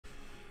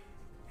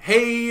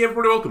Hey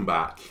everybody, welcome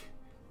back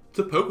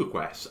to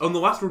PokeQuest. On the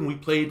last run we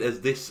played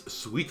as this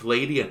sweet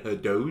lady and her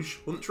Doge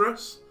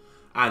Huntress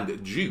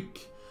and Duke.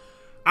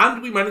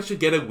 And we managed to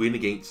get a win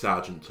against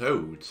Sergeant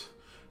Toad.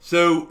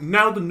 So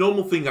now the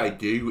normal thing I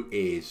do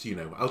is,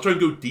 I'll try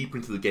and go deeper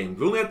into the game.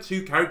 We've only had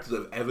 2 characters that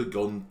have ever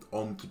gone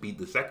on to beat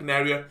the second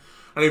area,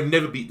 and I've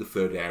never beat the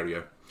third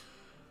area.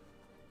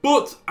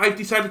 But I've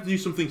decided to do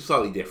something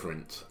slightly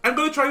different. I'm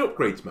going to try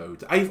upgrades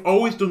mode. I've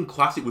always done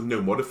classic with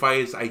no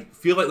modifiers. I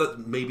feel like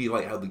that's maybe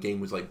like how the game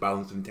was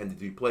balanced and intended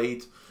to be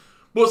played.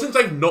 But since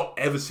I've not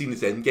ever seen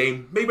this end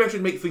game, maybe I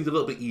should make things a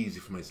little bit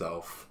easier for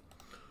myself.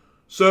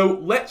 So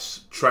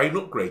let's try an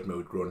upgrade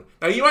mode run.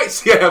 Now you might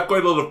see I have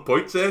quite a lot of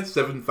points here,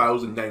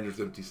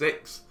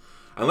 7,976.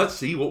 And let's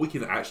see what we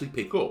can actually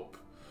pick up.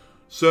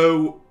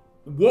 So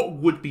what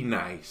would be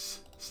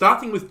nice?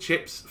 Starting with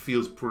chips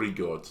feels pretty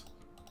good.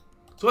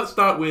 So let's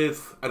start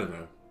with,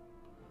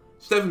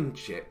 7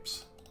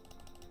 chips.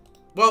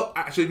 Well,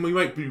 actually, we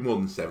might do more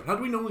than 7. How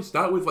do we normally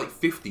start with,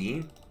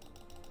 15?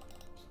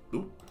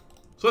 Ooh.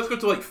 So let's go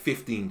to,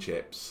 15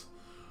 chips.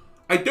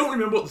 I don't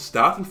remember what the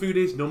starting food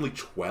is. Normally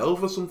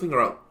 12 or something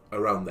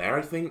around there,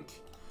 I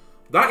think.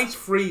 That is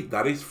free.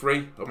 That is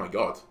free. Oh, my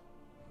God.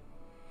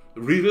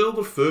 Reveal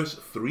the first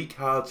 3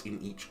 cards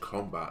in each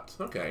combat.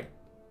 Okay.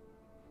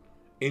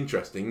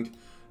 Interesting.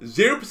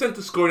 0%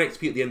 to score an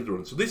XP at the end of the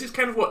run. So this is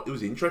kind of what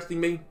was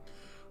interesting me.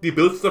 The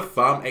ability to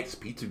farm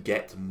XP to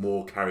get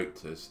more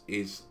characters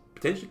is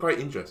potentially quite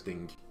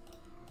interesting.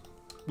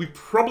 We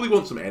probably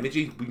want some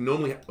energy. We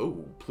normally have...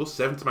 Oh, plus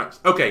 7 to max.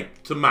 Okay,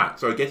 to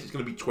max. So I guess it's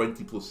going to be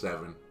 20 plus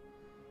 7.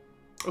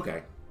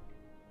 Okay.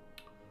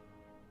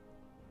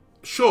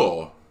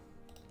 Sure.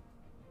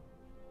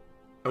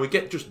 And we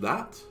get just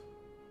that?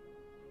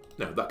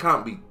 No, that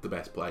can't be the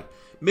best play.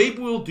 Maybe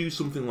we'll do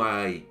something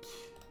like...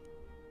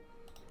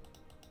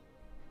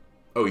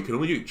 Oh, you can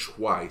only do it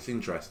twice.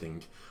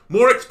 Interesting.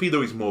 More XP,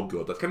 though, is more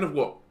good. That's kind of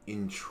what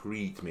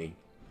intrigued me.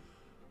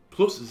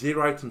 Plus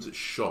 0 items at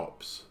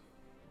shops.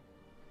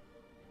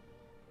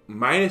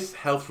 Minus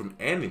health from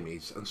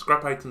enemies. And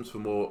scrap items for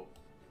more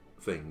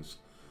things.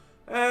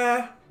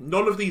 None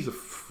of these are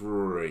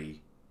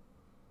free.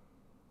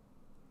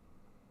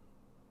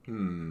 How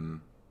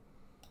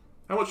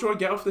much do I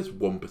get off this?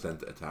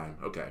 1% at a time.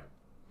 Okay.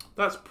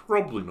 That's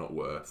probably not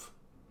worth.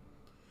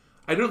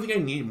 I don't think I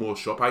need more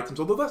shop items,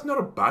 although that's not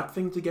a bad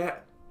thing to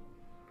get.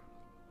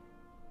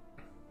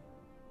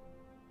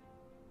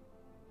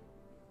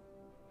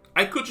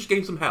 I could just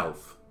gain some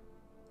health.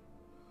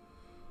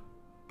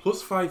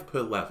 Plus 5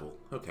 per level.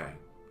 Okay.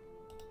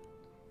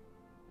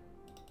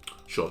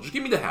 Sure, just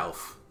give me the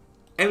health.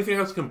 Anything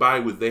else I can buy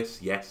with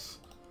this? Yes.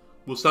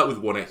 We'll start with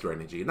 1 extra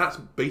energy, and that's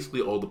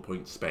basically all the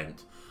points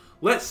spent.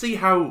 Let's see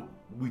how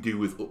we do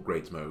with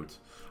upgrades mode.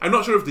 I'm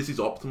not sure if this is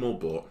optimal,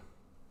 but...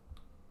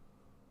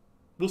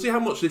 we'll see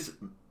how much this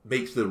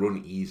makes the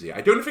run easier.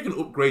 I don't know if I can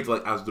upgrade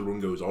as the run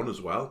goes on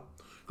as well.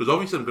 Because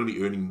obviously I'm going to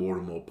be earning more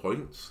and more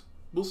points.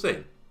 We'll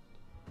see.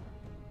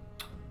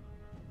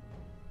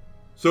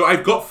 So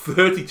I've got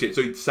 30 chips.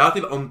 So it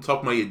started on top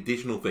of my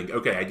additional thing.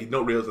 Okay, I did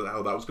not realise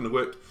how that was going to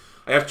work.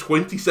 I have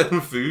 27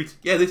 food.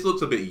 Yeah, this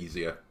looks a bit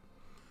easier.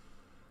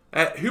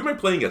 Who am I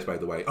playing as, by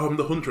the way? Oh, I'm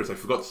the Huntress. I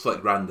forgot to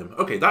select random.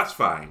 Okay, that's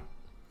fine.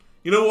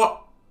 You know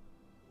what?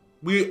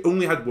 We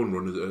only had 1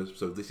 run,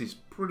 so this is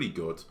pretty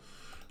good.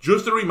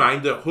 Just a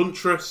reminder,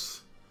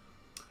 Huntress,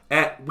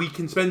 we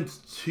can spend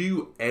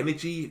 2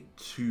 energy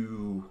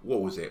to...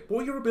 what was it? What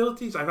were your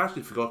abilities? I've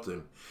actually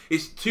forgotten.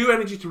 It's 2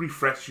 energy to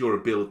refresh your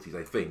abilities,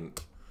 I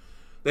think.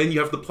 Then you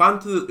have the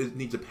Planter that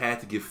needs a pair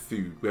to give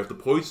food. We have the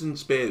Poison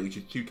Spear, which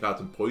is 2 cards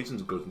and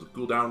poisons and goes into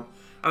cooldown.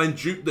 And then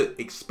Duke that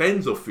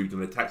expends our food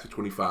and attacks for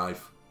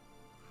 25.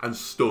 And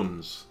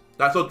stuns.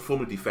 That's our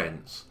form of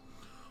defense.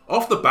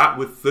 Off the bat,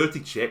 with 30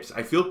 chips,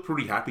 I feel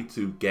pretty happy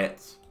to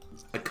get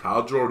a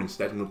card drawer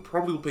instead, and we'll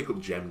probably pick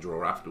up gem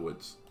drawer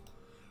afterwards.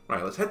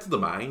 Right, let's head to the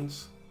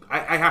mines.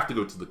 I have to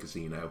go to the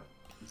casino.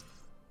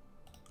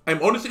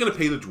 I'm honestly going to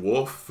pay the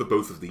dwarf for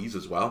both of these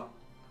as well.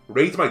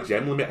 Raise my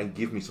gem limit and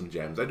give me some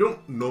gems. I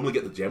don't normally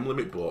get the gem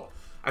limit, but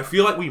I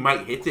feel like we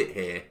might hit it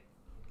here.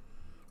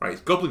 Right,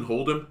 it's Goblin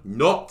Hold'em,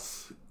 not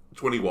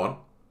 21.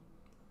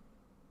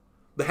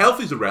 The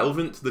health is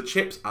irrelevant. The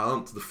chips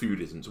aren't, the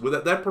food isn't. So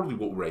they're probably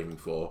what we're aiming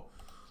for.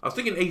 I was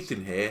thinking ace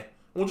in here, and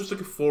we'll just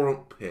take a 4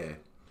 up here.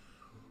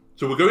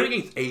 So we're going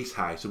against ace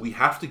high, so we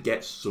have to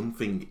get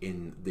something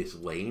in this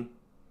lane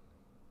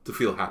to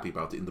feel happy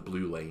about it, in the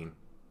blue lane.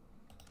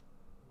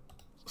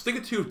 Stick a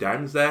 2 of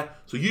diamonds there.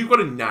 So you've got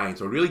a 9,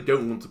 so I really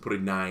don't want to put a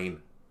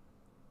 9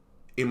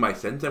 in my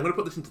center. I'm going to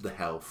put this into the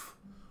health.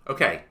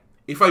 Okay,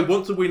 if I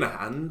want to win a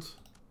hand,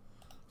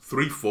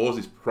 3 4s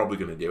is probably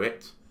going to do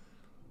it.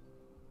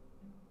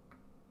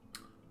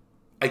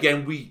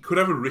 Again, we could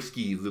have a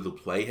risky little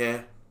play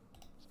here.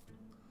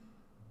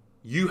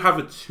 You have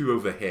a 2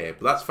 over here,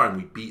 but that's fine.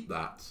 We beat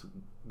that.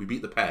 We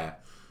beat the pair.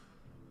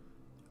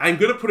 I'm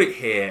going to put it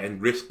here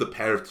and risk the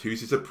pair of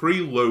 2s. It's a pretty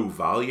low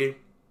value.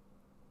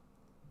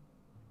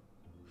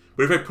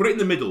 But if I put it in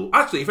the middle...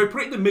 actually, if I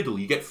put it in the middle,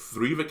 you get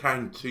 3 of a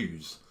kind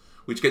 2s,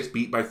 which gets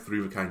beat by 3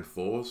 of a kind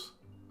 4s.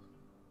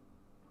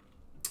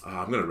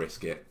 I'm going to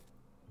risk it.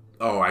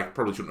 Oh, I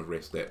probably shouldn't have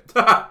risked it.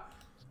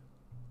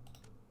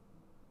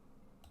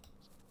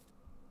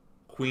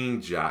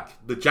 Queen Jack.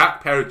 The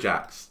Jack pair of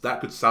jacks.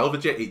 That could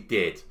salvage it. It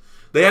did.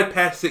 They had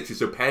pair 6s,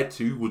 so pair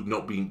 2 would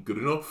not be good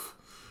enough.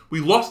 We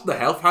lost the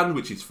health hand,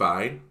 which is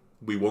fine.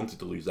 We wanted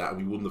to lose that, and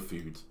we won the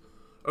food.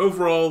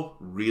 Overall,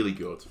 really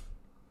good.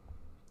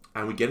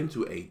 And we get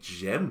into a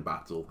gem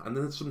battle, and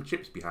then there's some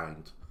chips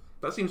behind.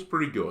 That seems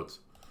pretty good.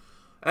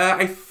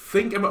 I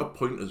think I'm at a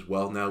point as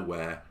well now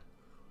where...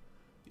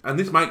 And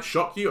this might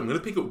shock you. I'm going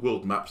to pick up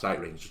World Map Sight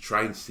Range to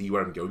try and see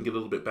where I'm going a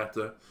little bit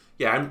better.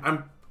 Yeah,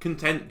 I'm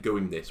content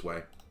going this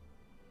way.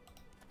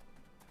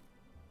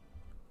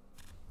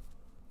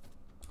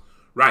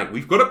 Right,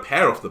 we've got a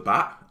pair off the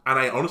bat, and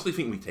I honestly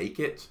think we take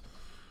it.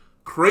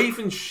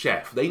 Craven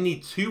Chef, they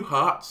need 2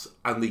 hearts,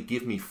 and they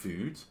give me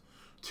food.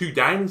 2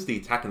 diamonds, they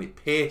attack, and it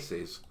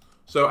pierces.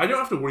 So I don't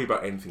have to worry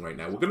about anything right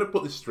now. We're going to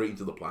put this straight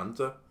into the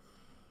planter.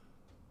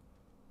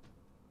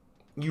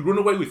 You run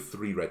away with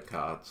 3 red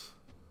cards.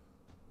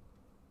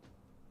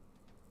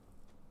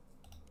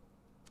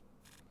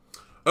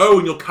 Oh,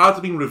 and your cards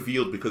are being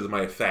revealed because of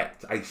my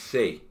effect. I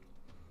see.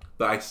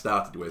 That I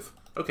started with.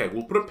 Okay,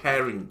 we'll put a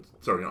pair in...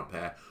 Sorry, not a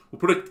pair. We'll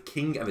put a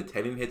king and a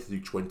 10 in here to do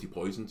 20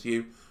 poison to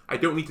you. I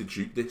don't need to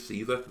juke this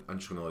either. I'm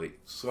just going to let it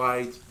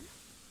slide.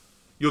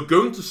 You're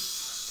going to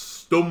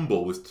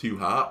stumble with 2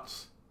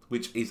 hearts,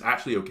 which is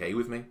actually okay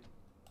with me.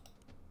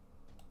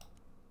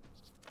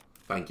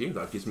 Thank you.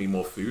 That gives me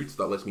more food.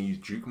 So that lets me use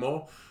juke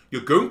more.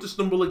 You're going to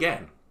stumble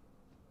again.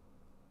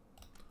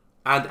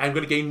 And I'm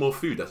going to gain more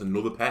food. That's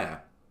another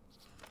pair.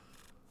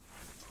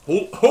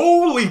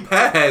 Holy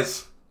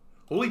pairs!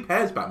 Holy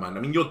pairs, Batman.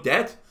 I mean, you're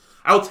dead.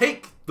 I'll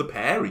take the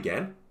pair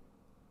again.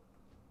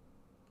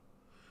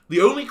 The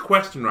only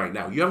question right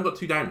now, you haven't got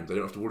 2 diamonds. I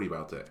don't have to worry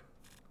about it.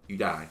 You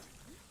die.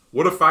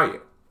 What a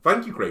fight.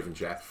 Thank you, Craven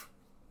Chef.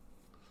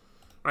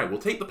 Right, we'll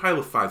take the pile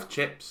of 5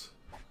 chips.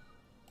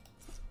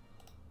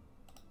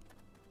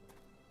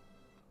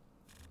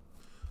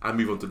 And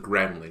move on to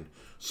Gremlin.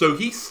 So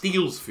he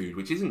steals food,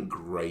 which isn't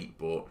great,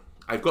 but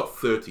I've got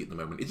 30 at the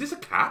moment. Is this a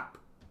cap?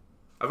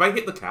 Have I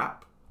hit the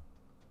cap?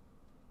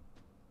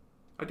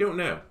 I don't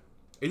know.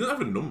 It doesn't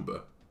have a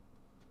number.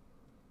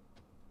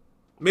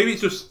 Maybe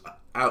it's just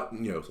out,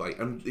 you know, it's like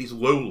it's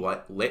low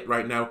lit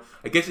right now.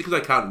 I guess it's because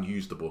I can't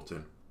use the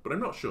button, but I'm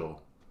not sure.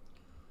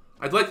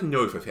 I'd like to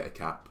know if I've hit a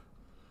cap.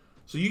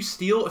 So you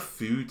steal a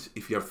food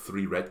if you have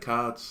 3 red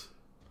cards.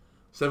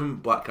 7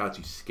 black cards,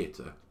 you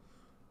skitter.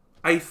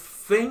 I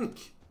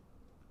think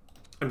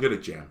I'm going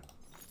to gem.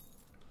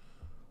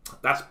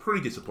 That's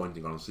pretty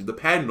disappointing, honestly. The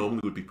pair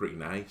normally would be pretty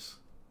nice.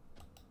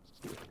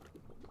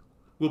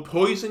 We'll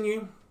poison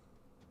you.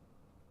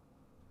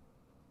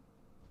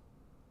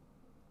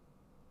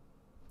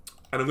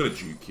 And I'm going to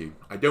juke you.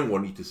 I don't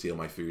want you to steal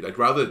my food. I'd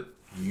rather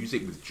use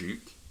it with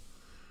juke.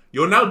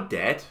 You're now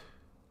dead.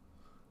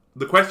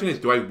 The question is,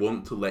 do I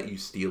want to let you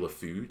steal a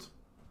food?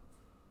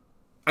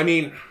 I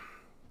mean,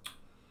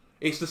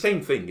 it's the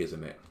same thing,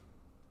 isn't it?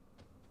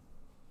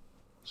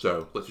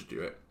 So, let's just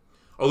do it.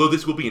 Although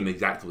this will be an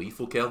exact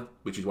lethal kill,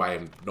 which is why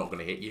I'm not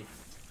going to hit you.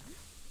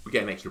 We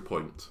get an extra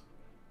point.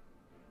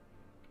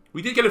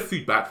 We did get a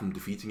food back from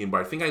defeating him,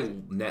 but I think I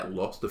net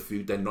lost the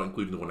food then, not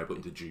including the one I put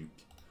into juke.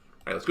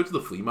 Right, let's go to the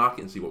flea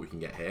market and see what we can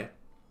get here.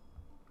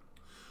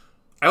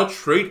 I'll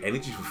trade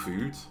energy for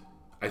food.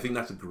 I think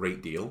that's a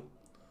great deal.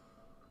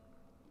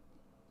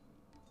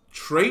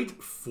 Trade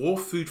 4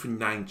 food for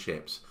 9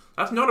 chips.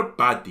 That's not a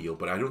bad deal,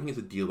 but I don't think it's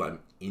a deal that I'm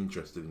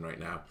interested in right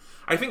now.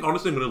 I think,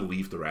 honestly, I'm going to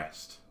leave the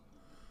rest.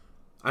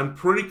 I'm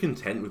pretty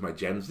content with my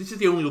gems. This is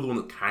the only other one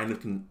that kind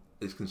of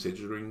is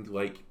considering,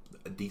 like,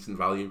 a decent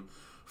value.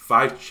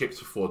 5 chips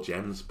for 4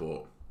 gems,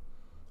 but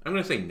I'm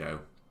going to say no.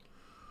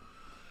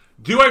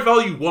 Do I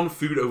value 1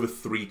 food over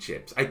 3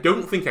 chips? I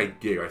don't think I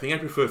do. I think I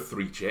prefer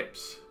 3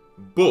 chips.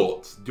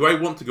 But do I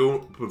want to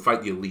go and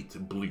fight the elite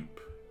Bloop,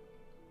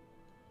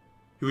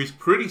 who is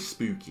pretty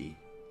spooky?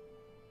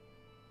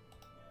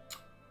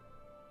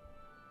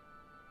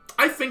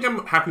 I think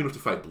I'm happy enough to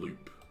fight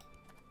Bloop.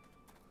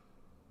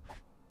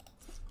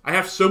 I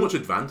have so much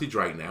advantage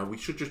right now, we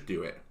should just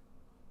do it.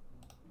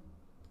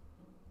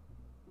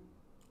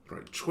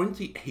 Right,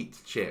 28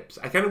 chips.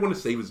 I kind of want to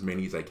save as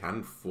many as I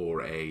can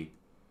for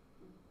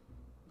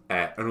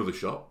another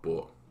shot,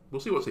 but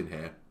we'll see what's in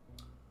here.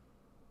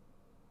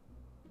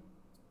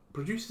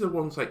 Produces a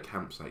one-site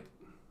campsite.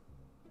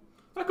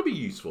 That could be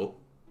useful.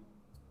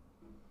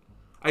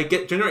 I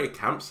generate a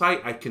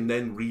campsite, I can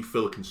then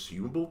refill a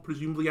consumable,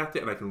 presumably, at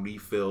it, and I can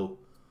refill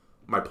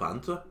my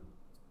planter.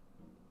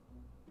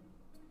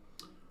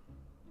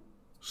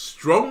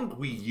 Strong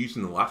we used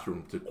in the last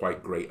room to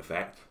quite great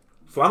effect.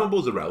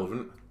 Flammable is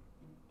irrelevant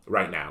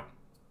right now.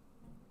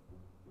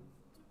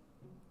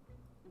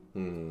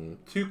 2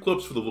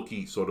 clubs for the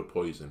lucky sort of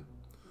poison.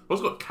 I've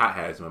also got cat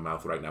hairs in my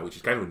mouth right now, which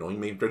is kind of annoying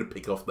me. I'm trying to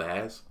pick off the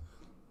hairs.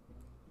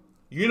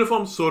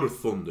 Uniform Sword of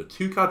Thunder.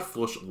 2-card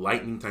flush,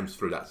 lightning times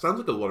 3. That sounds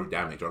like a lot of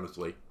damage,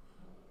 honestly.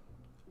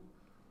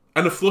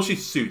 And a flush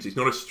is suit, it's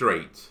not a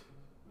straight.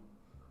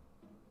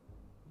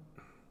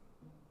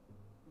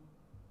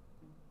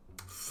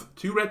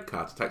 2 red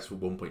cards, attacks for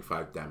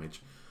 1.5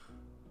 damage.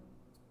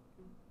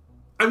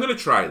 I'm going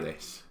to try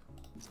this.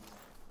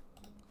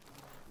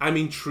 I'm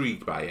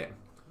intrigued by it.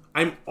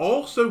 I'm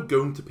also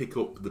going to pick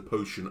up the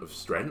Potion of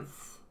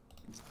Strength.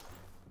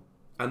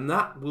 And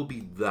that will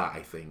be that,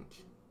 I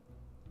think.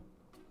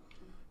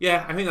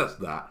 Yeah, I think that's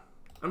that.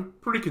 I'm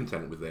pretty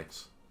content with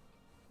this.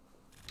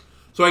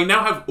 So I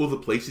now have other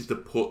places to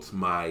put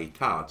my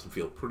cards and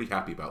feel pretty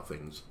happy about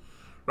things.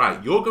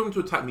 Right, you're going to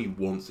attack me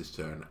once this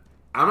turn.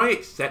 Am I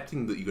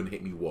accepting that you're going to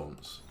hit me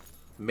once?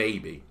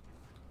 Maybe.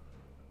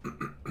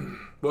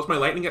 What's my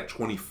lightning at?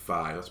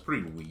 25. That's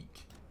pretty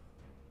weak.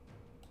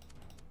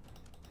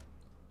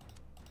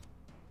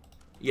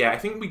 Yeah, I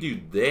think we do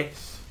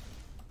this,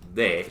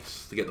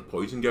 to get the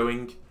poison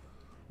going.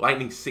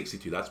 Lightning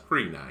 62, that's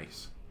pretty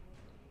nice.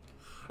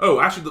 Oh,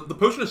 actually, the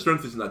Potion of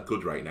Strength isn't that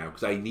good right now,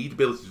 because I need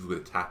abilities with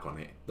attack on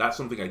it. That's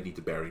something I need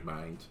to bear in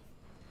mind.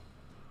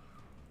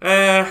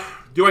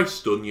 Do I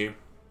stun you?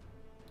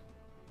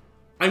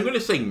 I'm going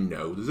to say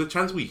no. There's a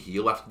chance we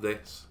heal after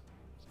this.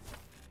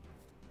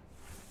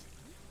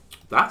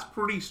 That's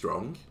pretty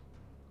strong.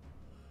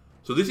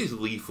 So this is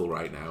lethal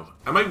right now.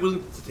 Am I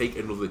willing to take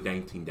another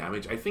 19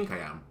 damage? I think I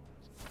am.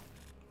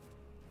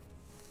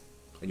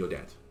 And you're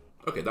dead.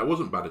 Okay, that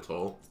wasn't bad at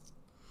all.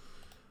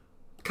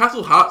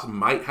 Castle Hearts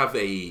might have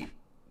a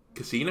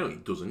casino.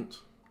 It doesn't.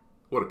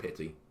 What a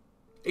pity.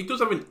 It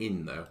does have an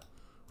inn, though.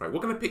 Right,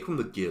 what can I pick from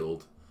the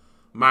guild?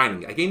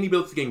 Mining. I gain the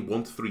ability to gain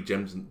 1 to 3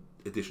 gems in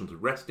addition to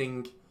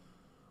resting.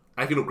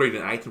 I can upgrade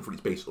an item for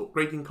its base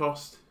upgrading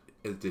cost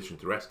in addition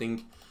to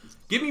resting.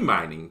 Give me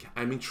mining.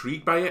 I'm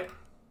intrigued by it.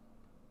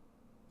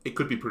 It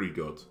could be pretty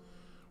good.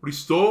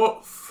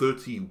 Restore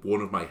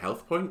 31 of my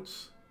health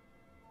points.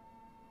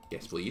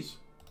 Yes, please.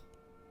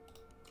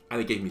 And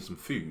it gave me some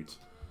food.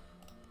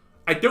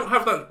 I don't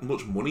have that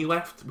much money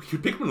left. We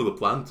could pick up another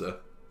planter.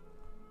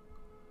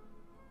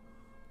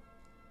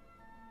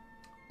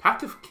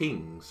 Pack of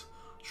Kings.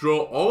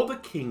 Draw all the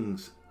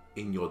kings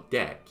in your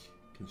deck.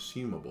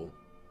 Consumable.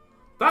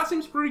 That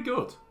seems pretty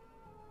good.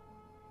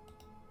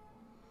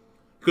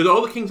 Because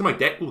all the kings in my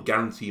deck will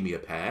guarantee me a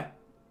pair.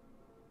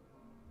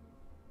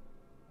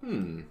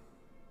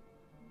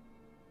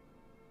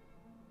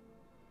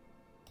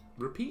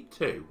 Repeat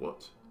 2.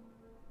 What?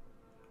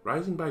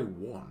 Rising by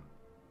 1.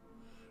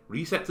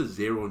 Reset to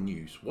 0 on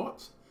use.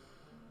 What?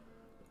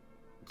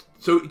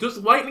 So it does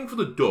lightning for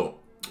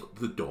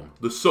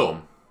the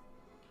sum.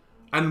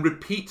 And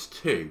repeats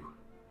 2.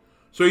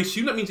 So I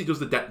assume that means it does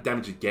the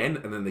damage again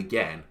and then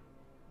again.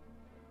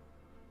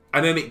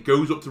 And then it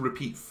goes up to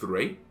repeat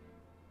 3.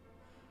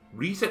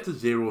 Reset to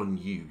 0 on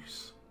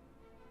use.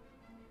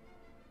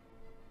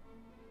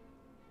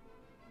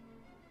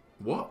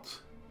 What?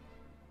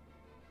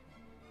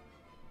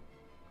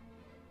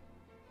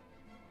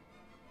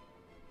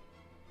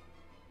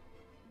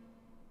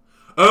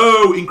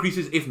 Oh,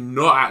 increases if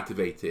not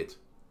activated.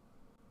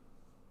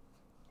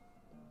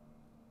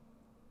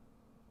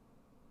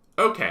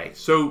 Okay,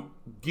 so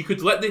you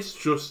could let this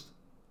just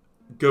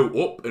go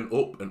up and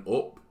up and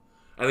up,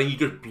 and then you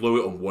just blow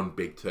it on one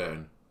big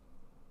turn.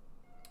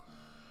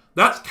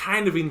 That's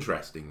kind of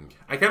interesting.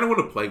 I kind of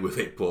want to play with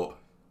it, but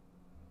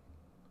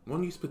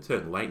 1 use per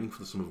turn, lightning for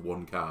the sum of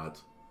 1 card.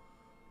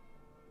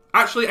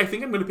 Actually, I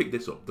think I'm going to pick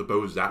this up, the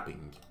bow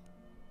zapping.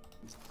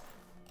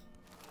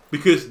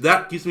 Because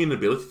that gives me an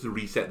ability to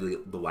reset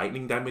the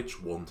lightning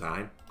damage 1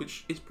 time,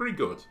 which is pretty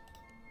good.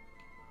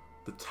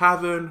 The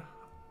tavern,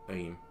 I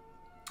mean,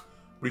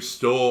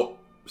 restore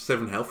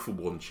 7 health for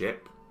 1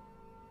 chip.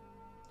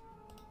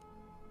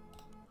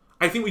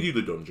 I think we do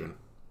the dungeon.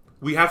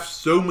 We have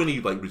so many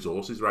like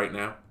resources right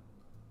now.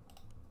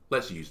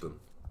 Let's use them.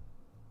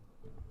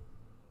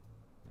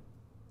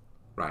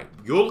 Right,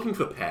 you're looking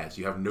for pairs.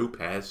 You have no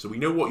pairs, so we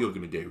know what you're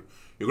going to do.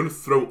 You're going to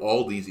throw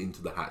all these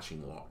into the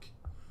hatching lock.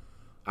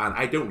 And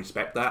I don't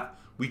respect that.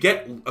 We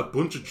get a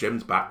bunch of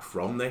gems back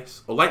from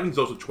this. Our lightning's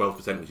also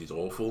 12%, which is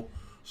awful.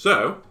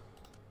 So,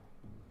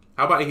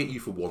 how about I hit you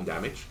for 1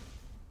 damage?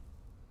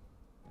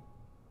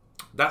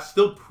 That's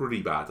still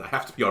pretty bad, I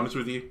have to be honest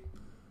with you.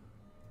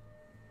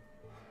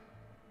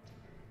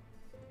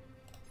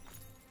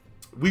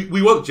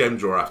 We want gem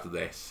draw after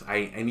this.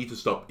 I need to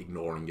stop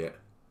ignoring it.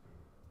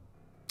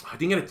 I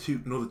didn't get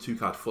another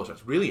 2-card flush.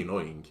 That's really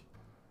annoying.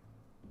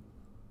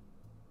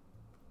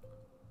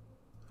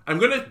 I'm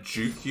going to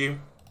juke you,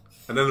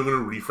 and then I'm going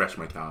to refresh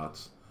my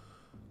cards.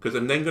 Because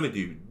I'm then going to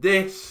do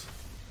this.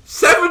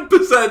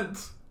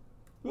 7%!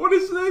 What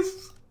is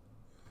this?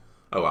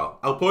 Oh well.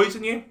 I'll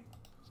poison you,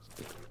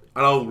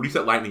 and I'll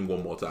reset lightning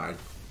 1 more time.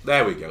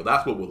 There we go.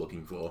 That's what we're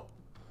looking for.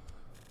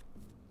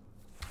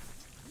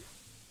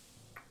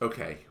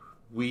 Okay.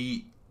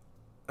 We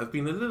have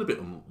been a little bit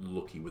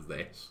unlucky with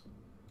this.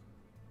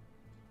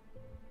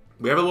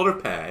 We have a lot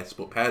of pairs,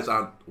 but pairs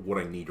aren't what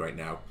I need right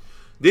now.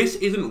 This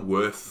isn't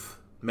worth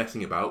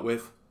messing about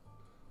with.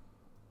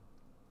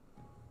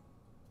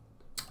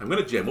 I'm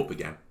going to gem up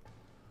again.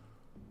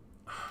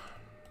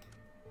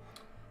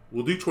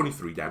 We'll do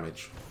 23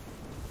 damage.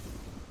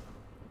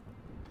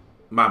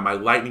 Man, my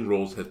lightning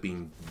rolls have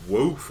been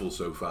woeful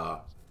so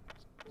far.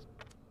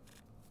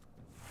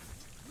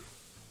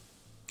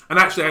 And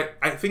actually,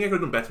 I think I could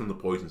have done better on the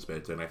poison spare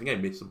turn. I think I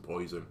missed some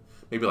poison.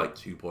 Maybe like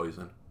 2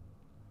 poison.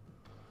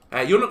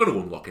 You're not going to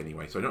unlock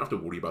anyway, so I don't have to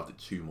worry about it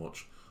too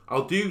much.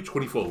 I'll do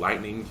 24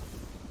 lightning.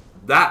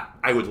 That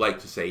I would like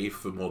to save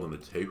for more than a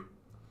 2.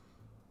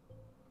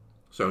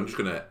 So I'm just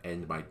going to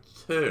end my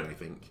turn, I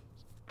think.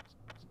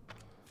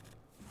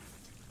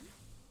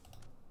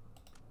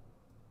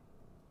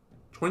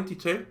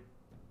 $22?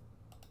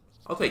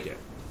 I'll take it.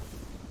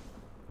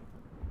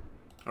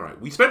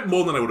 Alright, we spent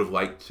more than I would have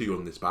liked to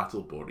on this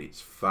battle, but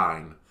it's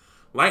fine.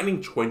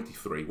 Lightning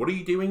 23. What are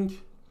you doing?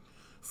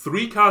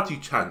 3 cards you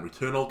chant,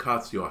 return all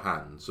cards to your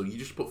hand. So you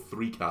just put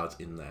 3 cards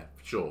in there,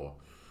 sure.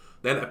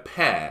 Then a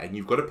pair, and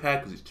you've got a pair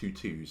because it's 2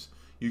 2s.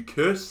 You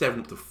curse 7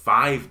 up to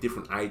 5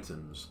 different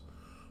items.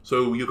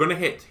 So you're going to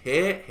hit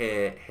here,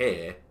 here,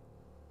 here.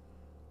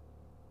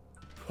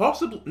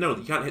 Possibly... No,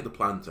 you can't hit the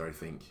planter, I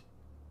think.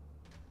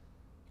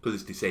 Because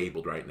it's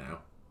disabled right now.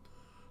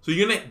 So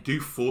you're going to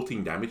do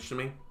 14 damage to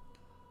me.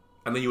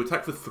 And then you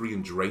attack for 3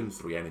 and drain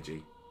 3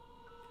 energy.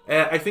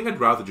 I think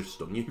I'd rather just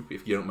stun you,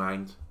 if you don't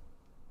mind.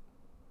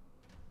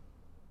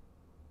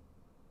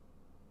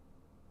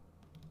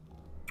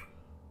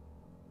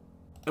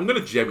 I'm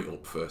going to gem it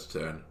up first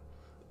turn.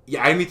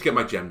 Yeah, I need to get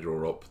my gem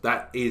drawer up.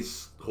 That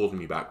is holding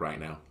me back right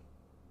now.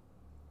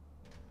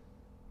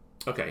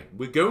 Okay,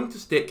 we're going to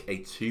stick a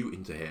 2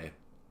 into here.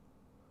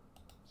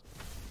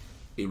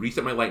 It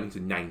reset my lightning to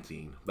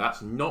 19.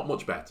 That's not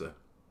much better.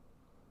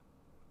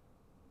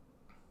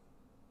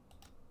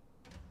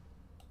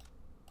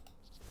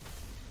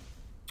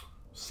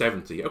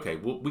 $70. Okay,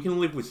 well, we can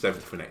live with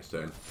 70 for next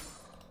turn.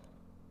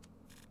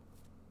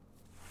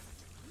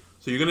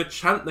 So you're going to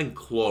chant then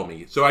claw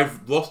me. So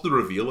I've lost the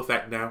reveal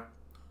effect now.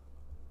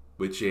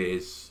 Which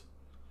is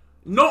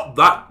not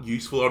that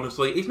useful,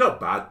 honestly. It's not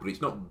bad, but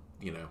it's not,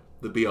 you know,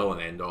 the be-all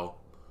and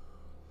end-all.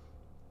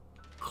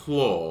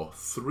 Claw.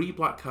 3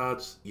 black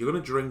cards. You're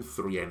going to drain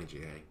 3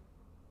 energy, eh?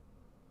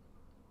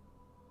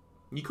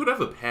 You could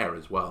have a pair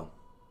as well.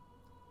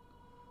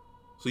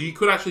 So you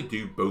could actually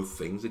do both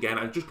things again.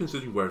 I'm just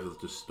considering whether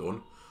to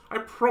stun. I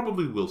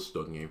probably will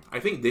stun you. I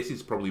think this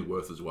is probably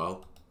worth as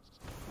well.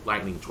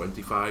 Lightning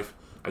 25.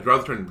 I'd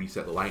rather try and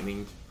reset the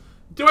lightning.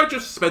 Do I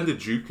just spend a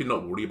juke and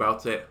not worry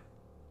about it?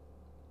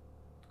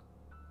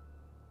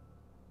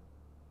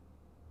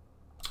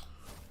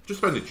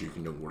 Just spend a juke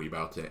and don't worry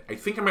about it. I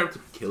think I might have to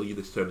kill you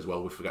this turn as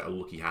well with Forget a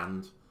Lucky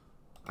Hand.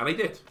 And I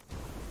did.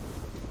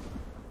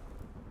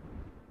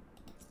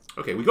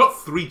 Okay, we got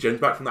 3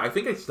 gems back from that. I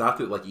think I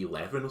started at like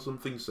 11 or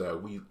something, so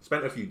we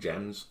spent a few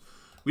gems.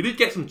 We did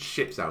get some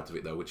chips out of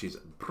it though, which is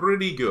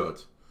pretty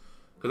good.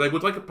 Because I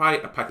would like to buy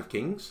a pack of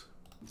kings.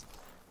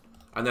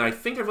 And then I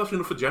think I've left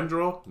enough for gem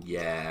draw.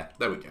 Yeah,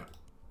 there we go.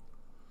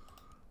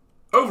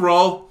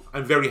 Overall,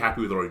 I'm very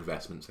happy with our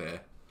investments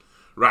here.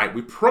 Right,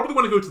 we probably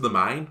want to go to the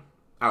mine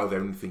out of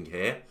everything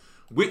here.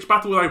 Which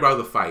battle would I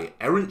rather fight?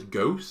 Errant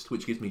Ghost,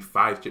 which gives me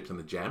 5 chips and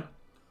a gem.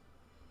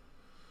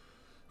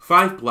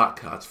 5 black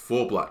cards,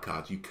 4 black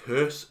cards. You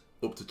curse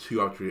up to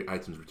 2 arbitrary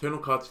items. Return all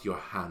cards to your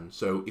hand.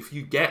 So if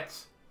you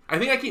get... I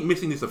think I keep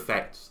missing this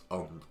effect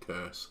on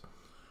curse.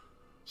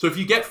 So if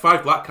you get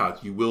 5 black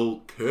cards, you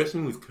will curse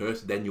me with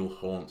curse, then you'll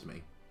haunt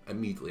me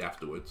immediately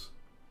afterwards.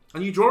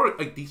 And you draw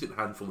a decent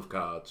handful of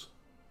cards.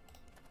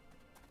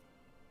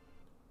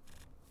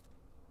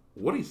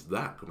 What is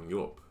that coming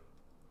up?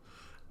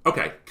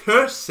 Okay,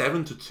 curse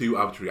 7 to 2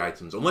 arbitrary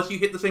items. Unless you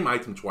hit the same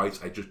item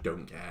twice, I just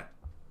don't care.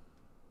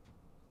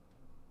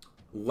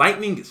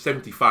 Lightning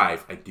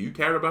 75, I do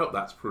care about.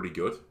 That's pretty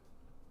good.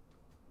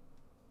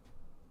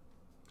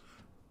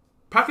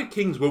 Pack of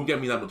Kings won't get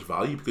me that much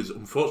value because,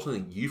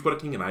 unfortunately, you've got a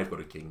king and I've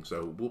got a king.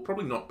 So we'll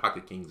probably not Pack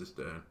of Kings this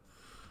turn.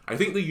 I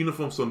think the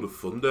Uniform Son of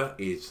Thunder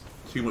is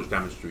too much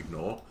damage to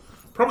ignore.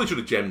 Probably should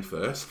have gemmed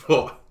first,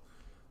 but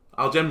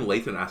I'll gem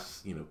later and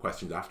ask, you know,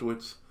 questions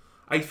afterwards.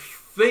 I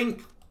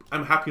think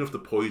I'm happy enough to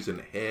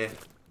poison here.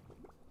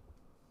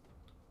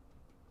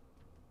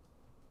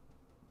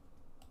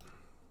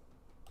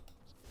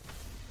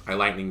 I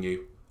lightning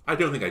you. I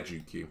don't think I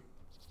juke you.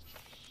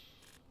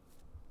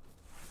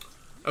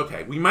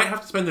 Okay, we might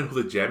have to spend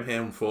another gem here,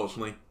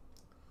 unfortunately.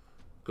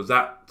 Because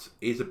that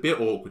is a bit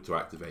awkward to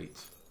activate.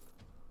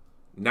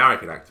 Now I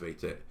can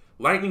activate it.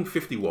 Lightning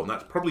 51,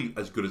 that's probably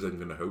as good as I'm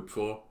going to hope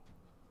for.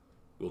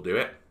 We'll do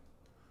it.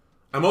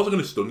 I'm also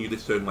going to stun you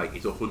this turn, like,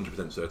 it's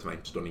 100% certain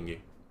I'm stunning you.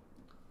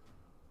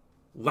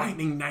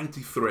 Lightning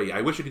 93. I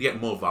wish I could get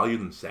more value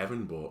than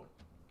 7, but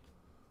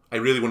I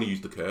really want to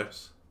use the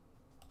curse.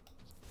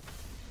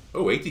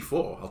 Oh,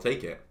 84. I'll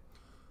take it.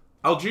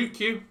 I'll juke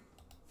you.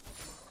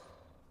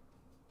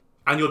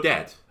 And you're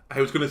dead. I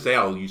was going to say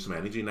I'll use some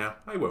energy now.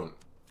 I won't.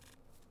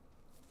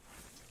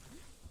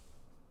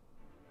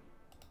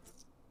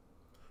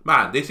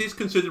 Man, this is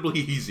considerably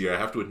easier, I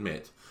have to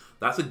admit.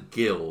 That's a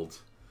guild.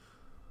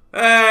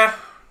 I'd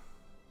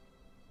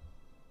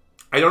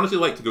honestly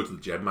like to go to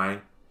the gem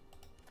mine.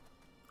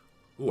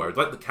 Ooh, I would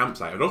like the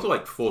campsite. I'd also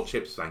like 4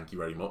 chips, thank you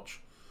very much.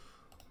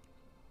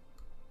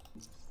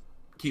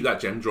 Keep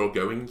that gem draw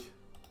going.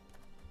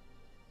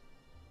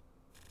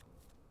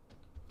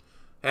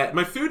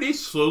 My food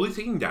is slowly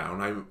ticking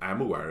down.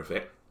 I'm aware of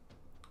it.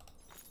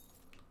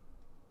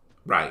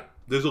 Right.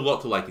 There's a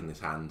lot to like in this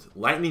hand.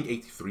 Lightning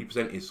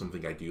 83% is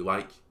something I do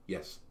like.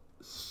 Yes,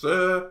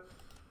 sir.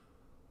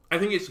 I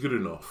think it's good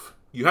enough.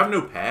 You have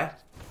no pair.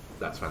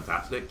 That's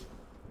fantastic.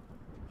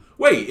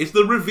 Wait, is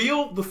the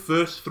reveal the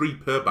first 3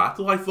 per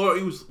battle? I thought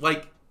it was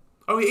like...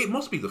 Oh, it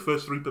must be the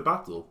first 3 per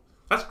battle.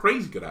 That's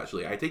crazy good,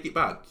 actually. I take it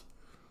back.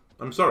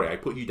 I'm sorry, I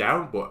put you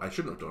down, but I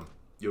shouldn't have done.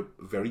 You're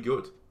very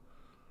good.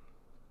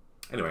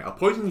 Anyway, I'll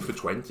poison you for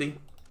 20.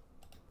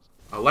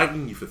 I'll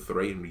lightning you for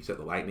 3 and reset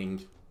the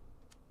lightning.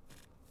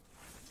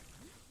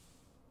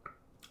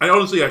 And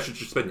honestly, I should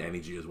just spend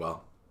energy as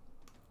well.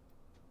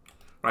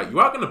 Right, you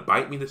are going to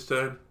bite me this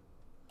turn.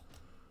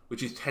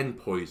 Which is 10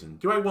 poison.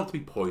 Do I want to be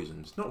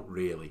poisoned? Not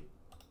really.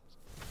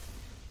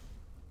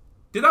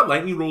 Did that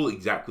lightning roll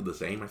exactly the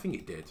same? I think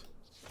it did.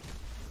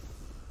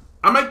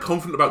 Am I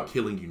confident about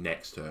killing you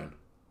next turn?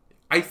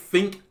 I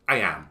think I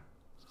am.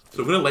 So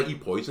I'm going to let you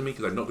poison me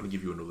because I'm not going to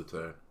give you another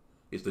turn.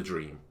 It's the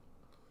dream.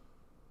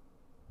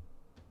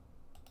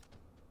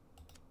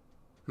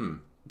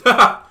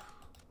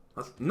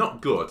 That's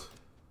not good.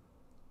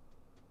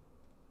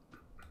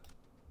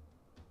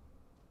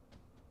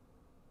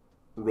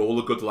 Roll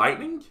a good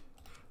lightning?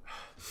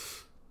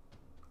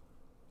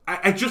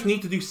 I just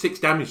need to do 6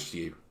 damage to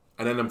you,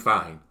 and then I'm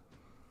fine.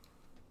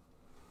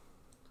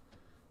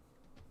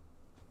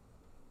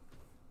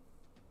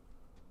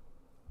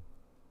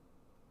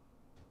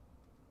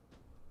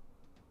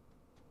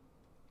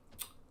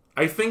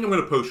 I think I'm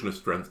going to potion of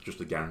strength just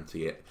to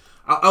guarantee it.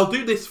 I'll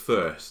do this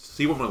first.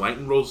 See what my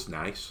lightning rolls.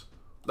 Nice.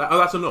 Oh,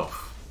 that's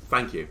enough.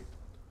 Thank you.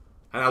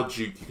 And I'll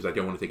juke you because I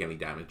don't want to take any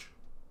damage.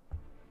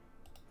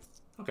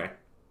 Okay.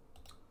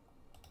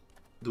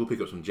 We'll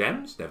pick up some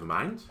gems. Never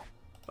mind.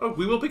 Oh,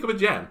 we will pick up a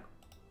gem.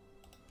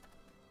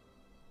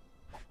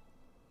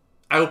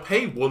 I'll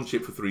pay 1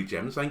 chip for 3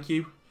 gems, thank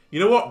you. You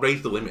know what?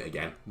 Raise the limit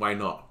again. Why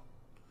not?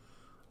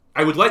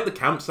 I would like the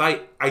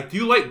campsite. I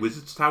do like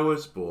Wizard's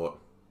Towers, but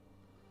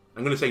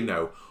I'm going to say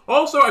no.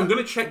 Also, I'm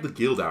going to check the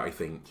guild out, I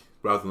think,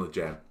 rather than the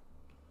gem.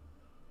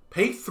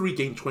 Pay 3,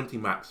 gain 20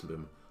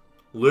 maximum.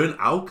 Learn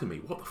alchemy.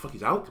 What the fuck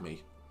is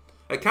alchemy?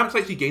 At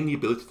campsites, you gain the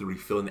ability to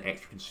refill an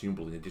extra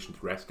consumable in addition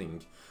to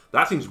resting.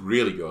 That seems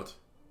really good.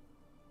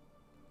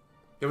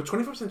 You have a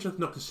 25% chance of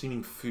not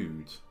consuming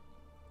food.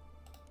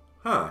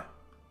 Huh.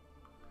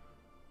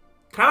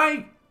 Can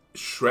I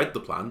shred the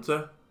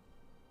planter?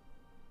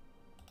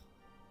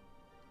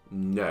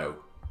 No.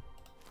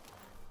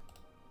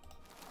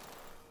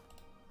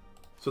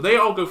 So they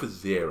all go for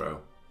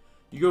 0.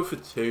 You go for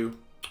 2.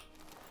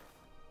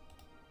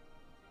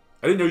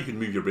 I didn't know you could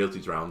move your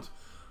abilities around.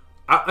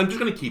 I'm just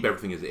going to keep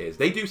everything as it is.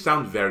 They do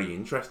sound very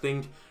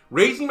interesting.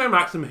 Raising my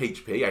maximum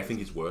HP, I think,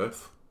 is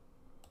worth.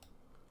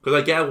 Because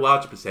I get a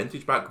larger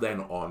percentage back then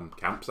on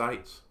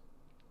campsites.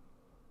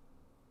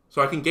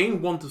 So I can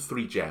gain 1 to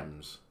 3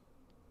 gems.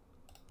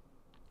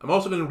 I'm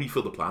also going to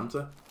refill the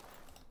planter.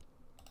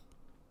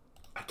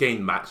 I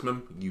gain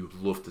maximum. You'd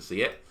love to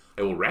see it.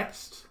 I will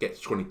rest. Get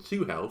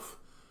 22 health.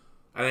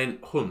 And then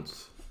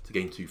hunt to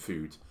gain 2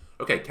 food.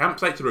 Okay,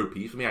 campsites are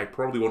OP for me. I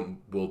probably want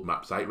world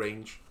map site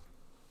range.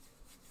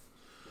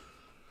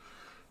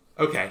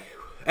 Okay.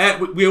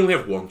 We only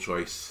have 1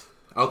 choice.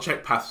 I'll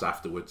check paths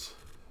afterwards.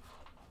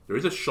 There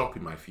is a shop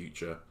in my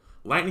future.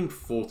 Lightning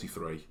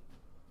 43.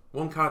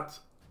 1 card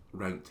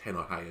rank 10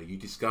 or higher. You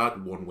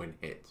discard 1 when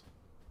hit.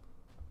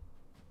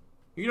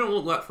 You don't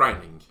look that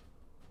frightening.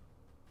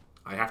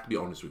 I have to be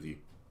honest with you.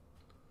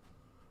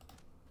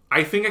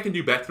 I think I can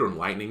do better on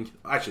lightning.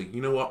 Actually,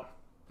 you know what?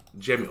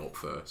 Gem it up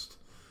first.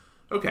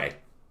 Okay.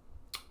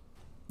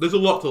 There's a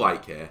lot to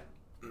like here.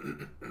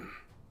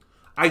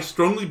 I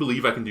strongly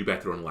believe I can do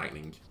better on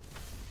lightning.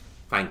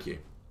 Thank you.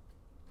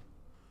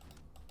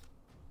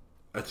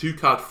 A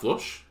 2-card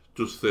flush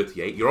does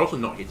 38. You're also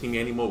not hitting me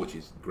anymore, which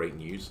is great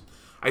news.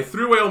 I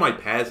threw away all my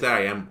pairs there.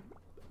 I am,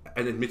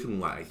 and admitting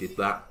that I did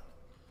that.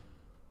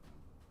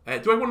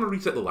 Do I want to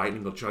reset the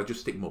lightning, or should I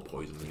just stick more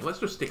poison on you? Let's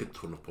just stick a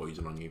ton of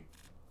poison on you.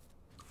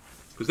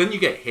 Because then you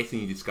get hit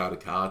and you discard a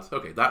card.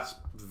 Okay, that's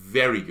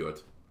very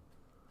good.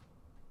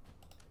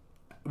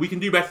 We can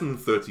do better than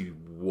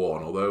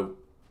 31, although...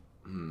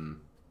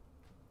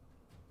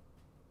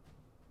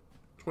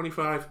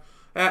 25.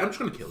 I'm just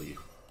going to kill you.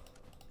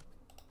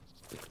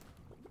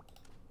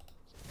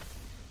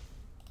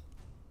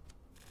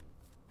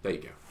 There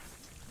you go.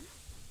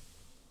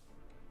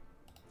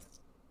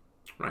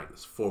 Right,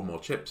 there's 4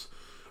 more chips.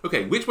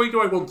 Okay, which way do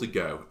I want to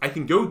go? I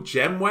can go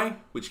gem way,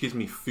 which gives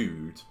me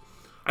food.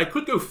 I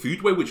could go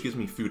food way, which gives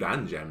me food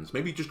and gems.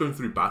 Maybe just going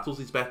through battles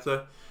is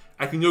better.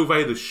 I can go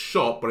via the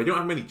shop, but I don't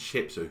have many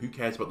chips, so who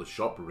cares about the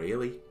shop,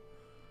 really?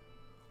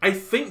 I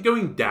think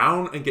going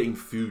down and getting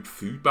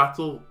food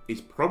battle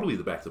is probably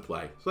the better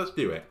play. So let's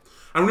do it.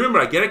 And remember,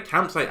 I get a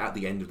campsite at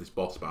the end of this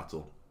boss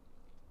battle.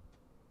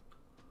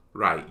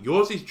 Right,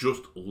 yours is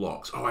just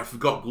locks. Oh, I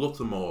forgot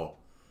Gluttamore.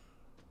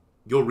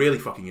 You're really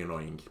fucking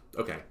annoying.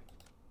 Okay.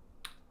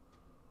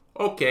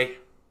 Okay.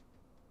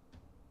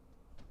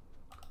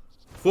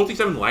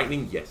 47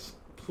 lightning, yes.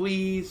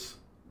 Please.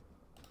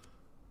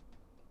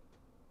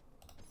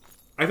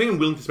 I think I'm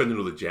willing to spend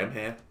another gem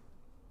here.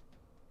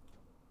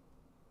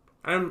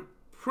 I'm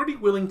pretty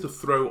willing to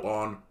throw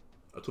on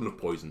a ton of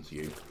poison to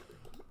you.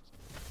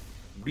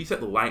 Reset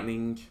the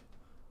lightning.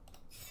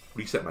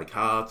 Reset my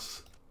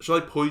cards. Shall I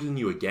poison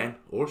you again?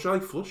 Or shall I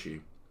flush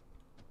you?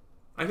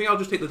 I think I'll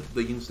just take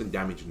the instant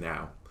damage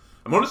now.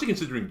 I'm honestly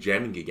considering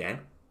gemming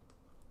again.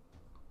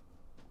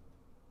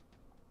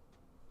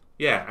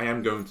 Yeah, I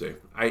am going to.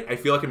 I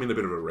feel like I'm in a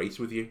bit of a race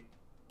with you.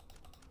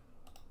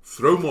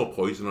 Throw more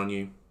poison on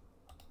you.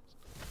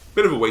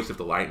 Bit of a waste of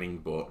the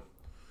lightning, but...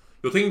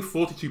 You're taking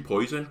 42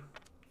 poison.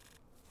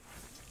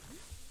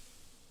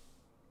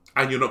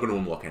 And you're not going to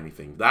unlock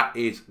anything. That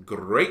is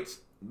great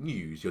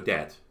news. You're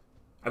dead.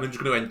 And I'm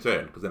just going to end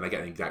turn, because then I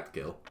get an exact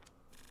kill.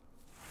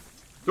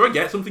 Do I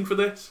get something for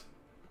this?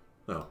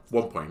 No,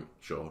 1 point,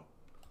 sure.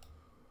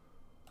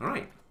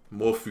 Alright,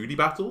 more foodie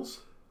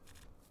battles.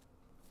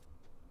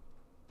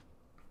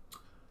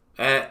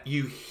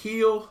 You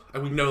heal,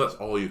 and we know that's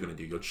all you're going to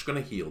do. You're just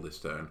going to heal this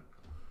turn.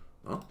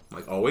 Well,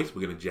 like always,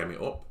 we're going to gem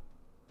it up.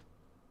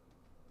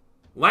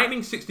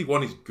 Lightning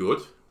 61 is good.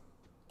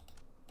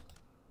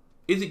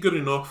 Is it good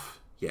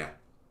enough? Yeah.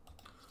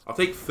 I'll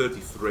take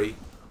 33.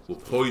 We'll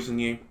poison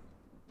you.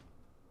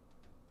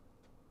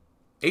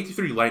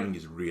 83 lightning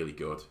is really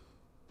good.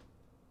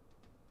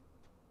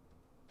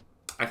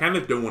 I kind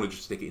of don't want to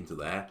just stick it into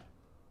there.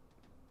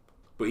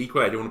 But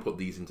equally, I don't want to put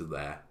these into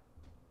there.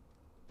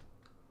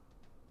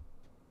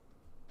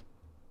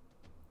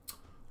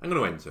 I'm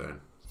going to end turn.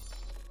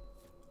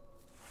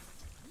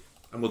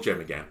 And we'll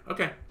gem again.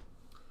 Okay.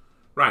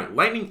 Right,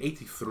 lightning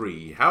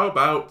 83. How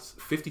about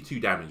 52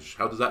 damage?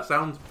 How does that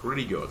sound?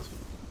 Pretty good.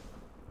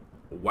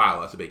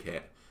 Wow, that's a big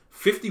hit.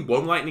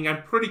 51 lightning,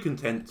 I'm pretty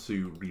content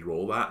to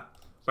re-roll that.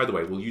 By the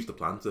way, we'll use the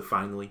planter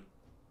finally.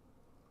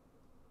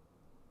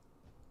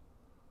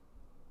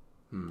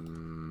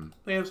 Yeah,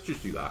 let's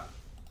just do that.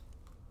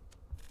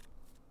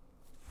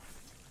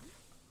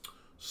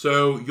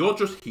 So, you're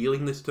just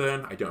healing this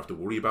turn. I don't have to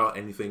worry about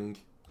anything.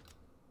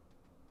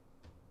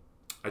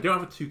 I don't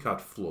have a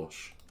 2-card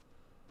flush.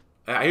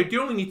 I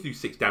do only need to do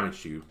 6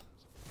 damage to you.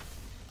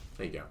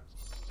 There you go.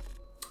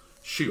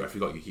 Shoot, I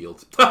forgot you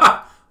healed.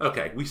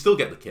 Okay, we still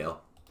get the kill.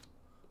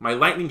 My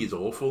lightning is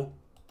awful.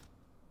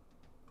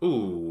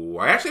 Ooh,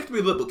 I actually have to be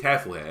a little bit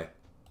careful here.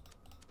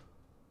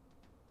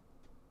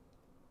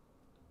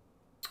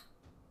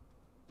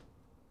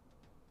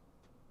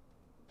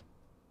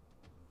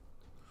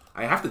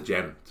 I have to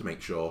gem to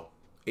make sure.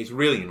 It's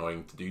really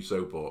annoying to do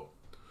so, but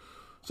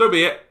so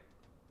be it.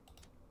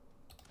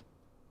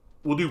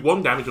 We'll do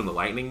 1 damage on the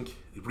lightning.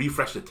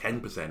 Refresh to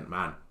 10%,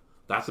 man.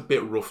 That's a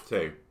bit rough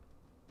too.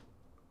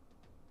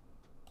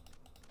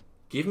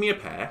 Give me a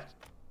pair.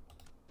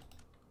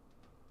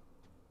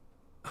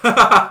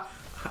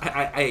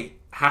 I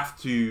have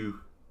to...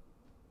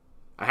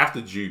 I have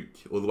to juke,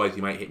 otherwise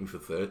he might hit me for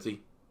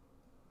 30.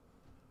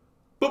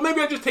 But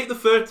maybe I just take the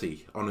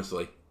 30,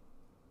 honestly.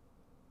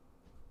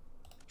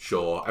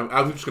 Sure,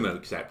 I'm just going to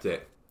accept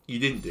it. You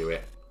didn't do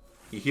it.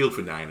 You healed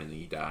for 9 and then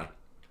you die.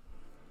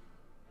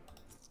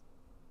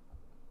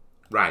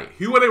 Right,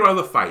 who would I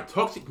rather fight?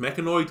 Toxic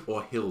Mechanoid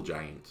or Hill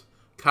Giant?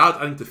 Card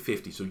adding to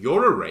 50, so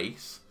you're a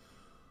race.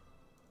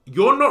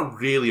 You're not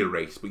really a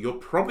race, but you're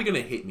probably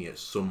going to hit me at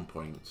some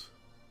point.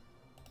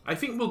 I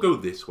think we'll go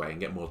this way and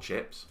get more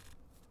chips.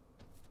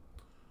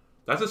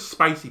 That's a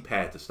spicy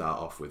pair to start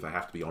off with, I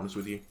have to be honest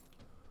with you.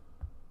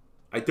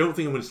 I don't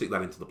think I'm going to stick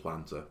that into the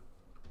planter.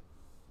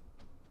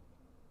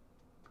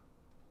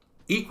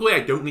 Equally, I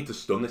don't need to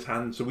stun this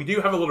hand, so we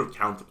do have a lot of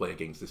counterplay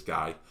against this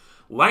guy.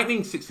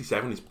 Lightning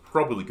 67 is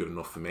probably good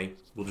enough for me.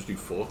 We'll just do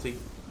 40.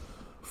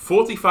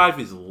 45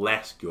 is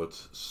less good,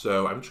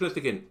 so I'm just going to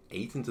stick an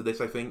 8 into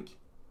this, I think.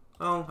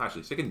 Oh,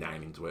 actually, stick a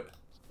 9 into it.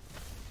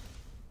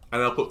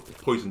 And I'll put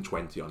Poison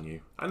 20 on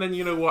you. And then,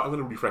 you know what? I'm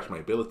going to refresh my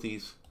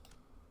abilities.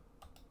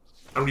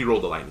 And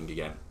re-roll the lightning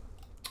again.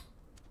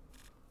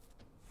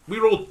 We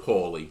rolled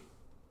poorly.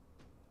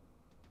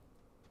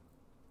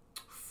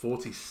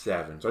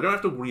 47. So I don't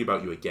have to worry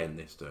about you again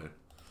this turn.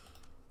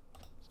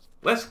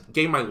 Let's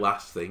gain my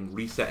last thing.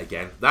 Reset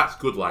again. That's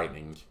good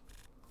lightning.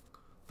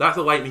 That's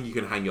a lightning you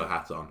can hang your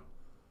hat on.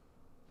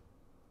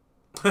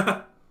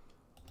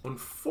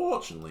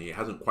 Unfortunately, it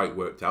hasn't quite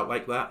worked out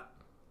like that.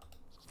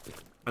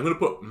 I'm going to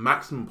put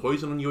maximum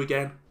poison on you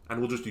again. And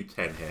we'll just do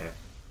 10 here.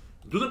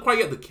 Doesn't quite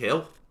get the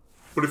kill.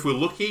 But if we're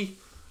lucky,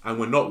 and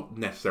we're not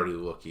necessarily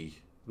lucky,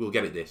 we'll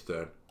get it this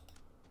turn.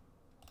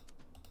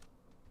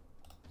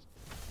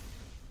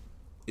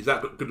 Is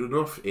that good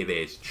enough? It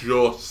is.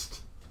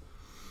 Just.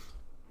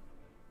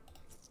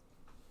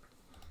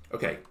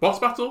 Okay, boss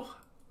battle.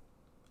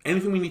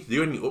 Anything we need to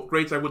do? Any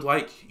upgrades I would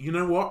like? You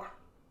know what?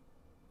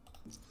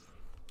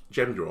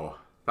 Gem draw.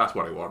 That's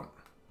what I want.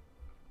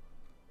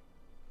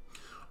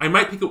 I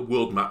might pick up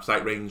world map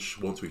sight range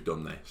once we've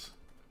done this.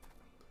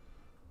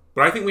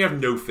 But I think we have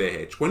no fear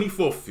here.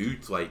 24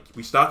 food, like,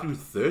 we started with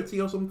 30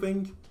 or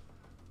something.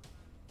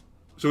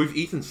 So we've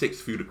eaten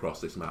 6 food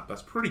across this map.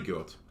 That's pretty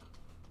good.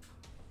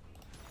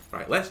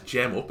 Right, let's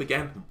gem up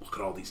again. Look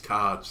at all these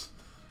cards.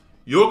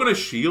 You're going to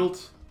shield.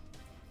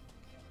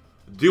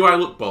 Do I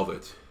look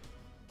bothered?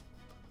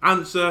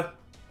 Answer,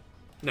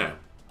 no.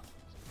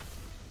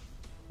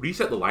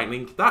 Reset the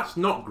lightning. That's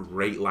not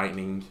great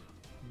lightning,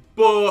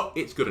 but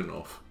it's good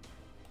enough.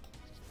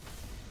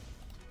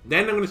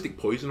 Then I'm going to stick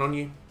poison on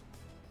you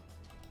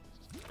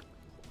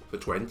for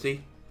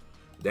 20.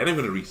 Then I'm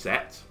going to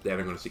reset. Then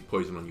I'm going to stick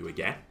poison on you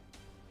again.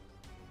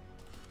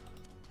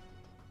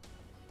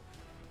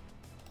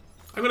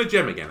 I'm going to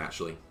gem again,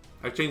 actually.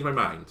 I've changed my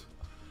mind.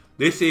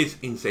 This is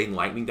insane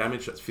lightning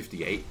damage. That's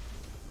 58.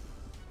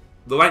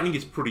 The lightning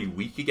is pretty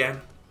weak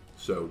again,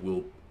 so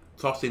we'll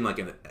toss in like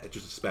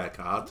just a spare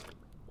card.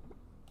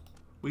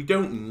 We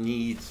don't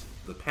need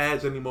the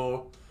pairs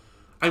anymore.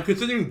 I'm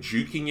considering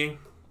juking you,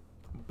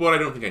 but I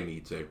don't think I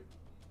need to.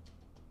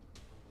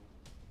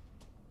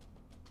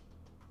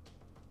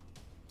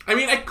 I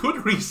mean, I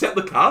could reset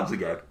the cards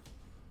again.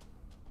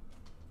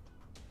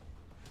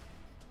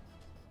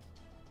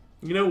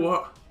 You know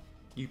what?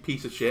 You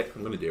piece of shit.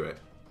 I'm going to do it.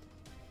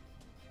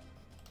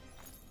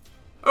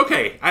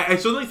 Okay, I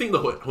suddenly think the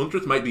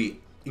Huntress might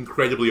be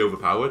incredibly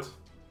overpowered.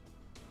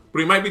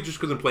 But it might be just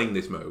because I'm playing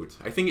this mode.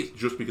 I think it's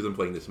just because I'm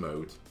playing this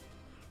mode.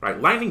 Right,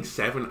 Lightning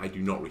 7 I do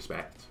not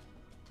respect.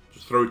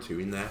 Just throw 2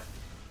 in there.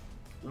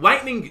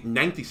 Lightning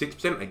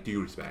 96% I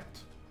do respect.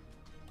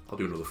 I'll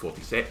do another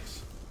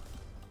 46.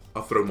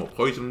 I'll throw more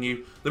poison on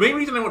you. The main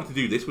reason I wanted to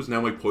do this was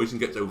now my poison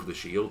gets over the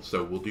shield,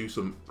 so we'll do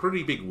some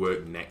pretty big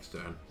work next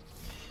turn.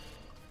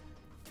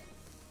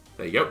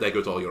 There you go, there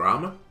goes all your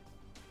armor.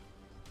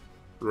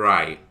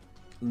 Right.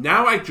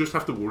 Now I just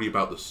have to worry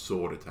about the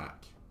sword attack.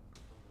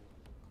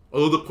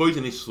 Although the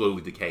poison is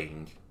slowly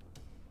decaying.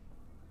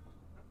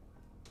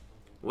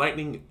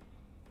 Lightning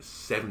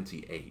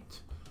 78.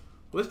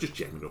 Let's just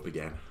gem it up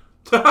again.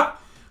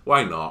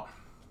 Why not?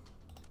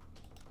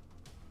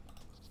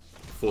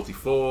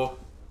 44.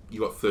 You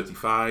got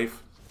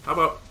 35. How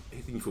about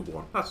hitting you for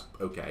 1? That's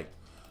okay.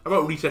 How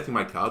about resetting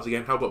my cards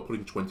again? How about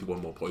putting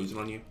 21 more poison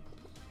on you?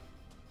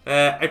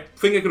 I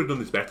think I could have done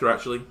this better,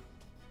 actually.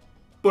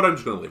 But I'm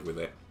just going to live with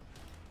it.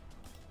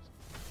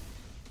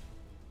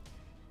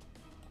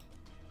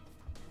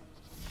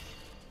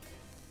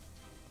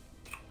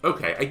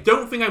 Okay, I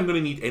don't think I'm going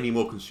to need any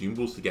more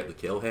consumables to get the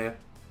kill here.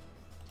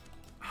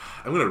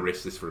 I'm going to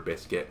risk this for a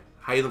biscuit.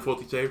 Higher than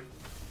 42?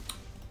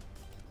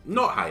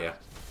 Not higher.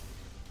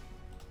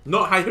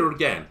 Not higher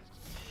again.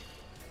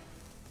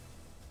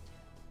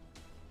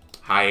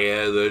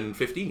 Higher than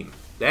 15.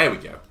 There we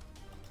go.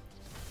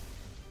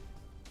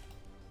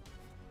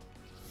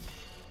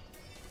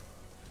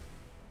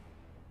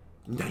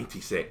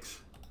 $96.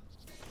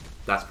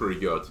 That's pretty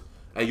good.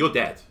 You're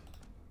dead.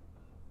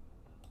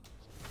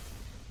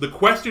 The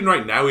question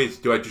right now is,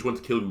 do I just want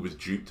to kill you with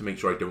dupe to make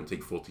sure I don't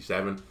take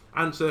 47?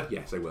 Answer,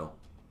 yes, I will.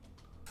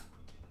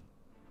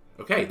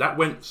 Okay, that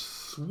went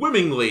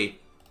swimmingly.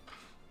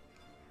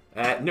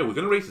 No, we're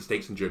going to raise the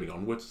stakes and journey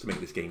onwards to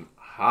make this game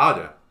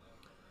harder.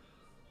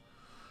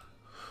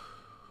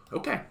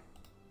 Okay.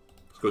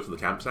 Let's go to the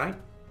campsite.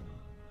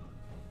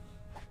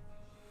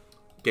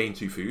 Gain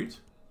 2 food.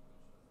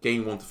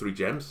 Gain 1 to 3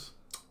 gems.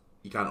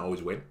 You can't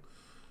always win.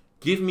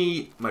 Give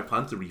me my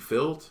planter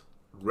refilled.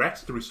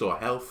 Rest to restore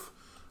health.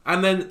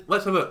 And then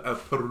let's have a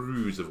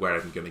peruse of where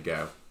I'm going to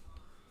go.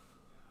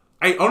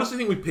 I honestly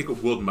think we pick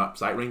up world map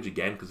sight range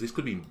again, because this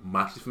could be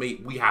massive for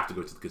me. We have to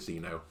go to the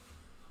casino.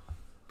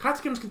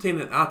 Catacombs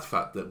contain an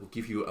artifact that will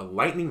give you a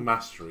lightning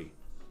mastery.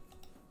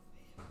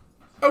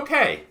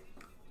 Okay.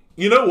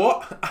 You know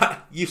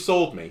what? You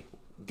sold me.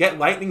 Get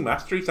lightning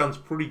mastery sounds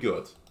pretty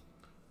good.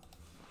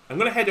 I'm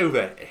going to head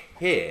over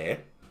here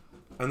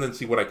and then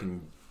see what I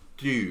can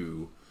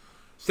do.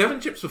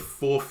 7 chips for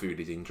 4 food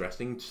is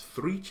interesting.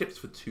 3 chips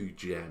for 2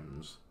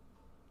 gems.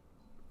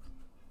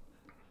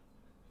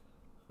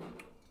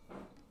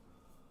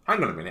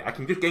 Hang on a minute. I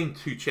can just gain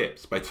 2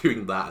 chips by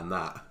doing that and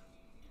that.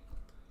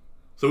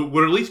 So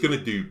we're at least going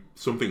to do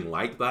something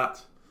like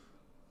that.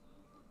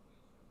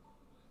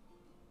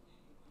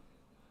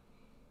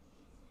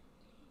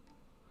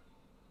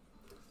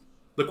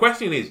 The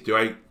question is, do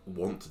I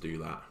want to do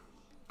that?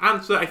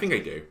 Answer, I think I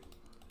do.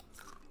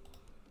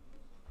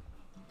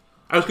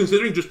 I was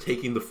considering just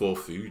taking the 4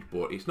 food,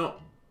 but it's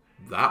not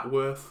that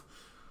worth.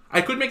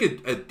 I could make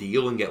a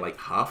deal and get like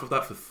half of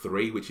that for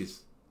 3, which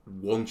is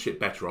 1 chip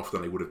better off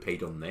than I would have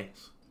paid on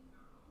this.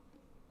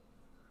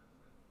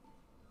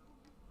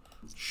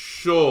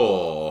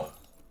 Sure.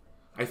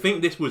 I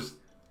think this was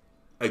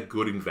a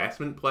good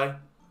investment play.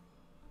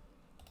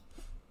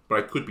 But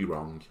I could be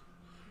wrong.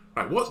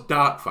 Right, what's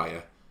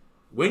Darkfire?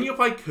 When you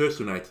apply curse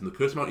to an item, the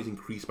curse amount is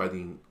increased by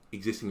the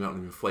existing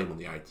amount of flame on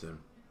the item.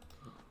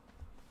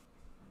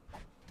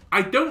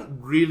 I don't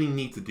really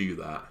need to do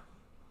that.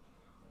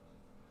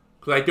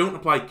 Because I don't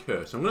apply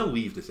curse. I'm going to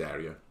leave this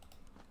area.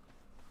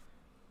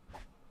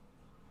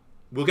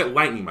 We'll get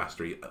lightning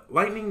mastery.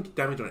 Lightning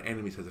damage on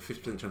enemies has a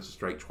 50% chance to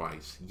strike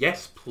twice.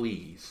 Yes,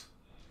 please.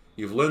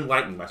 You've learned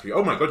lightning mastery.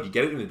 Oh my god, you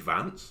get it in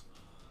advance?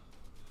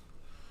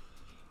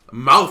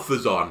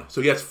 Malphazon. So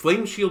he has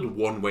Flame Shield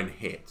 1 when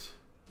hit.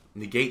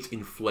 Negates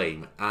in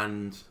flame.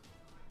 And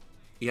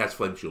he has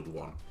Flame Shield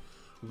 1.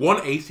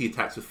 One AC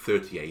attacks with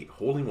 38.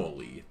 Holy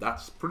moly.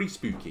 That's pretty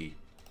spooky.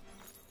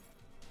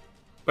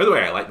 By the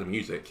way, I like the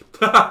music.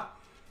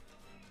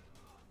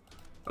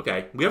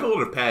 Okay, we have a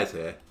lot of pairs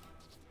here.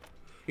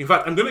 In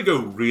fact, I'm going to go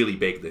really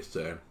big this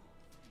turn.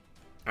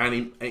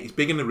 And it's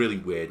big in a really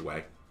weird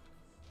way.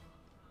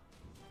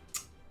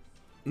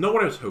 Not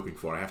what I was hoping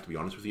for, I have to be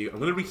honest with you. I'm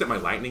going to reset my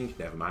lightning.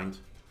 Never mind.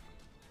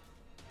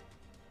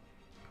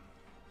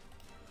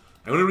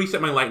 I'm going to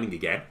reset my lightning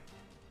again.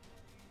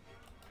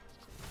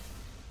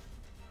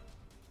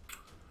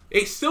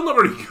 It's still not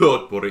very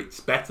good, but it's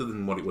better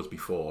than what it was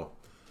before.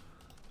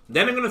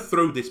 Then I'm going to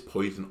throw this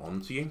poison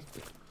onto you.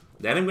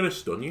 Then I'm going to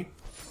stun you.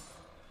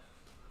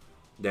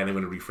 Then I'm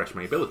going to refresh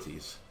my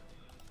abilities.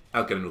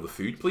 I'll get another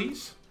food,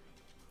 please.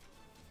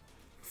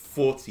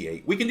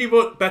 48. We can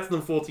do better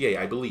than 48,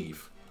 I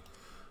believe.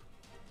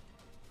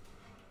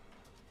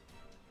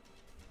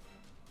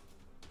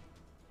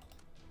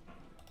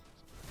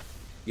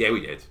 Yeah,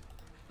 we did.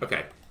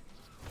 Okay.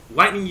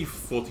 Lightning you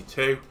for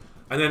 42.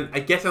 And then I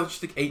guess I'll just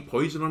stick 8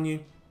 poison on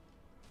you.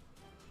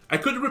 I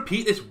could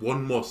repeat this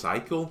one more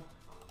cycle.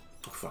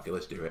 Oh, fuck it,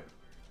 let's do it.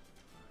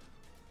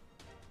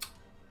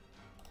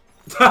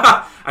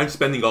 I'm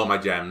spending all my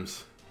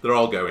gems. They're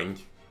all going.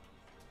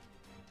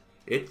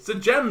 It's a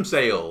gem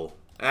sale.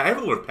 I have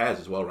a lot of pairs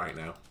as well right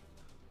now.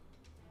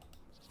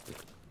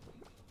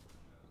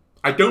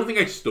 I don't think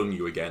I stun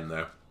you again,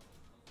 though.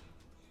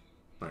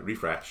 Right,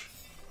 refresh.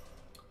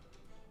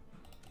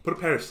 Put a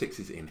pair of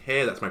 6s in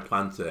here. That's my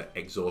plan to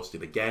exhaust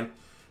it again.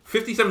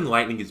 57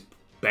 lightning is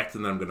better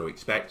than I'm going to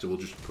expect, so we'll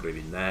just put it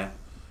in there.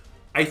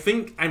 I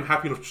think I'm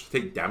happy enough to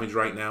take damage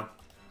right now.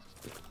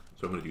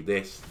 So I'm going to do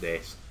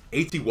this.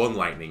 81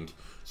 lightning.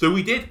 So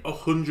we did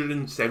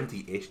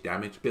 170-ish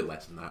damage, a bit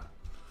less than that.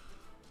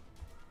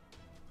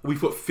 We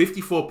put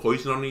 54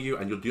 poison on you,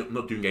 and you're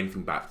not doing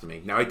anything back to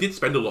me. Now, I did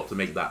spend a lot to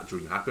make that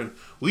dream happen.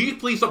 Will you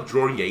please stop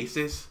drawing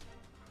aces?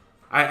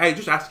 I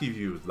just ask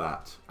you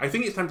that. I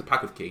think it's time to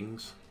Pack of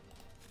Kings.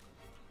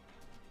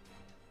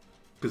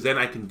 Because then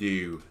I can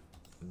do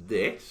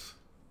this,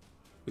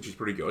 which is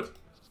pretty good.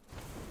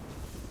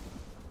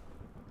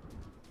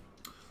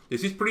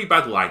 This is pretty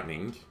bad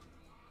lightning.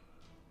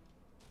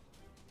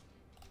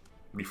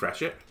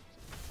 Refresh it.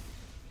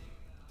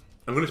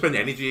 I'm going to spend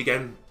energy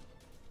again.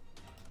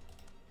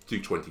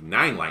 Do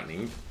 29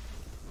 lightning.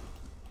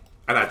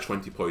 And add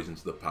 20 poison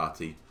to the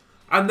party.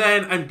 And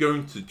then I'm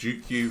going to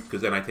juke you,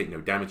 because then I take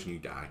no damage and you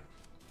die.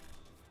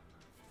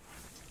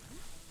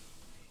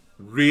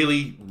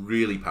 Really,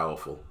 really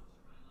powerful.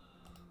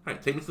 Right,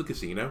 take me to the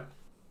casino.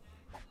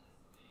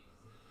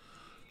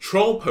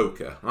 Troll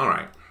poker.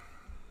 Alright.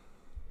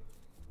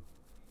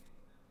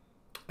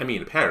 I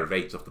mean, a pair of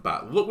 8s off the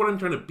bat. Look what I'm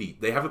trying to beat.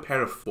 They have a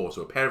pair of 4,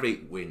 so a pair of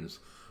 8 wins.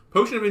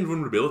 Potion of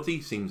Invulnerability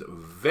seems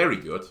very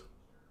good.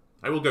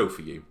 I will go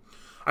for you.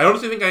 I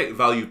honestly think I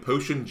value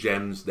potion,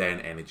 gems, then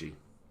energy.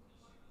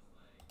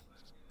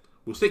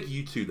 We'll stick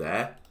you two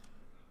there.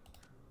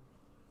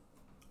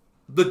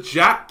 The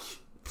Jack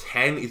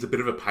 10 is a bit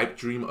of a pipe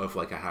dream of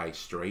like a high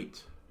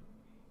straight.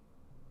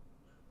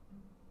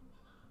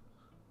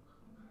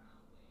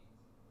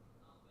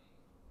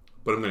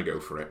 But I'm going to go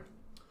for it.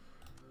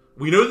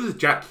 We know there's a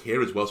Jack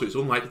here as well, so it's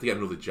unlikely to get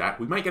another Jack.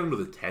 We might get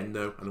another 10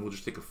 though, and then we'll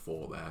just take a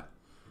 4 there.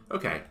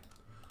 Okay.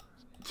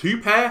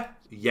 2 pair?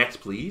 Yes,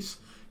 please.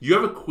 You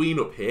have a queen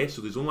up here,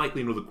 so there's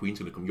unlikely another queen's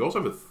going to come. You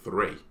also have a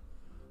 3,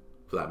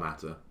 for that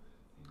matter.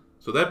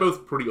 So they're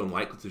both pretty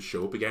unlikely to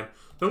show up again.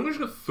 So I'm just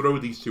going to throw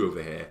these 2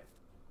 over here.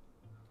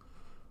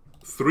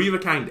 3 of a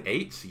kind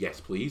 8s,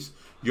 yes please.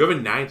 You have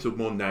a 9, so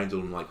more 9s are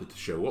unlikely to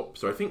show up.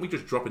 So I think we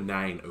just drop a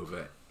 9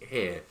 over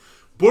here.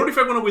 But if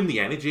I want to win the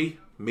energy,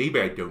 maybe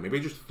I don't. Maybe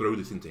I just throw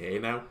this into here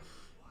now.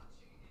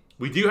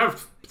 We do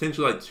have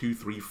potentially like 2,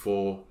 3,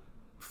 4,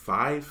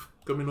 5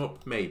 coming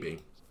up. Maybe.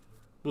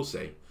 We'll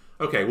see.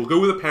 Okay, we'll go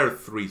with a pair of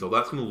 3s, although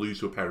that's going to lose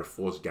to a pair of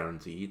 4s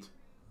guaranteed.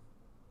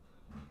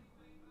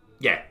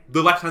 Yeah,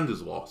 the left hand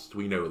is lost.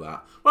 We know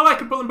that. Well, I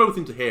could put them both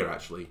into here,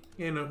 actually.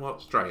 You know what?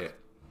 Let's try it.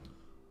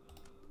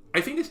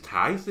 I think this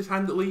ties this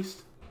hand, at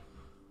least.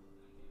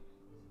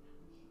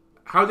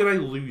 How did I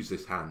lose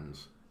this hand?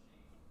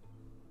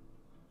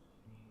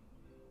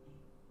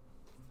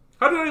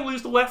 How did I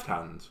lose the left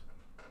hand?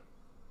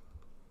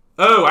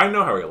 Oh, I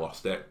know how I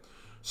lost it.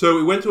 So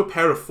it went to a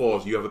pair of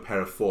 4s, you have a pair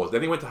of 4s.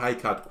 Then it went to high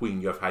card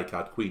queen, you have high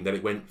card queen. Then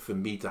it went for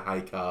me to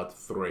high card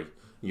 3,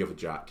 you have a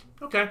jack.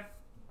 Okay.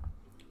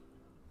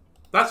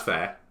 That's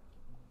fair.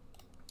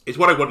 It's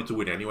what I wanted to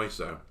win anyway,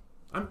 so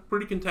I'm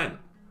pretty content.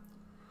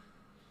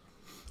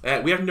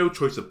 We have no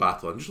choice of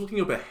battle. I'm just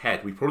looking up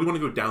ahead. We probably want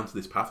to go down to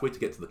this pathway to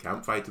get to the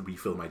campfire to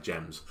refill my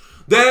gems.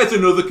 There's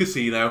another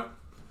casino.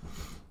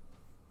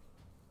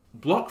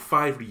 Block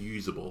 5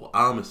 reusable.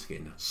 Armor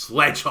skin.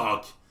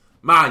 Sledgehog.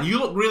 Man, you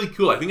look really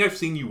cool. I think I've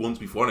seen you once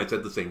before and I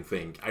said the same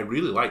thing. I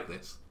really like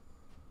this.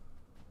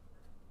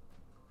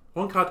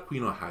 1 card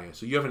queen or higher.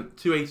 So you have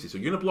 2 aces. So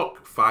you're going to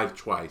block 5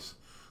 twice.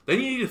 Then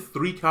you need a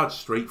 3 card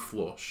straight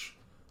flush.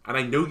 And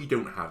I know you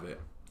don't have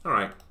it.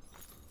 Alright.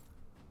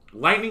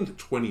 Lightning to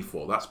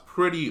 24. That's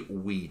pretty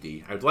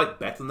weedy. I'd like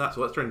better than that,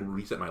 so let's try and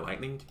reset my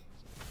lightning.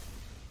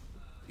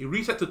 You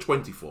reset to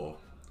 24.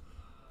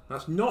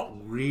 That's not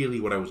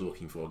really what I was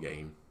looking for,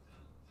 game.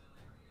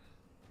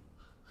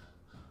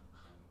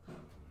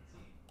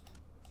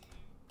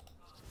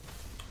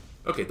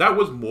 Okay, that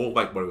was more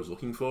like what I was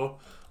looking for.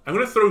 I'm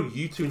going to throw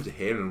you two into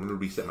here and I'm going to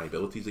reset my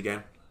abilities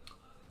again.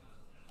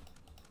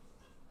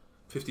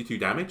 52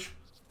 damage.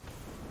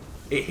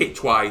 It hit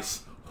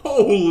twice.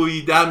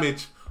 Holy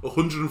damage.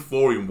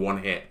 104 in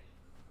one hit.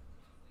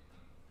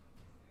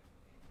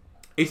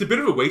 It's a bit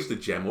of a waste to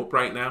gem up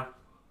right now.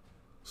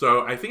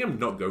 So I think I'm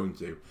not going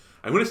to.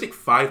 I'm going to stick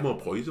 5 more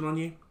poison on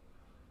you.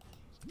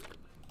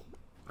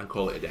 And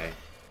call it a day.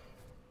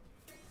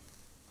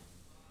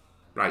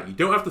 Right, you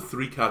don't have the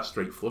 3 card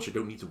straight flush. I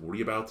don't need to worry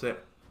about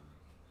it.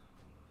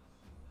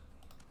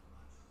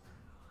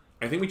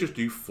 I think we just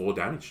do 4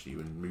 damage to you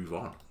and move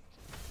on.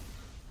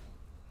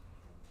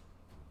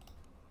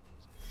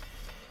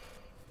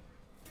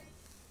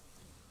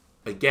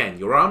 Again,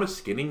 your armor's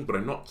skinning, but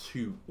I'm not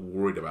too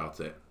worried about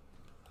it.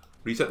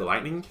 Reset the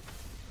lightning.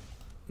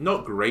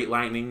 Not great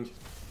lightning,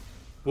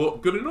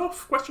 but good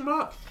enough? Question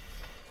mark?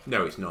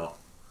 No, it's not.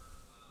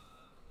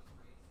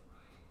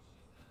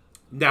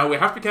 Now, we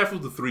have to be careful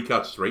of the 3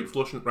 card straight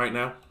flush right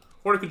now.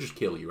 Or I could just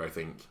kill you, I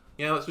think.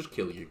 Yeah, let's just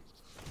kill you.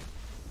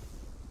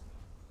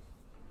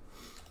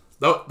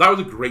 That was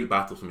a great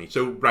battle for me.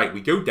 So, right,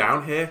 we go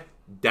down here.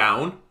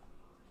 Down.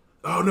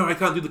 Oh, no, I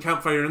can't do the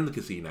campfire in the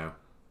casino.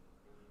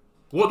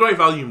 What do I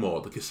value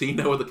more, the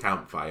casino or the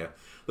campfire?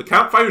 The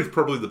campfire is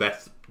probably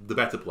the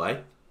better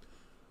play.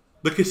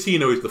 The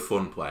casino is the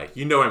fun play.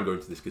 You know I'm going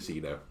to this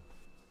casino.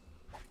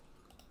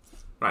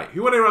 Right,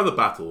 who would I rather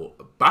battle?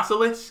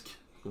 Basilisk?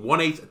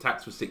 1-8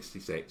 attacks for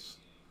 66.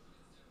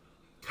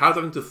 Cards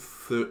having to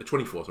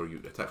 24, sorry, you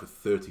attack for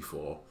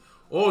 34.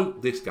 Or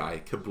this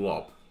guy,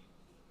 Kablob.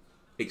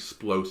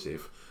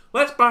 Explosive.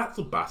 Let's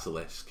battle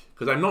Basilisk,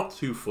 because I'm not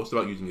too fussed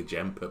about using a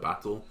gem per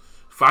battle.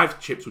 5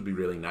 chips would be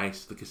really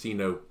nice. The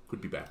casino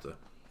could be better.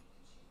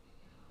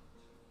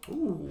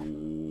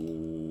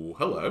 Ooh,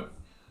 hello.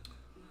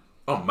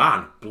 Oh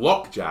man,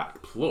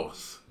 Blockjack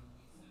plus.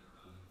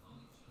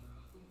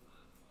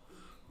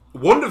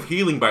 Wand of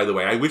Healing, by the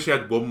way. I wish I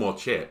had 1 more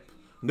chip.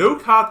 No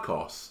card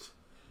cost.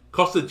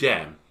 Cost a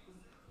gem.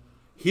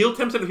 Heal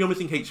 10% of your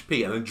missing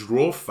HP and then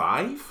draw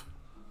 5?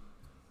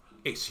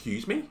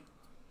 Excuse me?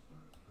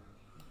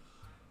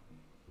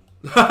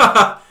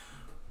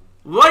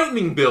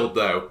 Lightning build,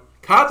 though.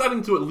 Cards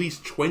adding to at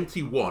least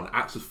 21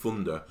 acts of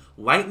thunder.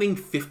 Lightning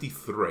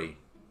 53.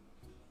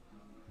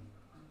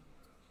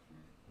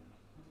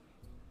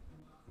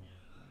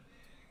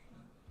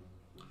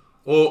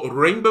 Or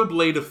Rainbow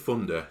Blade of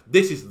Thunder.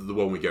 This is the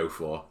one we go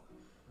for.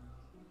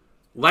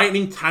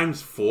 Lightning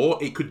times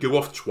 4. It could go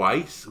off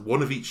twice.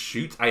 1 of each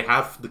shoot. I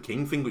have the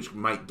King thing, which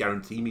might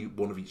guarantee me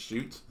 1 of each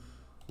shoot.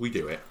 We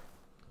do it.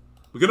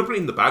 We're going to put it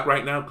in the bag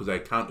right now because I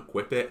can't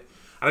equip it.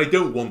 And I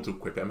don't want to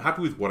equip it. I'm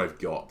happy with what I've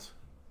got.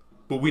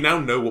 But we now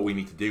know what we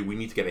need to do. We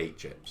need to get 8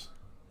 chips.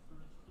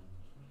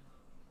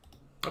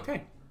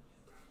 Okay.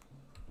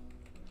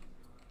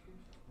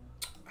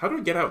 How do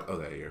I get out? Oh,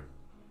 there you go.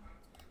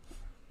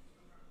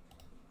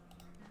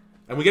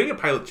 And we're getting a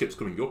pile of chips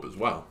coming up as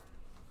well.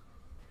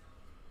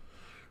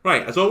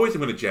 Right, as always,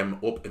 I'm going to gem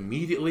up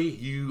immediately.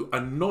 You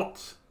are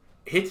not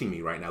hitting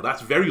me right now.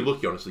 That's very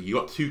lucky, honestly. You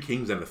got 2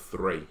 kings and a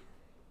 3.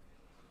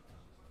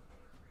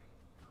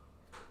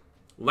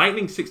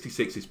 Lightning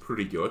 66 is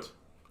pretty good.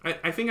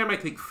 I think I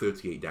might take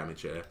 38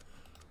 damage here.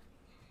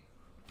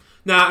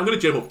 Nah, I'm going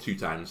to gem up 2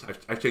 times.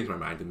 I've changed my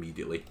mind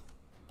immediately.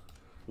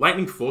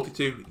 Lightning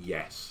 42?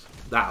 Yes.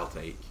 That I'll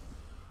take.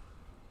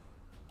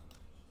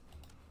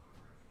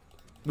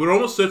 We're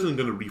almost certainly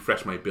going to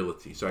refresh my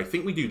ability, so I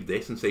think we do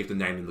this and save the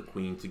 9 and the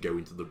Queen to go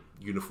into the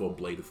Uniform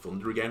Blade of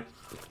Thunder again.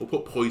 We'll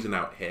put Poison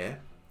out here.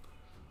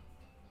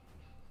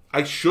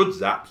 I should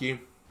zap you.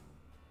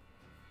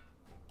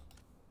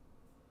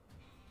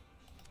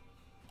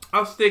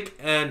 I'll stick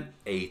an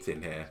 8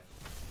 in here.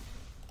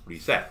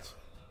 Reset.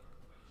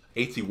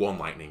 81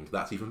 lightning,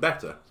 that's even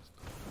better.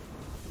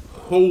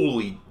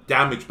 Holy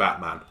damage,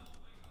 Batman.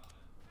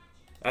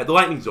 The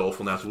lightning's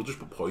awful now, so we'll just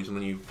put poison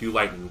on you. Do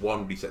lightning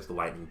 1, resets the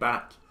lightning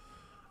back.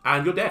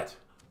 And you're dead.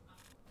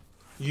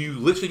 You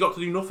literally got to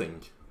do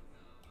nothing.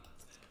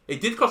 It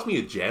did cost me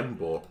a gem,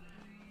 but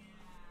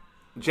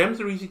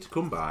gems are easy to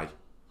come by.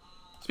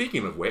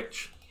 Speaking of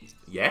which,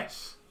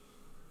 yes.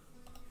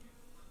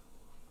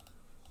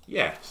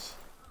 Yes.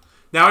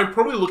 Now, I'm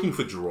probably looking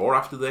for draw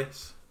after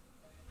this.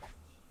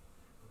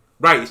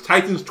 Right, it's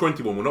Titans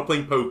 21. We're not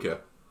playing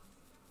poker.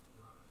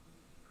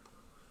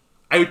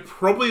 I would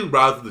probably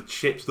rather the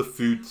chips, the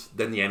food,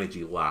 than the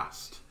energy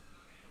last.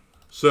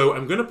 So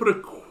I'm going to put a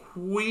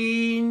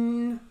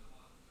queen,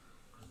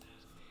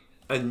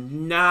 a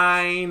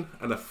 9,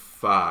 and a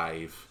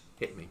 5.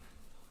 Hit me.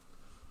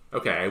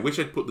 Okay, I wish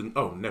I'd put the...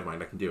 Oh, never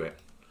mind, I can do it.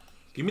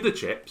 Give me the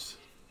chips.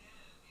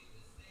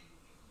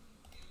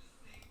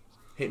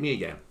 Hit me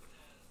again.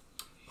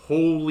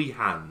 Holy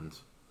hand.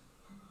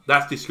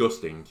 That's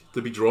disgusting.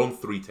 To be drawn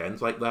 3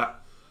 10s like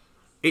that.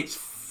 It's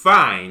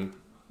fine,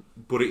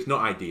 but it's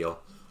not ideal.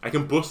 I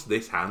can bust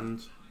this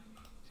hand.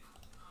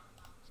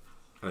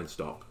 And then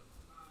stop.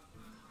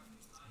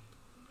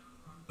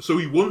 So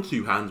we won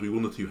 2 hands. We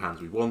won the 2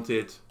 hands we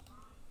wanted.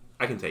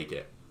 I can take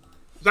it.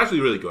 It's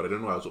actually really good. I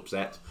don't know why I was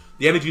upset.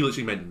 The energy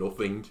literally meant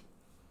nothing.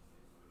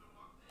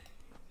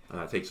 And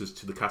that takes us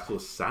to the Castle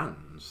of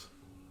Sands.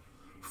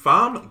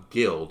 Farm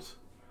Guild.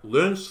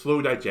 Learn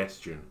slow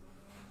digestion.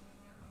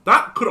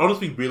 That could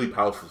honestly be really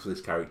powerful for this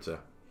character.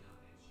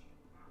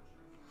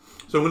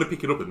 So I'm going to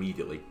pick it up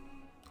immediately.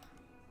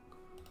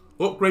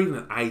 Upgrade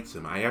an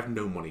item. I have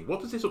no money. What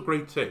does this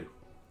upgrade to?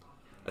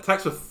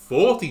 Attacks for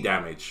 40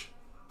 damage.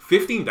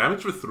 15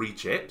 damage for 3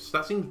 chips.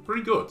 That seems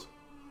pretty good.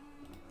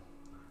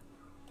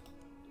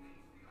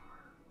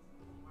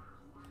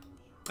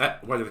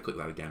 Why did I click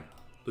that again?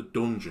 The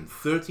dungeon.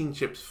 13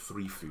 chips,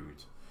 3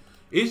 food.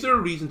 Is there a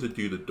reason to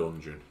do the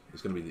dungeon?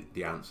 It's going to be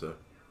the answer.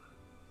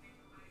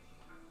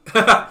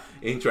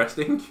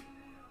 Interesting.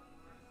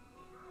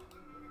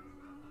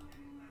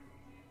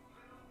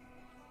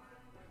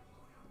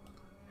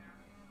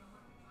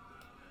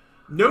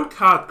 No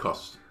card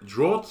cost.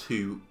 Draw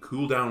 2,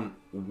 cooldown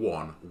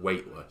 1,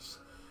 weightless.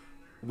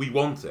 We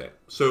want it.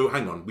 So,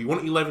 hang on. We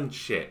want 11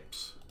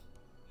 chips.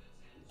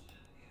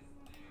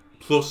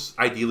 Plus,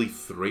 ideally,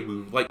 3. We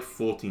would like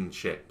 14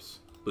 chips.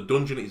 The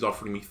dungeon is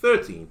offering me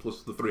 13,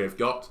 plus the 3 I've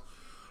got.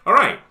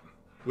 Alright.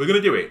 We're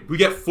going to do it. We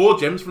get 4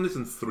 gems from this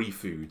and 3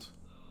 food.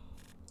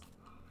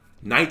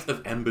 Knight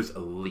of Embers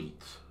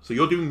Elite. So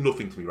you're doing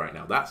nothing to me right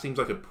now. That seems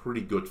like a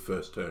pretty good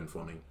first turn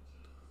for me.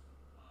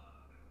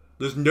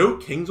 There's no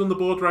kings on the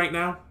board right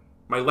now.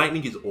 My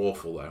lightning is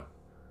awful, though.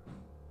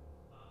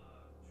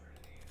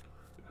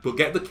 But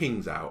get the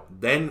kings out.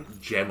 Then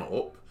gem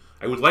up.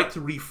 I would like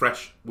to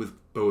refresh with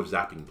Bow of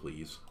Zapping,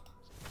 please.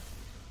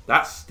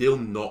 That's still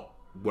not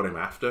what I'm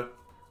after.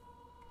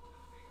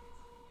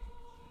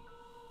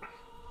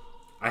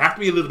 I have to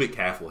be a little bit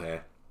careful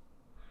here.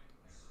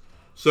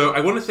 So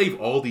I want to save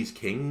all these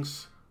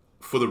kings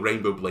for the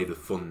Rainbow Blade of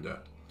Thunder.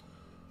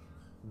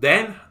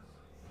 Then,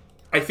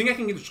 I think I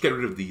can just get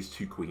rid of these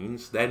 2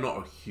 queens. They're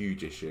not a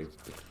huge issue.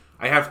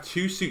 I have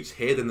 2 suits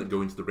here then that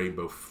go into the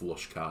Rainbow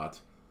Flush card.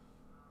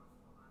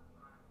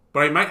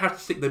 But I might have to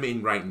stick them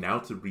in right now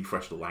to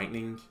refresh the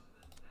lightning.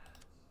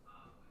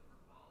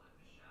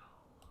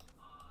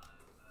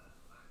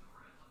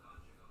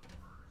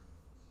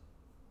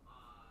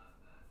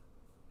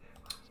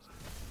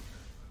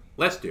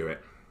 Let's do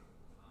it.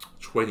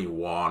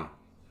 21.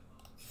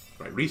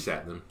 Right,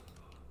 reset them.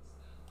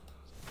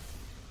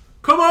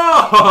 Come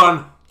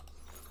on!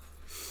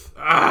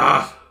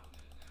 Ah!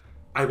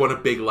 I want a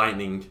big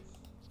lightning.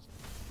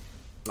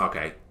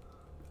 Okay.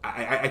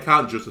 I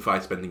can't justify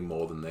spending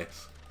more than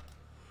this.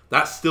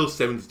 That's still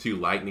 72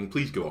 lightning.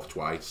 Please go off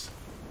twice.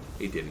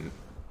 It didn't.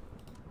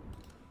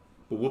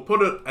 But we'll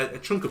put a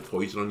chunk of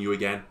poison on you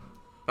again.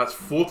 That's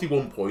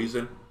 41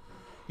 poison.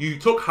 You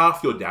took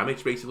half your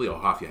damage, basically, or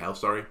half your health,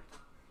 sorry,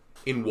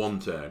 in 1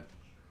 turn.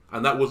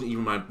 And that wasn't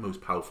even my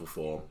most powerful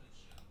form.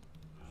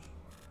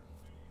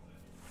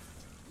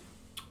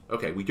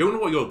 Okay, we don't know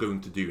what you're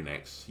going to do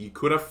next. You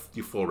could have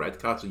your 4 red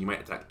cards, so you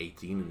might attack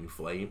 18 and you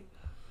flame.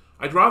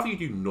 I'd rather you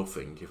do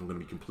nothing, if I'm going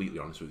to be completely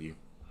honest with you.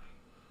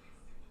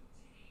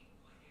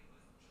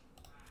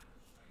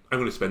 I'm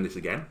going to spend this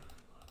again.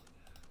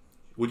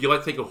 Would you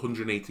like to take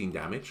 118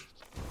 damage?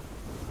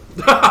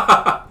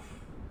 That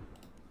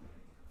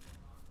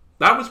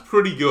was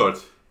pretty good.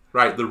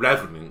 Right, the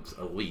Revenant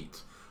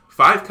Elite.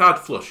 5 card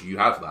flush, you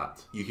have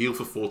that. You heal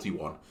for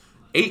 41.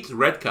 8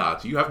 red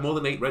cards, you have more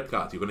than 8 red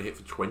cards. You're going to hit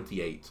for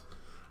 28.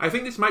 I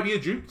think this might be a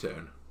Duke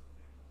turn.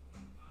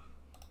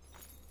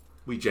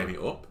 We gem it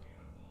up.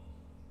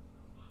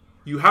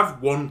 You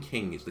have 1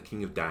 king, it's the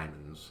King of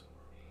Diamonds.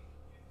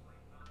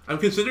 I'm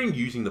considering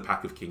using the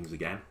pack of kings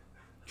again,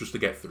 just to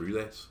get through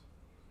this.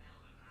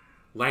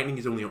 Lightning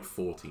is only up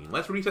 14.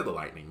 Let's reset the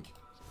lightning.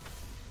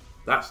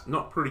 That's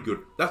not pretty good.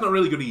 That's not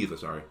really good either,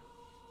 sorry.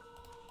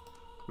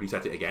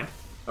 Reset it again.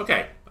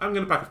 Okay, I'm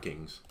going to pack of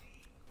kings.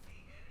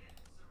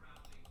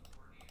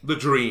 The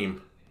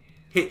dream.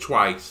 Hit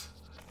twice.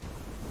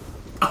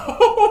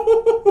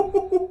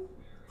 Oh!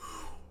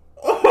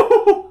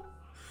 Oh!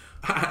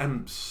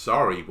 I'm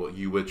sorry, but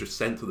you were just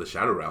sent to the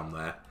Shadow Realm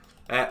there.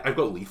 I've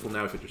got lethal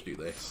now if I just do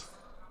this.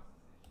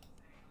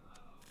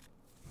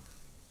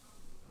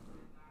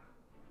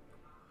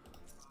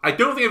 I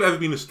don't think I've ever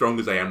been as strong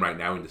as I am right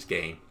now in this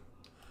game.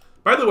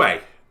 By the way,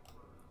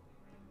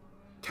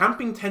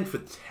 camping tent for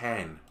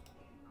 10.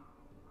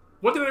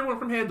 What did I want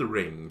from here? The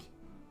ring.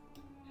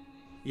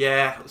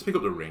 Yeah, let's pick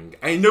up the ring.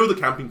 I know the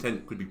camping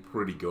tent could be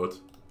pretty good.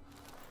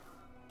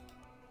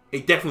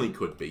 It definitely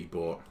could be,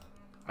 but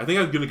I think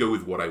I'm going to go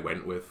with what I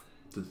went with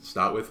to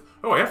start with.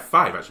 Oh, I have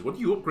 5 actually. What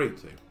do you upgrade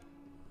to?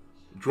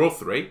 Draw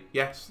 3?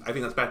 Yes, I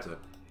think that's better.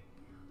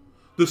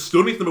 The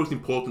stun is the most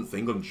important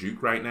thing on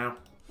Duke right now.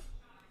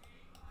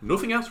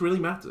 Nothing else really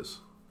matters.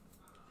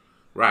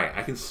 Right,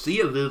 I can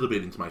see a little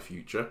bit into my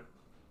future.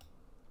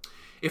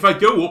 If I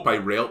go up, I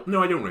rail...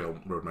 No, I don't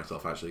railroad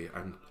myself, actually.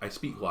 I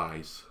speak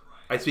lies.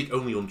 I speak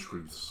only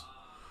untruths.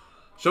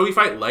 Shall we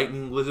fight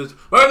lightning lizards?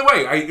 By the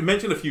way, I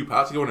mentioned a few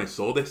parts ago when I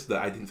saw this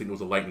that I didn't think there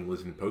was a lightning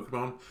lizard in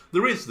Pokemon.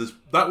 There's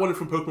that one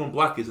from Pokemon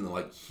Black, isn't it?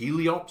 Like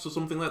Heliops or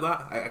something like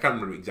that? I can't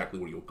remember exactly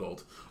what you're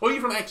called. Or are you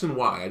from X and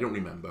Y? I don't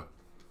remember.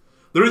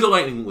 There is a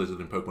lightning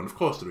lizard in Pokemon. Of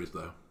course there is,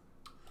 though.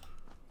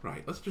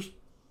 Right,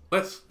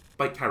 let's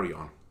like carry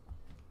on.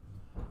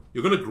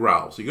 You're gonna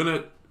growl, so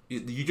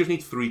you just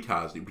need 3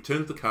 cards. It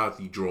returns the cards,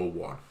 you draw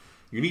 1.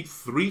 You need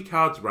 3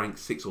 cards ranked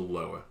 6 or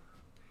lower.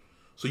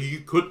 So you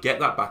could get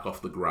that back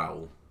off the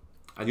growl.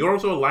 And you're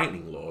also a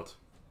lightning lord.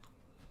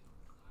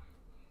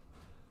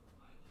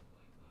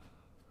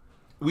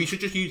 We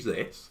should just use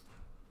this.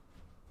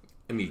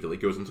 Immediately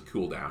goes into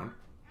cooldown.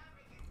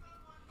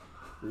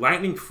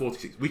 Lightning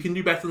 46. We can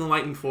do better than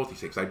Lightning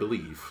 46, I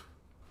believe.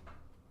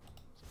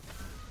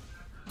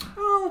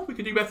 Oh, we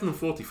could do better than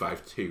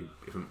 45 too,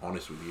 if I'm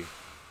honest with you.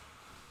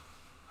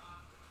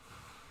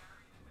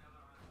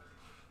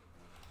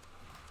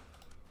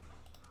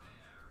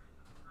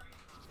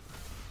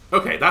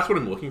 Okay, that's what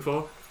I'm looking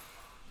for.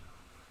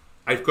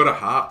 I've got a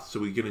heart, so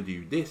we're going to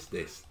do this,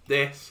 this,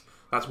 this.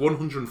 That's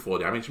 104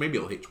 damage. Maybe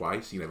it'll hit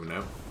twice, you never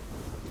know.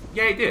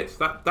 Yeah, it did.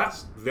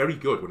 That's very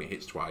good when it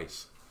hits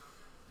twice.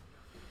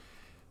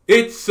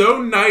 It's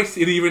so nice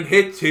it even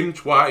hits him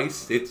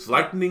twice. It's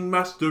lightning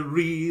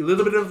mastery. A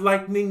little bit of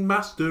lightning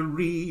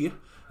mastery.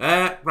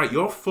 Right,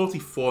 you're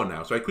 44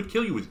 now, so I could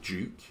kill you with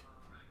Juke.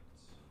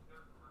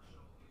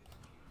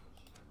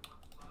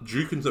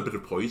 Juken's a bit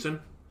of poison.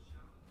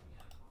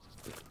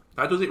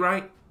 That does it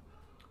right?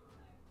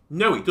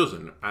 No, it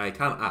doesn't. I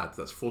can't add.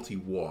 That's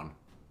 41.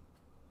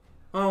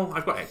 Oh,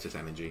 I've got excess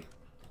energy.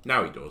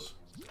 Now he does.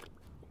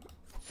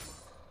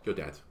 You're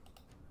dead.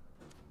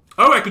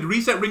 Oh, I could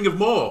reset Ring of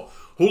More.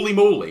 Holy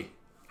moly.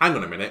 Hang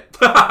on a minute.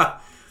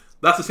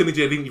 That's a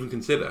synergy I didn't even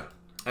consider.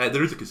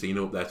 There is a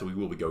casino up there, so we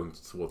will be going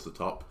towards the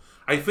top.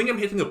 I think I'm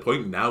hitting a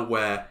point now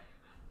where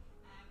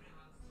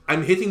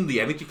I'm hitting the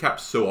energy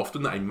cap so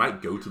often that I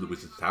might go to the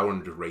Wizard's Tower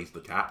and just raise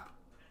the cap.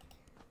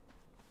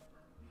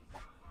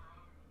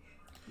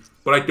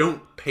 But I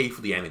don't pay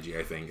for the energy,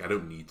 I think. I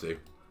don't need to.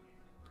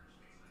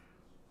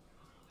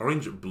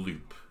 Orange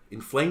Bloop.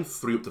 Inflame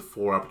 3 up to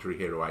 4 arbitrary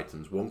hero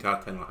items. 1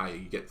 card 10 or higher,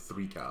 you get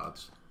 3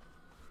 cards.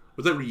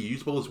 Was that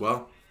reusable as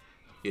well?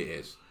 It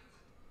is.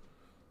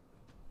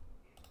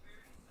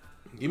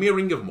 Give me a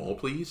Ring of More,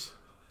 please.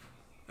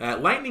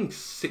 Lightning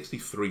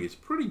 63 is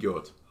pretty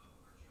good.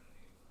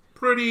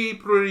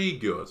 Pretty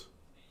good.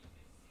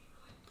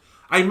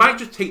 I might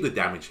just take the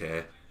damage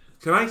here.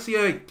 Can I see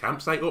a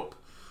campsite up?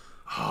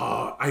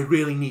 Oh, I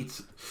really need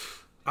to...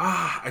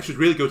 I should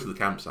really go to the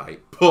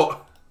campsite.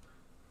 But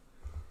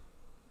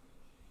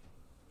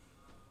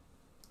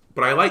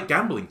I like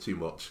gambling too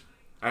much.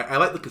 I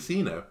like the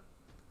casino.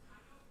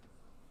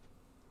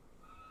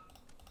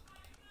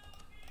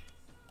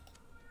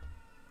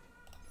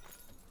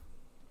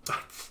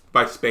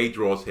 My spade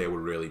draws here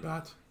were really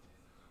bad.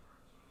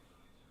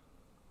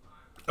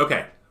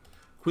 Okay.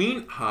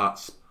 Queen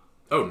Hearts.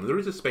 Oh, there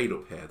is a spade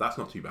up here. That's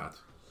not too bad.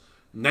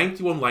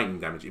 91 lightning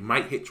damage. It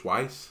might hit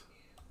twice.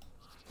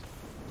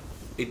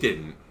 It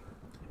didn't.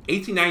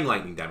 89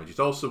 lightning damage is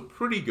also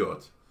pretty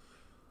good.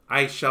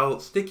 I shall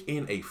stick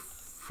in a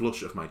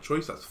flush of my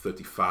choice. That's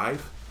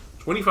 35.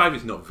 25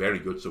 is not very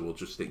good, so we'll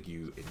just stick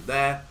you in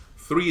there.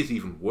 3 is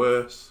even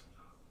worse.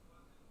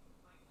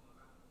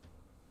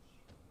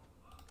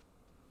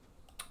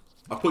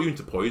 I'll put you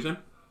into poison.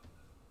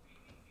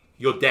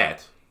 You're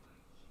dead.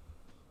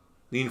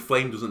 The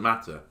inflame doesn't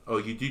matter. Oh,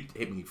 you do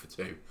hit me for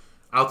 2.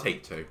 I'll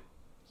take 2.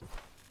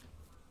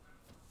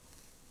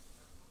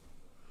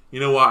 You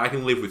know what? I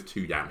can live with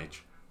 2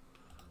 damage.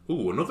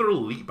 Ooh, another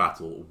elite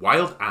battle.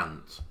 Wild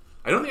Ant.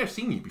 I don't think I've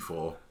seen you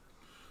before.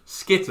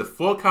 Skitter.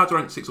 4 cards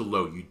ranked 6 or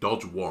low. You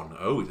dodge 1.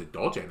 Oh, it's a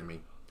dodge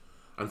enemy.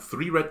 And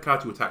 3 red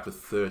cards to attack for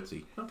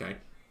 30. Okay.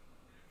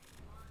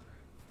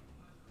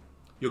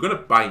 You're going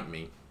to bite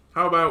me.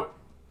 How about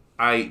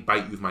I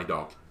bite you with my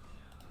dog?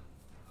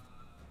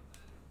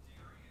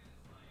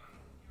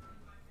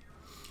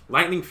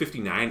 Lightning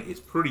 59 is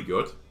pretty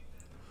good.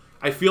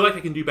 I feel like I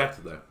can do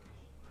better though.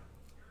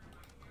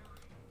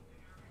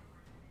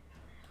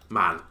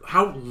 Man,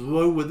 how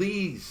low were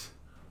these?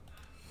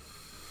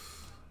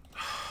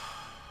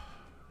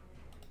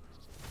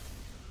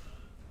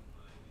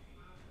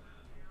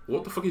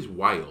 What the fuck is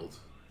wild?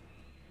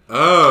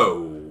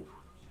 Oh.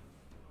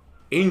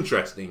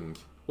 Interesting.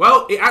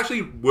 Well, it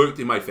actually worked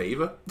in my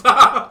favour.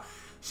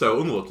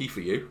 So, unlucky for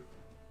you.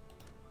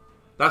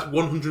 That's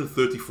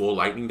 134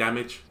 lightning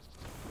damage.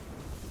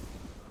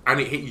 And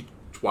it hit you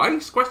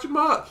twice? Question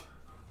mark?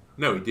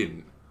 No, it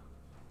didn't.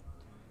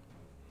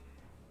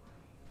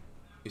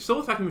 You're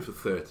still attacking me for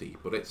 30,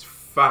 but it's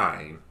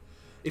fine.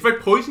 If I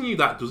poison you,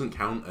 that doesn't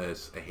count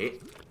as a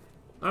hit.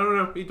 I don't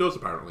know. It does,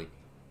 apparently.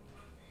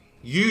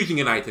 Using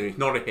an item is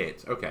not a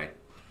hit. Okay.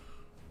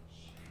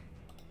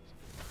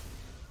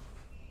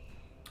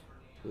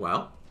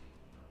 Well.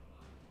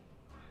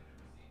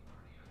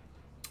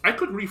 I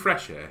could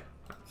refresh here.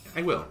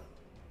 I will.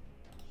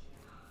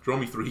 Draw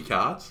me 3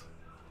 cards.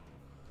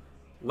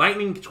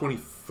 Lightning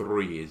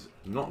 23 is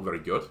not very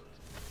good.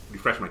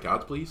 refresh my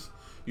cards, please.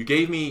 You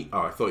gave me...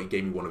 Oh, I thought you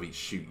gave me one of each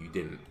shoot. You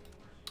didn't.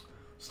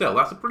 Still,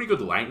 that's a pretty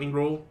good lightning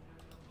roll.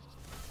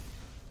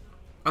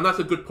 And that's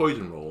a good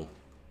poison roll.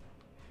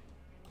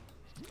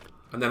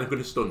 And then I'm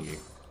going to stun you.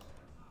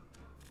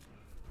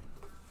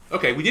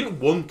 Okay, we didn't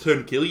one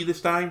turn kill you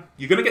this time.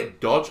 You're going to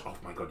get dodge. Oh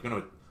my god, you're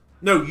going to...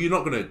 No, you're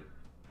not going to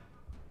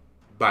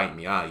bite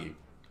me, are you?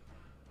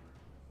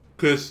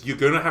 Because you're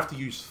going to have to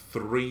use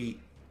 3...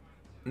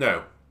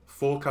 No,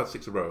 4 cards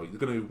 6 in a row. You're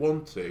going to do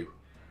 1, 2,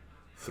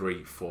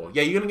 3, 4.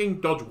 Yeah, you're going to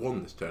gain dodge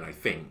 1 this turn, I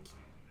think.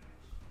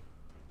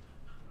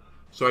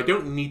 So I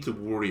don't need to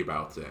worry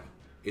about it,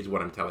 is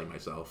what I'm telling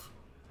myself.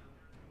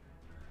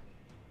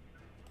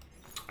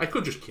 I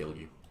could just kill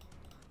you.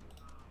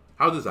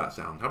 How does that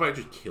sound? How about I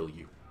just kill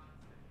you?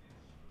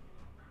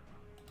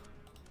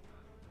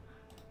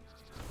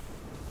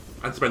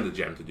 And spend a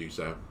gem to do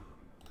so.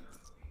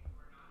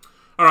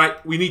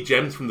 Alright, we need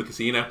gems from the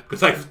casino,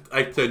 because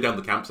I've turned down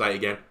the campsite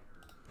again.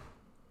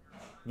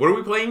 What are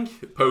we playing?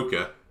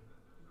 Poker.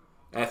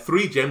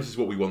 3 gems is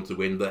what we want to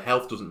win. The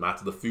health doesn't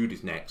matter. The food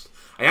is next.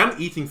 I am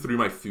eating through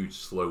my food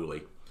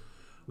slowly.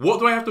 What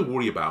do I have to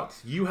worry about?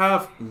 You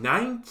have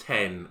 9,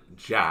 10,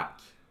 Jack.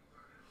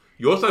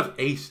 You also have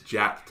Ace,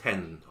 Jack,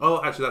 10.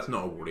 Oh, actually, that's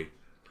not a worry.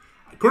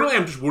 Currently,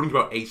 I'm just worrying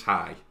about Ace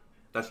High.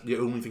 That's the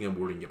only thing I'm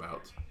worrying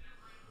about.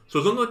 So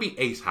as long as I beat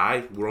Ace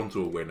High, we're on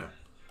to a winner.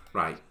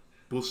 Right.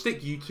 We'll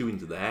stick you 2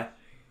 into there.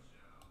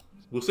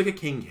 We'll stick a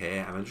king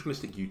here, and I'm just going to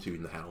stick you 2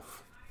 in the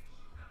health.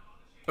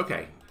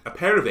 Okay. A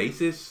pair of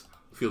aces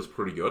feels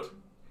pretty good.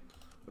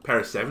 A pair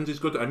of 7s is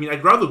good. I mean,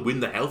 I'd rather win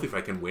the health if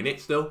I can win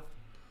it still.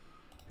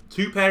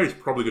 2 pair is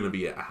probably going to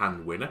be a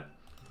hand winner.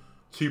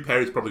 2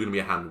 pair is probably going to be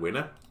a hand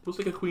winner. We'll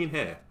stick a queen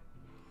here.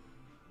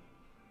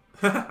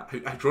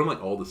 I've drawn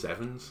like all the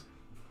 7s.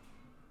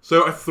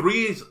 So a 3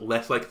 is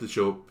less likely to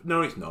show up.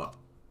 No, it's not.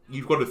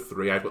 You've got a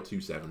 3, I've got 2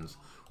 7s.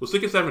 We'll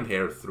stick a 7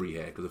 here, a 3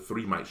 here, because a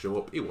 3 might show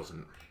up. It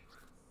wasn't.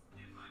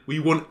 We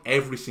won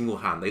every single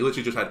hand. They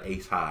literally just had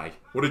Ace High.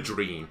 What a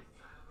dream.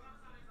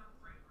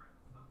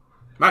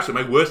 Actually,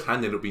 my worst hand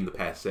ended up being the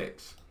pair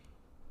 6.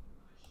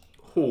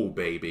 Oh,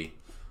 baby.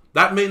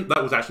 That meant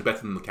that was actually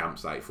better than the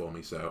campsite for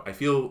me, so I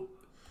feel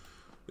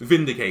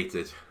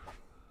vindicated.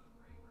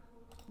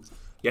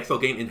 Yes, I'll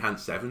gain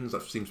enhanced 7s.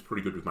 That seems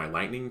pretty good with my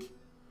lightning.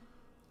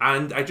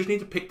 And I just need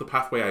to pick the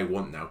pathway I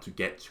want now to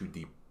get to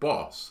the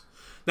boss.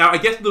 Now, I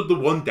guess the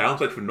one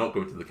downside for not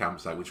going to the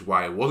campsite, which is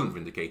why I wasn't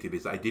vindicated,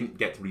 is that I didn't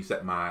get to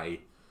reset my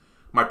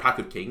pack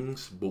of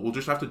kings, but we'll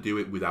just have to do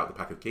it without the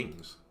pack of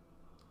kings.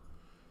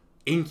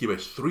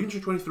 Incubus,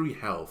 323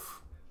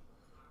 health.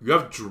 You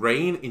have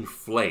Drain in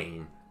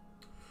Flame.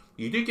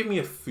 You do give me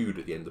a food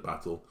at the end of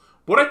battle.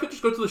 But I could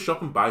just go to the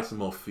shop and buy some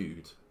more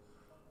food.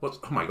 Oh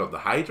my god, the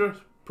Hydra?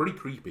 Pretty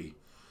creepy.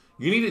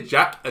 You need a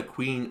Jack, a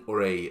Queen,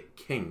 or a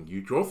King.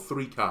 You draw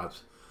 3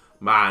 cards.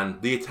 Man,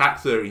 the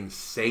attacks are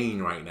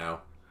insane right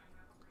now.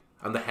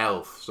 And the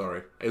health,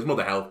 sorry. It was more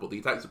the health, but the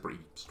attacks are pretty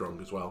strong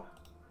as well.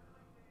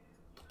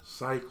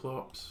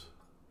 Cyclops.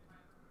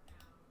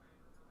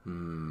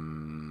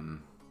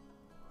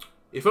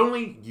 If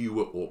only you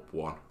were up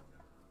 1.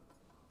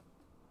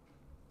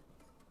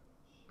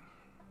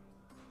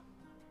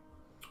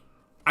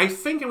 I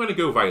think I'm going to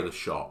go via the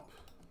shop.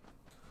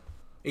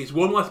 It's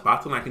 1 less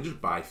battle and I can just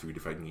buy food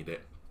if I need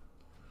it.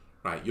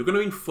 Right, you're going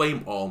to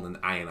inflame all and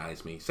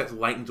ionize me. Sets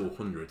lightning to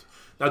 100.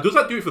 Now, does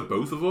that do it for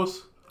both of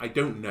us? I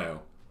don't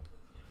know.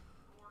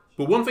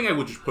 But one thing I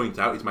would just point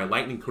out is my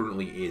lightning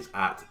currently is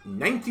at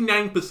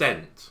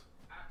 99%.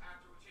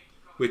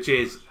 Which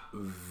is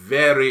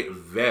very,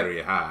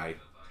 very high.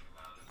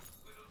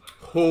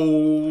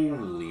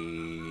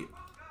 Holy...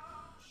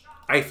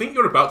 I think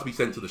you're about to be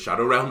sent to the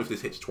Shadow Realm if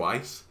this hits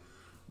twice.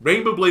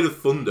 Rainbow Blade of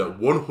Thunder,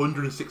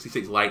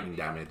 166 lightning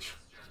damage.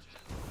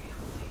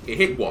 It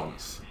hit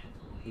once.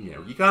 You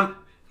know, you can't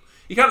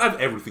have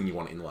everything you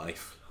want in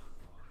life.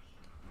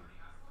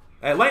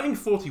 Lightning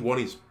 41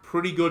 is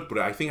pretty good, but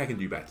I think I can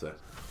do better.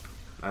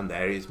 And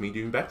there is me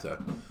doing better.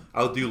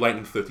 I'll do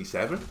Lightning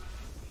 37.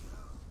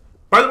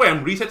 By the way,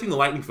 I'm resetting the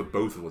lightning for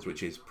both of us,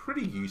 which is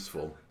pretty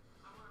useful.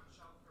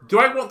 Do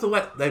I want to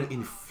let them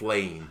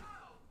inflame?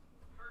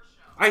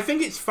 I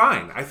think it's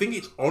fine. I think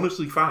it's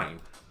honestly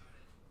fine.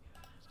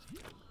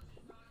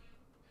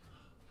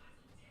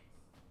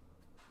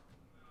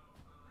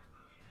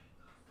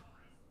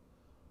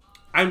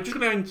 I'm just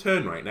going to end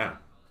turn right now.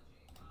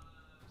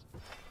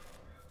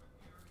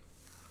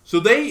 So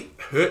they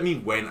hurt me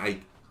when I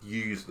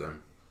use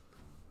them.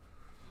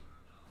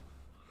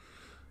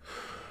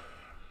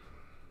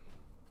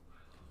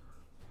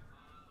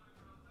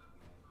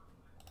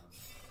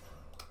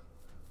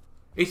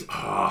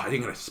 I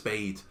didn't get a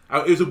spade.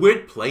 It was a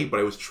weird play, but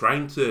I was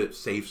trying to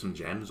save some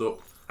gems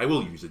up. I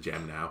will use a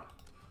gem now.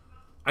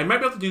 I might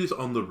be able to do this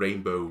on the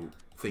Rainbow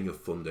Thing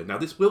of Thunder. Now,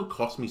 this will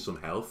cost me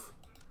some health,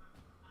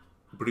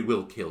 but it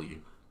will kill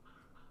you.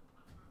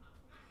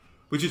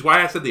 Which is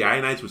why I said the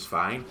Ionize was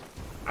fine.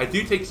 I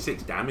do take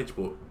 6 damage,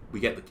 but we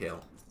get the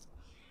kill.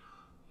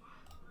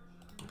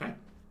 Okay.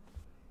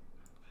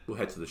 We'll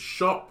head to the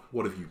shop.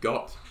 What have you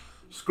got?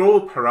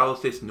 Scroll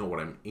paralysis, not what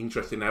I'm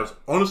interested in. I was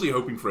honestly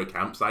hoping for a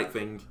campsite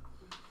thing.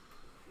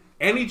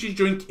 Energy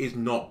drink is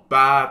not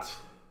bad,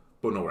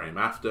 but not what I'm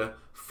after.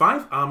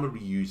 5 armor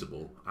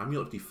reusable.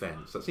 Amulet of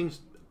defense. That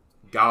seems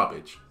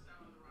garbage.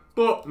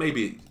 But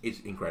maybe it's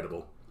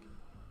incredible.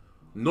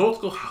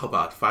 Nautical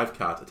halberd, 5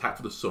 cards, attack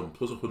for the sun,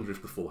 plus 100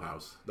 for the full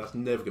house. That's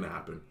never going to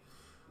happen.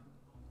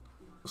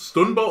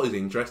 Stun bolt is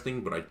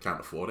interesting, but I can't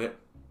afford it.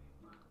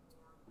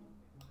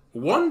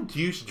 1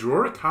 deuce,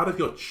 draw a card of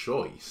your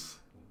choice.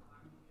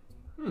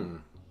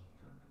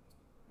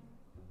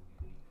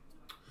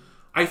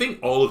 I think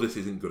all of this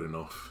isn't good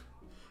enough.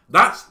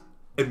 That's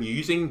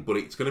amusing, but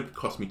it's going to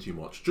cost me too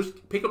much.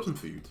 Just pick up some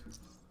food.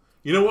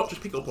 You know what?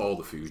 Just pick up all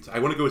the food. I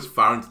want to go as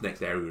far into the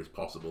next area as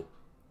possible.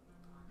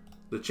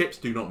 The chips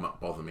do not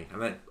bother me,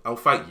 and I'll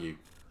fight you.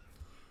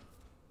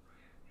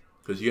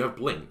 Because you have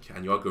blink,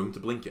 and you are going to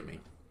blink at me.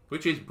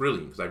 Which is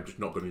brilliant, because I'm just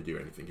not going to do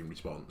anything in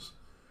response.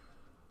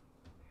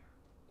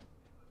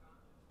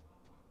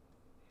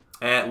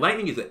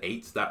 Lightning is at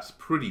 8. That's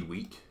pretty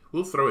weak.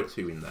 We'll throw a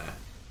 2 in there.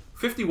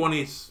 51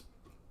 is,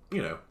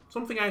 you know,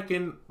 something I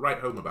can write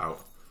home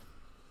about.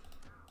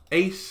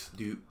 Ace,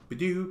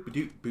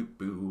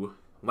 do-ba-doo-ba-doo-boo-boo.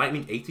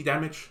 Lightning, 80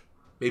 damage.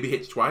 Maybe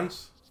hits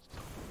twice.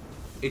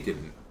 It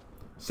didn't.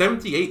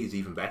 78 is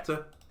even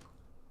better.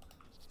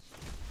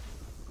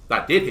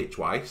 That did hit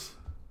twice.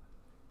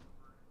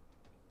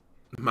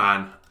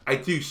 Man, I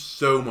do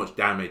so much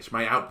damage.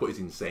 My output is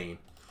insane.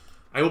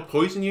 I will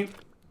poison you.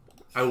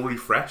 I will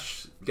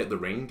refresh, get the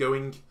rain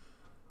going.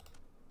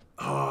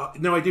 Oh,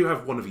 no, I do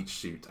have 1 of each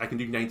suit. I can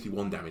do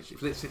 91 damage.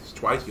 If it hits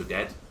twice, you're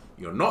dead.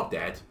 You're not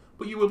dead,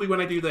 but you will be when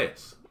I do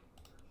this.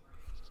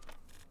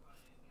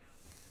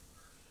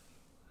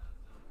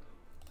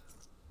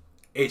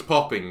 It's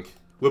popping.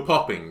 We're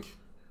popping.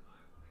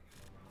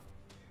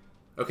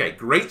 Okay,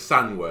 Great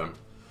Sandworm.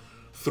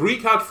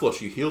 3 card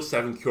flush, you heal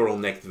 7, cure all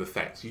negative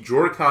effects. You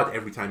draw a card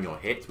every time you're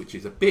hit, which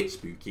is a bit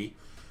spooky.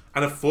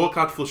 And a 4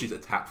 card flush is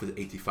attack for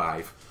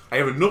 85. I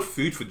have enough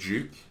food for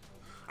Duke.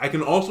 I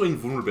can also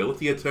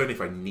invulnerability a turn if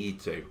I need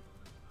to.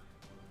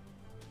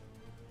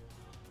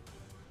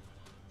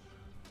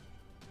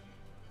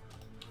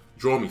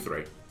 Draw me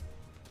 3.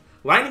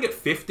 Lightning at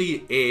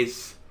 50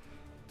 is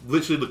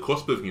literally the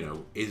cusp of, you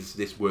know, is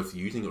this worth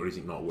using or is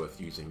it not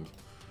worth using?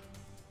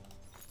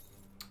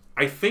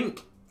 I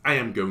think I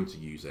am going to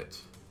use it.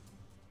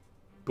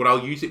 But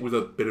I'll use it with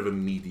a bit of a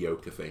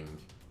mediocre thing.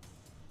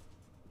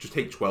 Just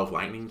take 12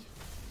 lightning.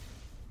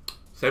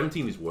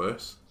 17 is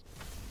worse.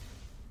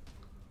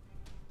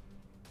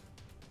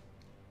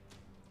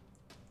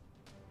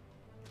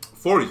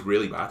 Four is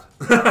really bad.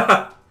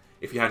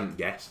 If you hadn't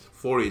guessed.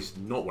 4 is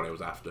not what I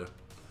was after.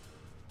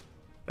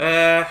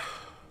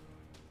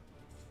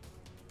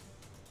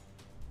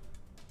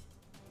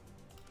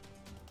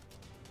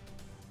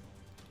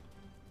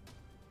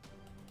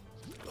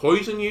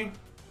 Poison you.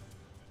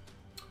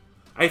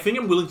 I think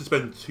I'm willing to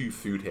spend 2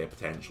 food here,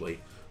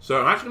 potentially. So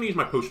I'm actually going to use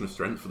my Potion of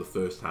Strength for the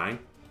first time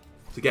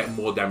to get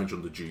more damage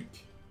on the Duke.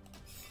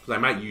 Because I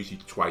might use you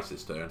twice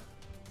this turn.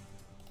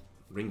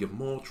 Ring of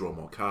More, draw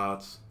more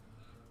cards.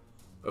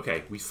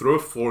 Okay, we throw a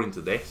 4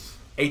 into this.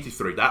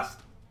 83, that's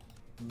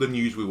the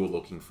news we were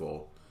looking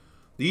for.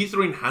 These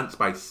are enhanced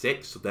by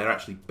 6, so they're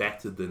actually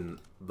better than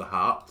the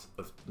heart,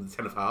 of the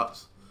 10 of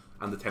hearts,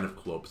 and the 10 of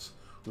clubs.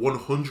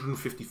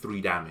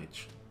 153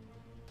 damage.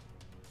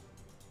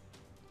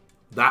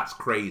 That's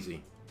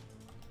crazy.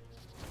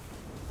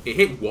 It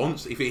hit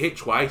once. If it hit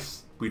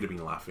twice, we'd have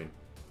been laughing.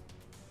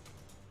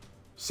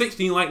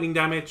 16 lightning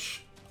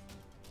damage.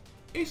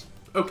 It's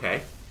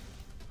okay.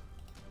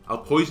 I'll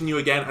poison you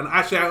again. And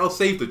actually, I'll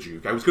save the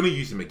Duke. I was going to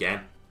use him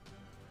again.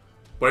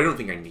 But I don't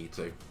think I need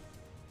to.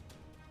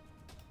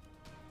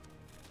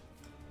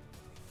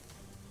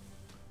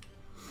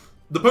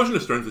 The Potion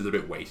of Strength is a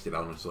bit wasted,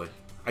 honestly.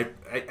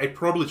 I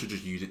probably should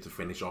just use it to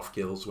finish off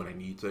kills when I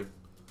need to.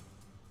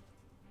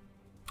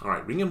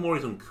 Alright, Ring of More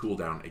is on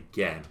cooldown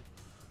again.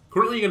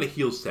 Currently you're going to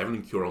heal 7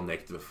 and cure all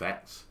negative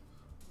effects.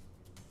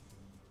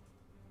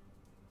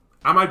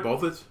 Am I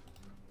bothered?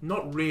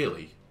 Not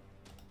really.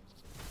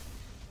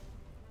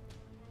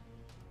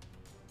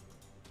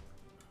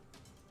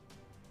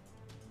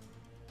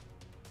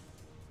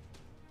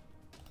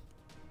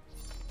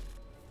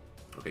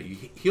 Okay, you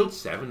healed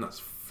 7, that's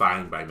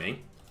fine by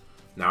me.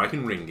 Now I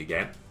can ring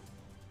again.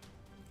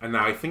 And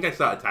now I think I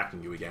start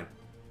attacking you again.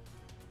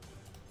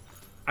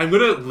 I'm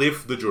going to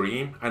live the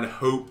dream and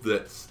hope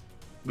that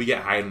we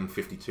get higher than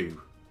 52.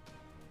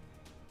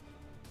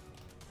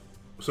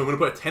 So I'm going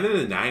to put a 10 and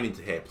a 9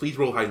 into here. Please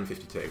roll higher than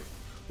 52.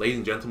 Ladies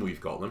and gentlemen,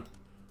 we've got them.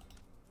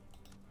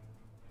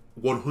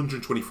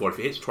 124. If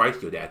it hits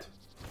twice, you're dead.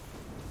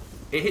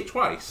 It hit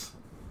twice.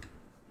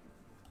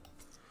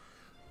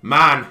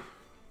 Man.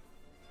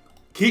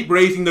 Keep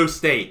raising those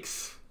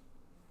stakes.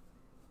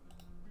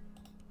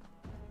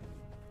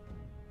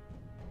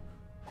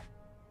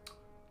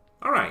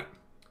 Alright.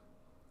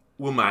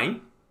 We'll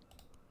mine.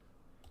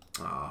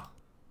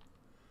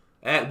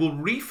 We'll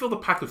refill the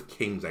pack of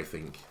kings, I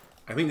think.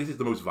 I think this is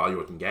the most value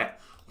I can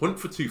get. Hunt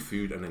for 2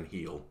 food and then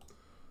heal.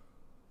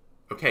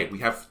 Okay, we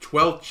have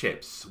 12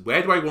 chips.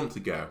 Where do I want to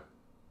go?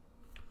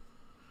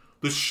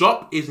 The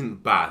shop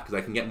isn't bad because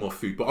I can get more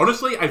food. But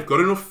honestly, I've got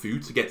enough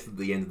food to get to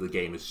the end of the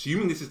game.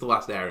 Assuming this is the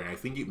last area, and I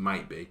think it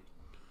might be.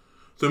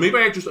 So maybe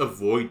I just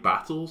avoid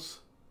battles.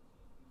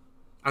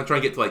 And try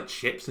and get to like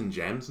chips and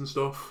gems and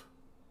stuff.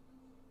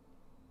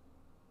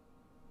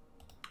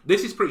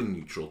 This is pretty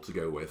neutral to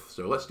go with.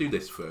 So let's do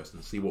this first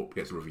and see what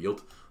gets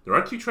revealed. There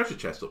are 2 treasure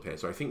chests up here.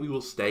 So I think we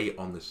will stay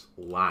on this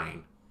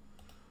line.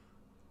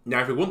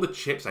 Now if I want the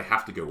chips, I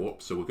have to go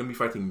up. So we're going to be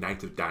fighting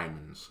Knight of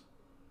Diamonds.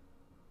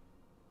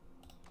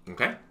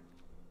 Okay.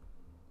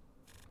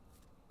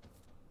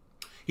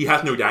 He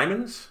has no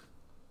diamonds.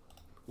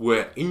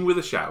 We're in with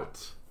a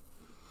shout.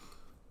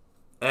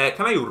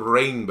 Can I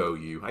rainbow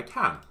you? I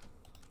can.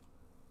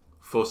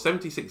 For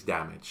 76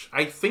 damage.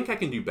 I think I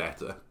can do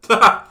better.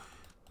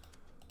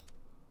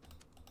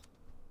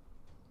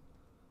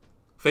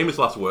 Famous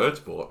last words,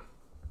 but...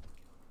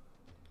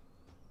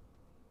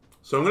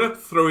 So I'm going to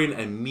throw in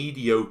a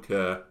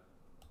mediocre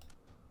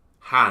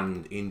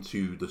hand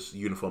into the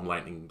Uniform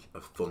Lightning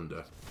of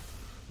Thunder.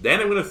 Then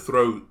I'm going to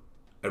throw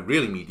a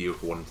really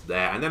mediocre one into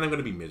there, and then I'm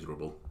going to be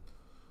miserable.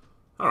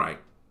 Alright.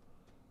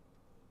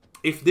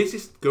 If this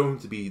is going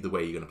to be the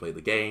way you're going to play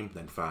the game,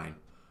 then fine.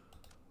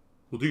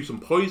 We'll do some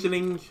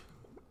poisoning,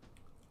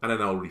 and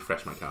then I'll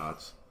refresh my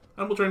cards.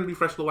 And we'll try and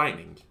refresh the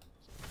lightning.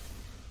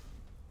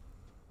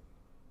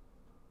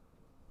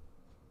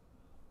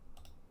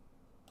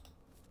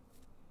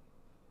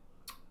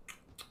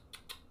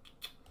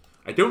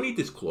 I don't need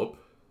this club.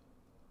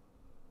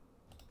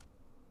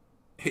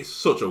 It's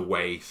such a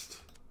waste.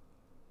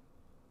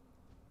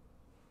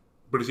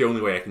 But it's the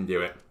only way I can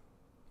do it.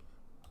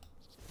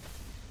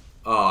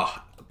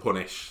 Ah,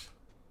 punished.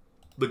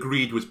 The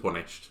greed was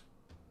punished.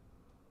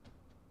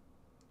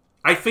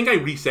 I think I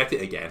reset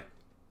it again.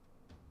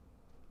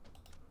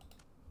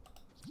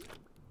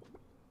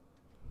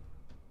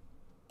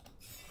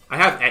 I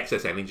have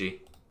excess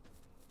energy.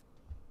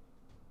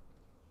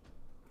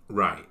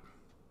 Right.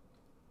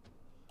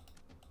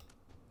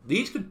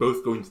 These could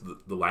both go into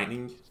the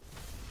lightning.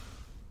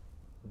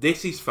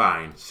 This is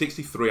fine.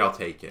 63, I'll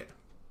take it.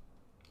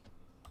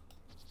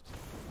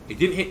 It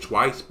didn't hit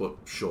twice, but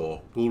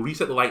sure. We'll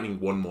reset the lightning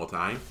one more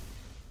time.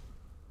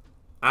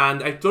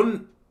 And I've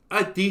done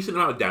a decent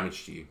amount of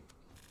damage to you.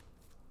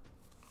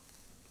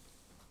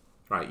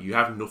 Right, you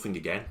have nothing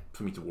again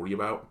for me to worry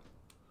about.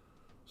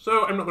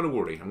 So I'm not going to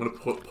worry. I'm going to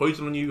put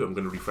poison on you. I'm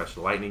going to refresh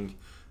the lightning.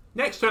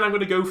 Next turn, I'm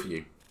going to go for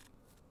you.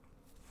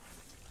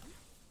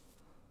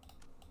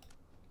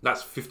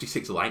 That's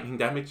 56 lightning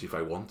damage if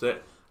I want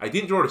it. I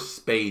didn't draw a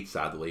spade,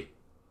 sadly.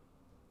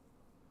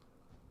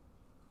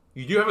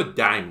 You do have a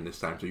diamond this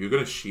time, so you're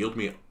going to shield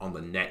me on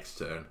the next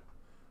turn.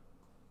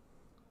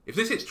 If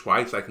this hits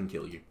twice, I can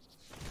kill you.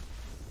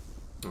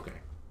 Okay.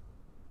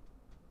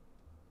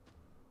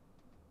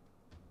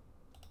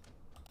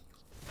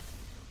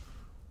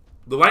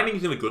 The lightning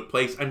is in a good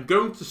place. I'm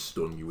going to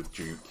stun you with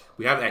Duke.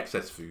 We have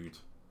excess food.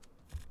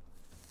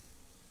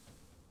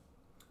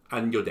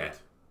 And you're dead.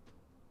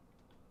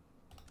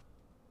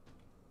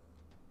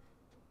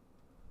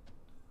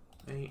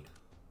 Eight.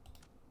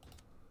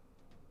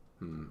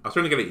 I was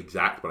trying to get it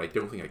exact, but I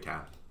don't think I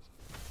can.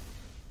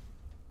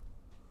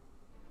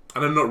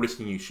 And I'm not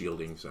risking you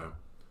shielding, so...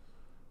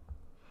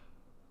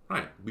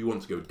 Right, we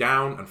want to go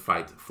down and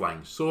fight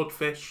Flying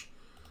Swordfish.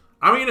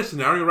 Am I in a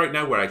scenario right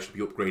now where I should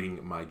be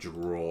upgrading my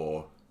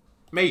draw?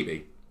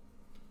 Maybe.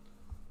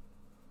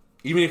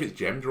 Even if it's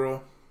gem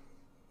draw.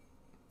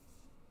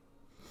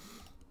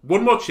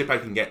 One more chip I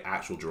can get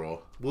actual draw.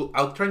 Well,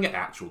 I'll try and get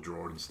actual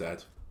draw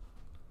instead.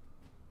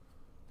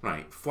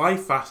 Right, fly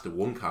faster,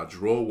 1 card,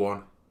 draw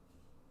 1.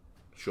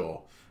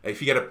 Sure.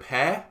 If you get a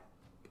pair,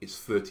 it's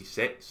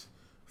 36.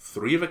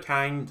 3 of a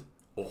kind,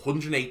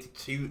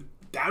 182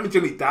 damage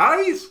and it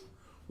dies?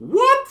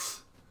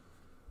 What?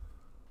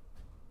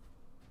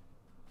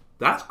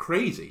 That's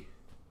crazy.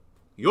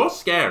 You're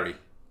scary.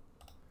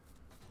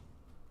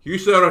 You,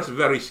 sir, are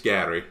very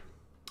scary.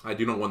 I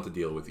do not want to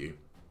deal with you.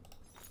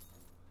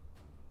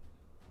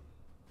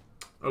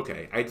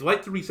 Okay, I'd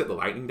like to reset the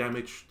lightning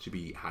damage to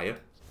be higher.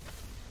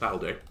 That'll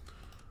do.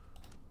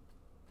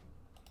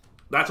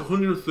 That's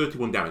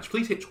 131 damage.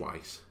 Please hit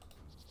twice.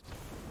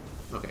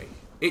 Okay,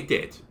 it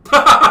did.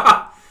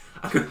 I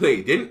could say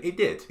it didn't. It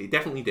did. It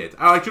definitely did.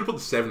 Oh, I should have put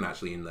the 7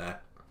 actually in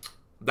there.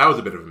 That was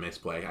a bit of a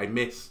misplay. I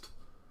missed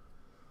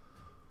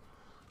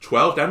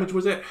 12 damage,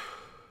 was it?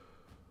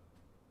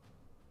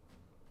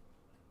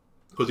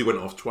 Because he went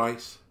off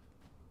twice.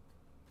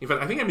 In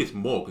fact, I think I missed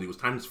more because it was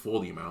times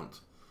 4 the amount.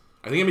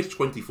 I think I missed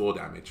 24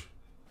 damage.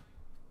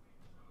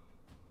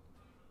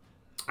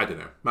 I don't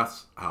know.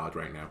 Math's hard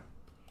right now.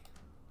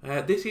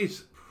 This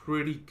is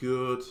pretty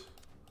good.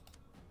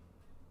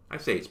 I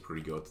say it's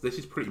pretty good. This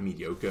is pretty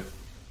mediocre.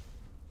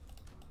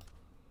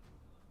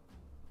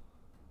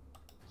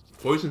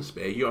 Poison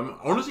spare you. I'm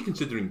honestly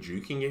considering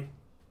juking you.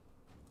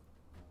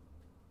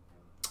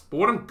 But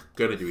what I'm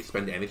going to do is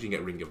spend energy and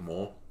get Ring of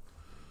More.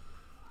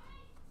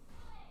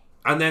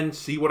 And then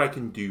see what I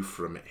can do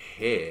from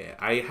here.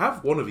 I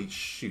have one of each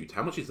shoot.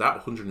 How much is that?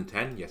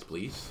 110? Yes,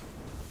 please.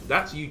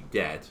 That's you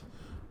dead.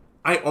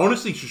 I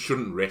honestly just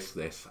shouldn't risk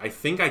this. I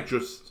think I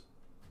just...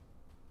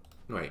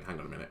 Wait, hang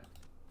on a minute.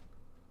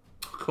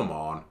 Oh, come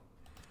on.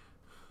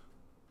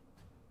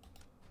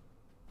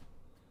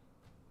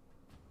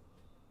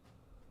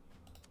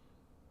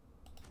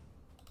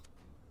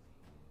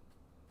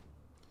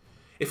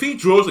 If he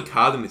draws a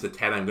card and it's a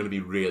 10, I'm going to be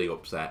really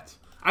upset.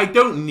 I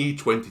don't need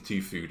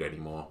 22 food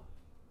anymore.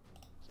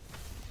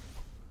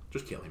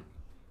 Just kill him.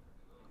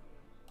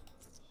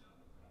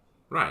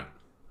 Right.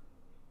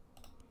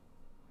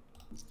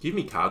 Give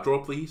me card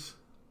draw, please.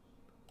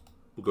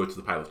 We'll go to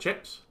the pile of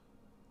chips.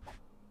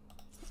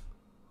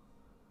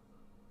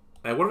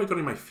 What have I got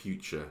in my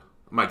future?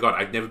 Oh my god,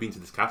 I've never been to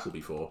this castle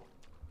before.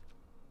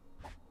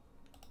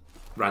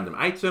 Random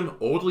item,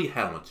 Orderly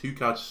Helm, 2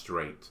 cards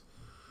straight.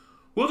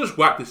 We'll just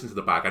whack this into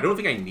the bag. I don't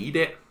think I need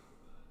it.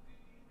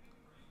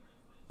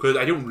 Because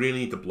I don't really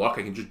need to block.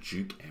 I can just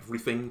juke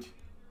everything.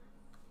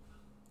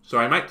 So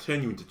I might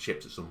turn you into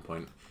chips at some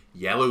point.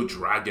 Yellow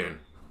Dragon.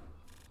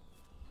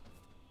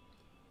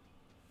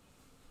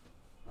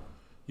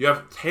 You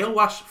have Tail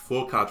Lash,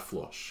 4-card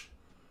flush.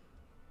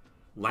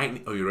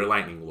 Lightning. Oh, you're a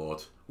Lightning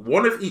Lord.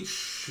 One of each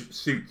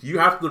suit. You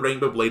have the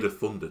Rainbow Blade of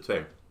Thunder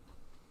too.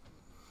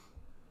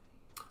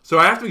 So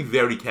I have to be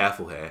very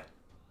careful here.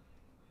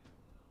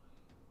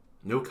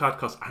 No card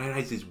cost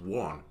ionizes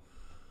 1.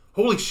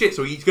 Holy shit,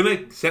 so he's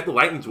going to set the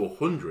lightning to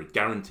 100,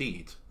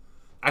 guaranteed.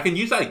 I can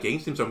use that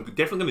against him, so I'm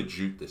definitely going to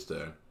juke this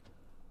turn.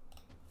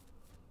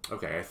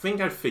 Okay, I think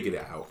I've figured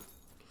it out.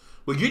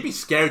 Well, you'd be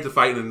scared to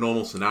fight in a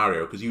normal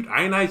scenario, because you'd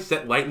ionize,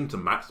 set lightning to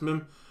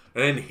maximum,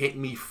 and then hit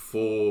me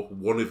for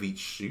one of each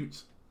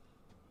shoot.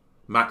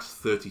 Max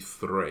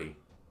 33.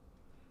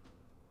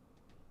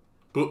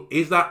 But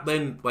is that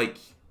then, like...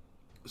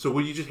 So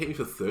would you just hit me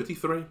for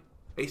 33?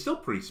 It's still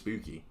pretty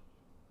spooky.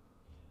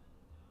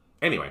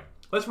 Anyway,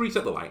 let's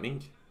reset the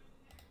lightning.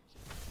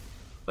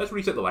 Let's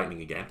reset the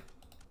lightning again.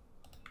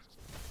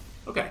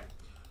 Okay.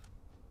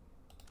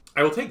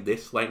 I will take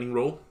this lightning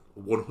roll,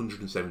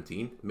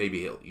 117.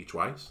 Maybe it'll hit you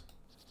twice.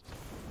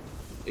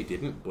 It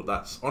didn't, but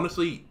that's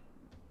honestly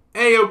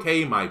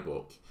A-okay in my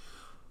book.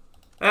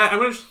 I'm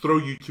going to just throw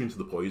you two into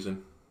the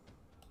poison.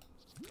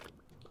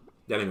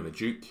 Then I'm going to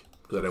juke,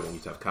 because I don't want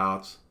you to have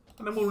cards.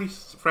 And then we'll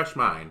refresh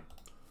mine.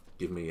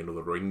 Give me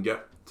another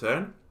ringer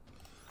turn.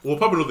 We'll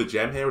pop another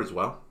gem here as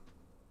well.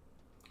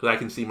 Because I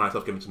can see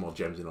myself getting some more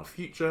gems in our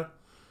future.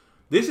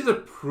 This is a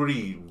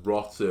pretty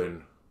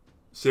rotten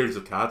series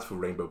of cards for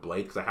Rainbow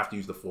Blade, because I have to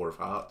use the 4 of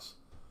Hearts.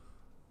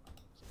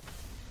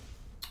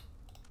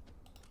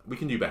 We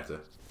can do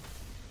better.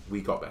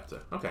 We got better.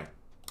 Okay.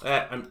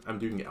 I'm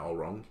doing it all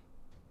wrong.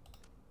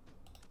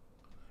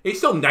 It's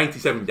still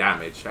 97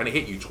 damage, and it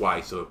hit you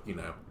twice, so, you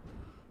know.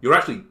 You're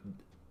actually...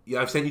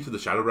 Yeah, I've sent you to the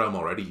Shadow Realm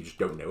already, you just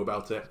don't know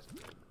about it.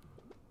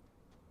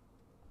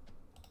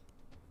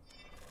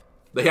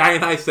 The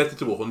Ionize set it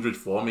to 100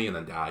 for me and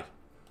then die.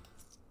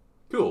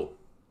 Cool.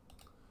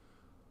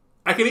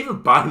 I can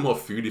even buy more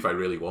food if I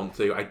really want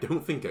to. I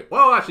don't think I...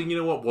 Well, actually, you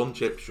know what? 1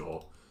 chip,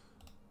 sure.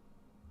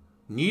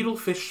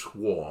 Needlefish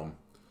Swarm.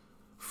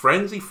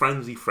 Frenzy,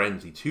 Frenzy,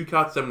 Frenzy. 2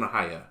 cards, 7 or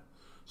higher.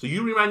 So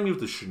you remind me of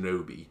the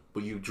Shinobi,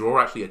 but you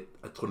draw actually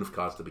a ton of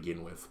cards to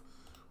begin with.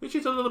 Which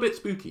is a little bit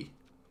spooky.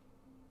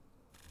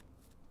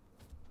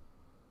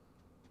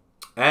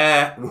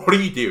 What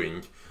are you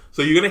doing?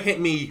 So you're going to hit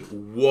me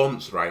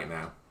once right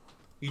now.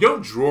 You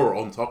don't draw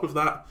on top of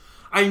that.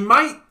 I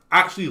might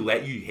actually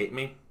let you hit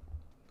me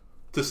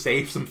to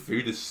save some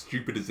food, as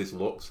stupid as this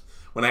looks,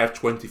 when I have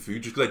 20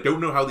 food, just because I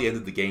don't know how the end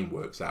of the game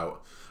works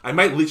out. I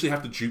might literally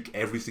have to juke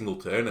every single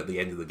turn at the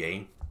end of the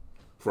game,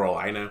 for all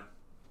I know.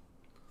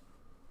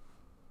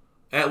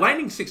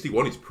 Lightning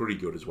 61 is pretty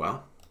good as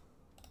well.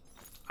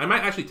 I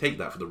might actually take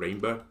that for the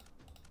Rainbow.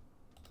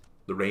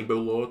 The Rainbow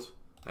Lord.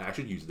 I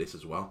should use this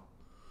as well.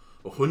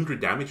 100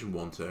 damage in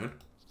 1 turn.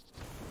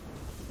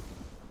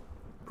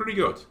 Pretty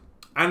good.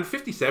 And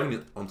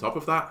 57 on top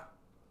of that.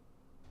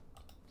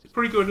 It's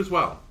pretty good as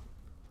well.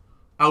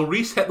 I'll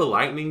reset the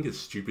lightning, as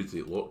stupid as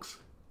it looks.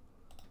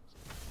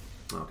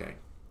 Okay.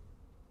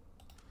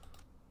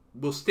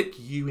 We'll stick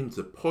you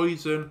into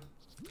poison.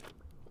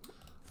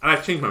 And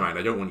I've changed my mind,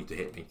 I don't want you to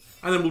hit me.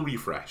 And then we'll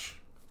refresh.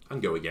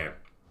 And go again.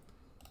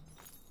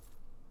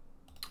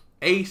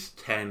 Ace,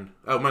 10.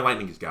 Oh, my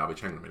lightning is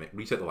garbage. Hang on a minute.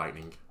 Reset the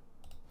lightning.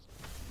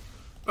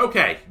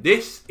 Okay,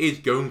 this is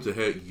going to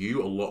hurt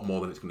you a lot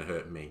more than it's going to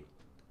hurt me.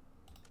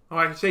 Oh,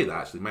 I can say that,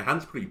 actually. My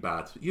hand's pretty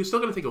bad. You're still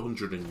going to take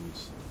 100 and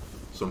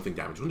something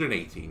damage.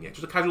 118, yeah.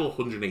 Just a casual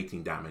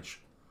 118 damage.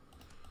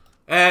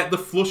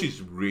 The flush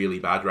is really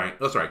bad, right?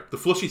 Oh, sorry. The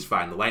flush is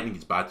fine. The lightning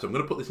is bad, so I'm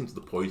going to put this into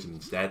the poison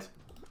instead.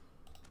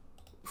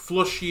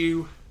 Flush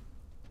you.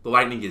 The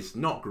lightning is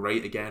not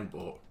great again,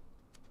 but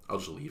I'll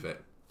just leave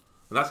it.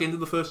 And that's the end of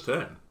the first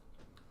turn.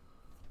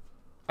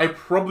 I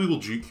probably will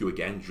juke you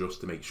again just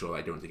to make sure that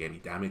I don't take any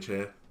damage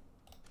here.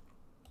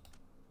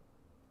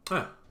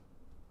 Huh.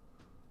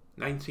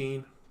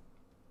 19.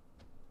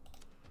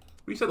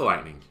 Reset the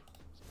lightning.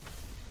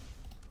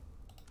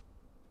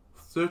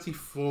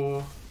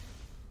 34.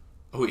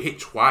 Oh, it hit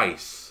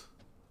twice.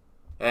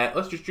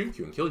 Let's just juke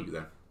you and kill you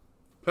then.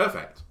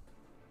 Perfect.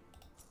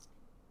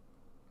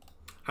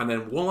 And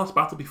then one last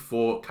battle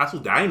before Castle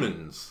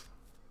Diamonds.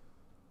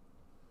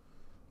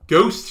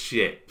 Ghost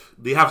Ship.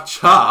 They have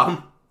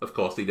Charm. Of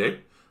course they do.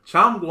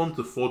 Charm 1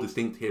 to 4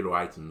 distinct hero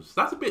items.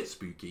 That's a bit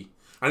spooky.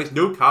 And it's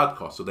no card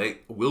cost, so they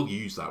will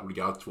use that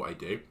regardless of what I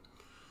do.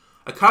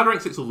 A card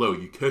rank 6 or lower,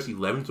 you curse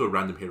 11 to a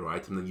random hero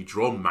item, then you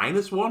draw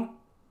 -1.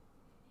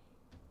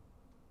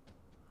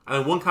 And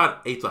then one card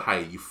 8 or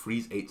higher, you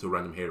freeze 8 to a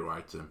random hero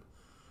item.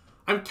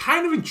 I'm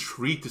kind of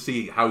intrigued to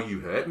see how you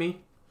hurt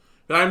me.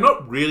 But I'm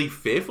not really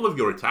fearful of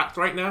your attacks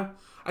right now.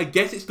 I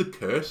guess it's the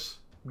curse.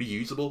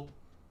 Reusable.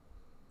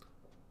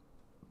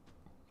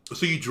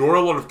 So you draw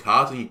a lot of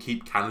cards and you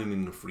keep cannoning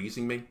and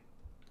freezing me.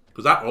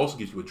 Because that also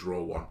gives you a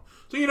draw 1.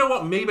 So you know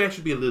what? Maybe I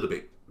should be a little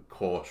bit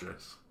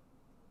cautious.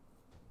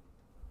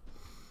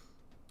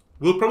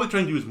 We'll probably try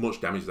and do as much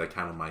damage as I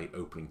can on my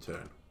opening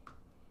turn.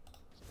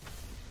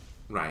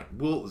 Right.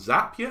 We'll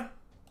zap you.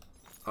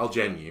 I'll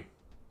gem you.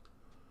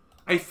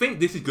 I think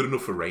this is good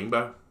enough for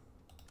Rainbow.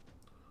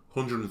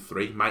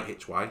 103. Might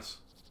hit twice.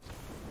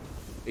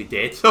 It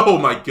did. Oh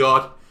my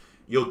god.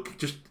 You're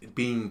just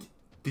being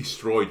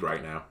destroyed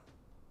right now.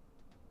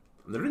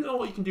 And there isn't a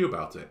lot you can do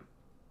about it.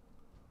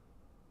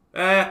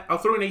 I'll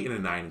throw an 8 and a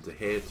 9 into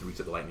here to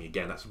reset the lightning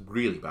again. That's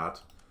really bad.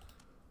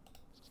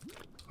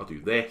 I'll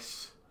do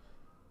this.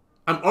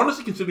 I'm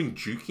honestly considering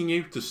juking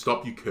you to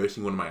stop you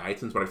cursing one of my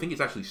items, but I think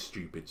it's actually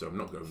stupid, so I'm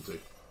not going to.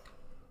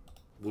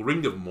 We'll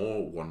Ring of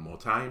More one more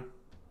time.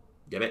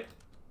 Get it?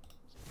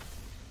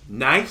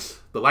 Nice.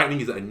 The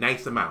lightning is at a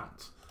nice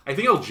amount. I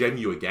think I'll gem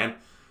you again.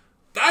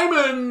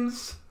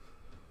 Diamonds!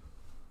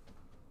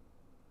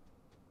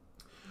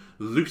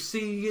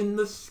 Lucy in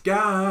the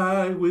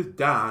sky with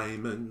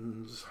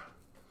diamonds.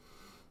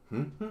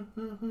 What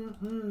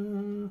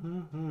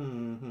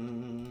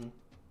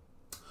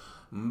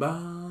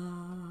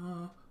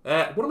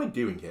am I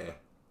doing here?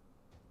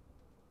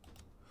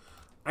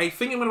 I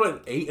think I'm going to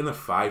put an 8 and a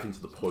 5 into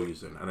the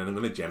poison, and then I'm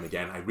going to gem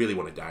again. I really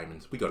want a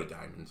diamond. We got a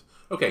diamond.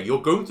 Okay,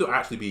 you're going to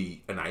actually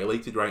be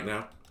annihilated right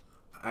now.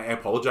 I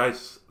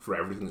apologize for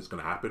everything that's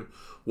going to happen.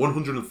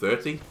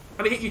 130,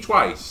 and I hit you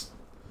twice.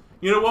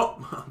 You know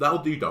what? That'll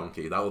do,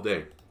 Donkey. That'll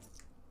do.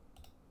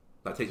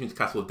 That takes me to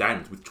Castle of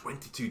Diamonds with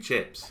 22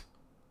 chips.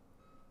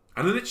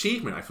 And an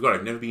achievement. I forgot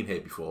I've never been here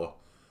before.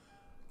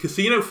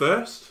 Casino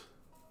first?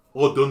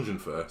 Or dungeon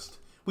first?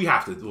 We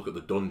have to look at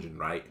the dungeon,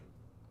 right?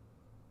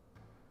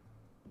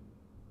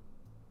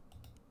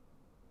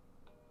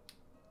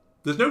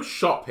 There's no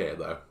shop here,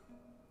 though.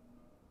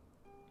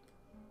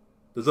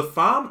 There's a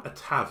farm, a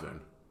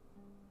tavern,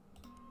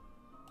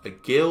 a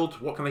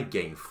guild. What can I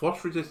gain?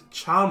 Frost resist,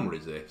 charm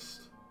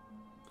resist,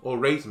 or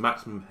raise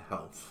maximum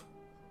health.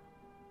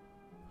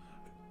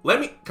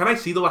 Can I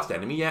see the last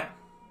enemy yet?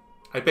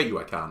 I bet you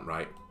I can't,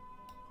 right?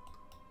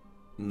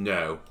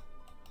 No.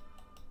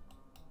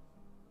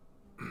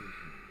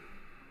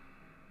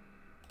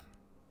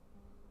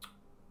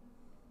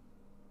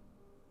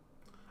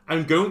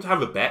 I'm going to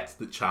have a bet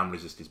that charm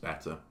resist is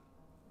better.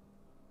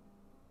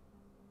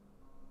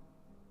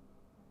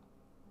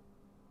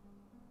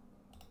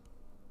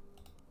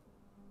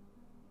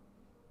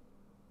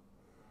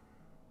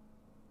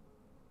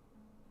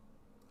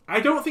 I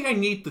don't think I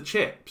need the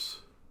chips.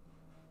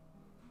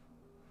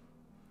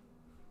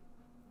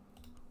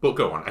 But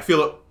go on. I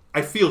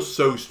feel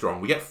so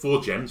strong. We get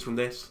 4 gems from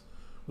this.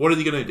 What are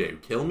they going to do?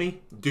 Kill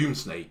me? Doom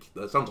Snake.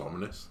 That sounds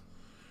ominous.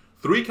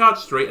 3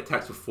 cards straight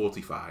attacks for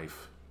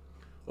 45.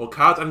 Or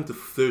cards adding to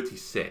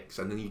 36.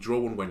 And then you draw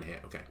 1 when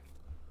hit. Okay.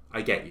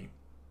 I get you.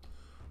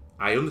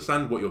 I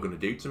understand what you're going to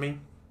do to me.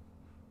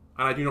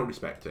 And I do not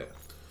respect it.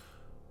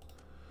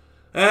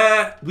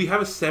 We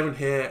have a 7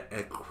 here,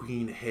 a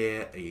queen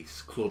here, a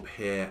club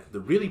here. The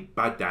really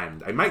bad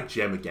diamond. I might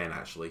gem again,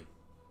 actually.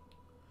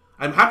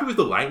 I'm happy with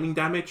the lightning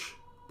damage,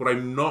 but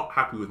I'm not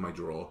happy with my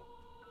draw.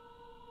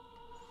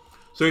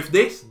 So if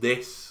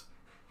this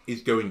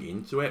is going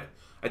into it,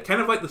 I'd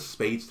kind of like the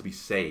spades to be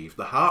saved.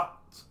 The heart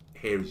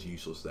here is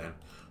useless then.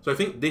 So I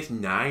think this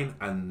 9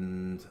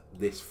 and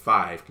this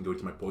 5 can go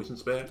into my poison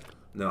spear,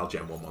 and then I'll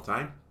gem one more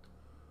time.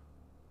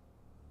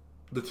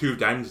 The 2 of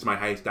diamonds is my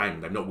highest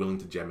diamond. I'm not willing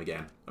to gem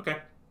again. Okay.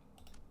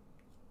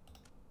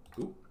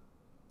 Ooh.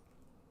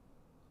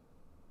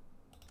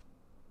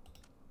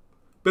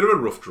 Bit of a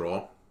rough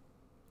draw.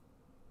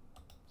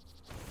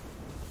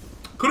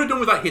 Could have done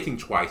without hitting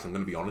twice, I'm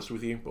going to be honest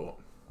with you, but...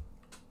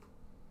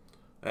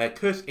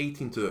 curse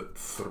 18 to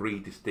 3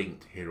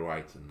 distinct hero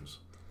items.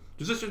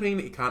 Does this just mean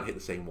that you can't hit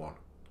the same one?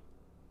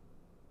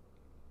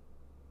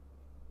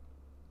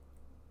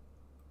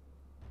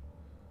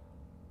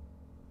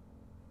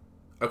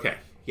 Okay,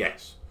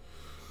 yes.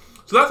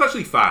 So that's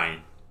actually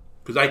fine,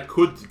 because I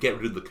could get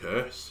rid of the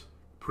curse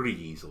pretty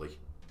easily.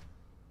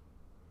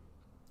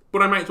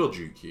 But I might as well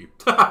juke you.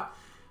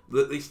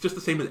 It's just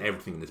the same as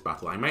everything in this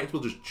battle. I might as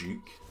well just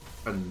juke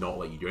and not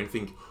let you do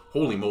anything.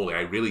 Holy moly,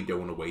 I really don't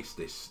want to waste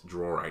this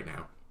draw right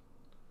now.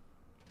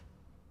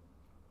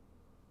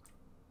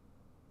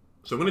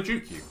 So I'm going to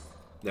juke you.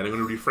 Then I'm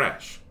going to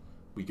refresh.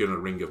 We get a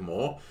ring of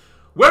more.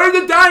 Where are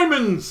the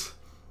diamonds?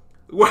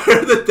 Where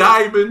are the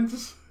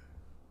diamonds?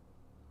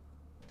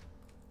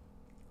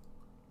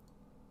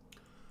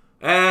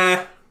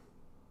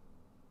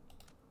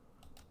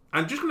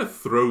 I'm just going to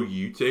throw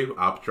you two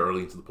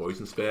arbitrarily into the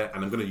poison spear,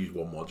 and I'm going to use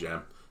one more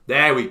gem.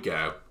 There we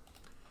go.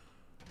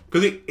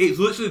 Because it's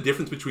literally the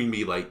difference between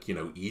me, like, you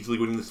know, easily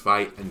winning this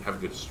fight and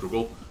having to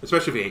struggle.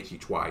 Especially if it hits you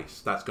twice.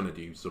 That's going to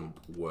do some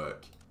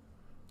work.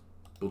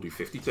 We'll do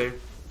 52.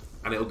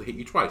 And it'll hit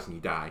you twice and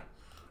you die.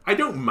 I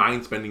don't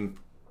mind spending...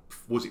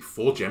 Was it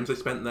 4 gems I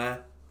spent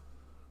there?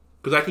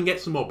 Because I can get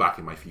some more back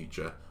in my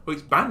future. Oh,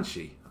 it's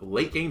Banshee. A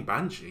late game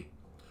Banshee.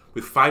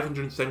 With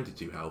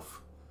 572 health.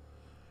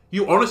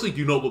 You honestly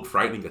do not look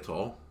frightening at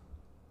all.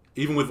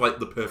 Even with, like,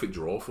 the perfect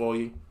draw for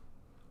you.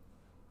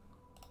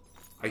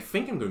 I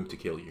think I'm going to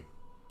kill you.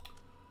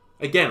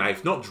 Again,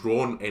 I've not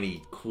drawn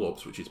any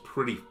clubs, which is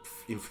pretty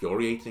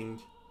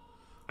infuriating.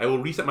 I will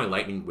reset my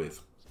lightning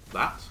with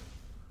that.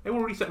 I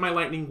will reset my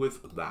lightning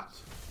with that.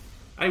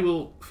 I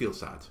will feel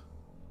sad.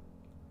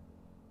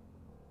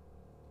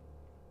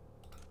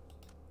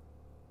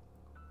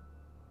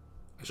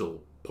 I shall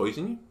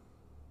poison you.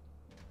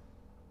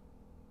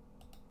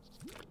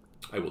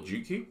 I will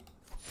juke you.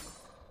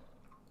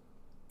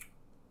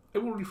 I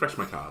will refresh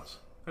my cards.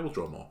 I will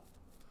draw more.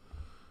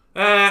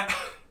 I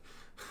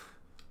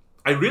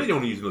really don't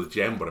want to use another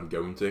gem, but I'm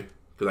going to.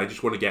 Because I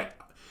just want to get...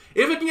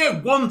 If I can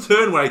get one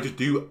turn where I just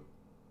do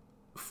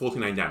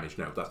 49 damage.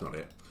 No, that's not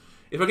it.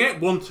 If I get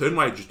one turn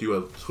where I just do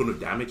a ton of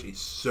damage, it's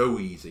so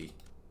easy.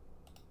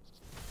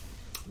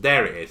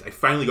 There it is. I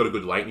finally got a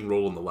good lightning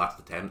roll on the last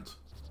attempt.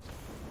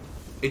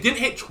 It didn't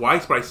hit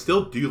twice, but I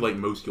still do like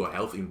most of your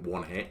health in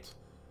one hit.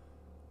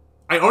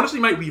 I honestly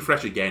might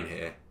refresh again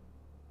here.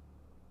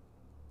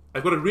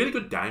 I've got a really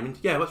good diamond.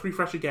 Yeah, let's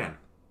refresh again.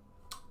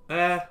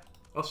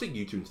 I'll stick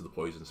you two into the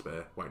poison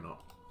spear. Why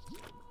not?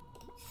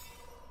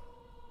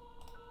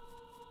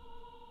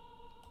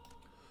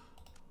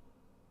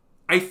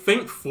 I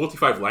think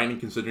 45 lightning,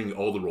 considering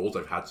all the rolls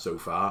I've had so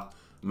far,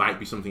 might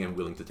be something I'm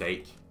willing to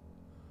take.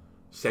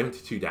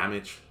 72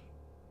 damage.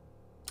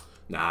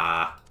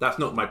 Nah, that's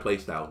not my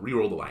playstyle.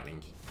 Reroll the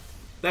lightning.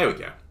 There we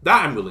go.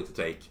 That I'm willing to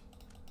take.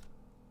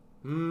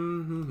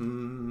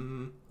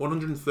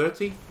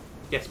 130?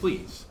 Yes,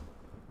 please.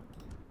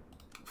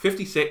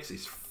 56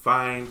 is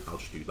fine. I'll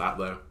just do that,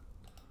 though.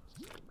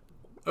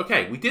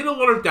 Okay, we did a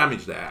lot of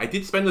damage there. I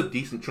did spend a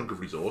decent chunk of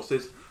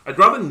resources. I'd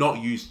rather not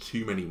use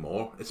too many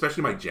more,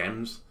 especially my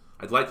gems.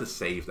 I'd like to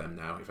save them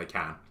now, if I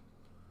can.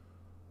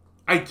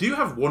 I do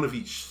have one of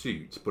each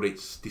suit, but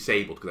it's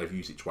disabled because I've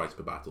used it twice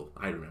per battle.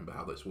 I remember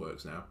how this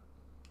works now.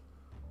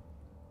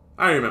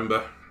 I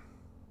remember.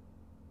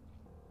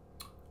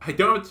 I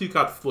don't have a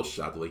 2-card flush,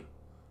 sadly.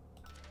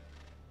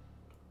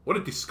 What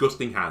a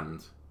disgusting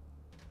hand.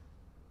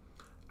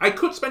 I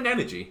could spend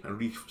energy and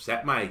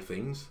reset my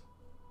things.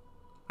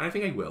 And I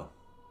think I will.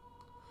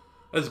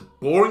 As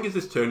boring as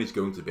this turn is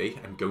going to be,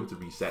 I'm going to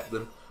reset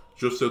them.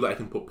 Just so that I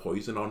can put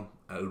poison on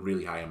at a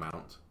really high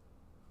amount.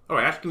 Oh,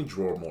 I actually can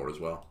draw more as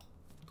well.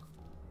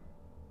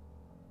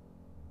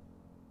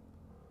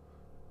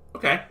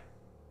 Okay.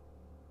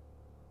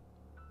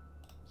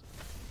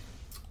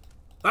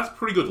 That's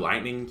pretty good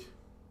lightning.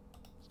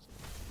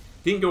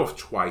 Didn't go off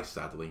twice,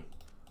 sadly.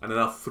 And then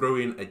I'll throw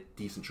in a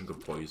decent chunk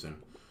of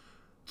poison.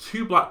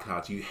 2 black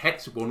cards. You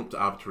hex 1 up to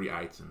arbitrary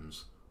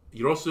items.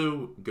 You're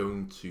also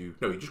going to...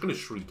 No, you're just going to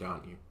shriek,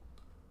 aren't you?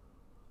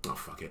 Oh,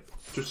 fuck it.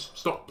 Just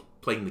stop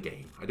playing the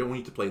game. I don't want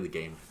you to play the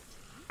game.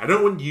 I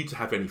don't want you to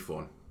have any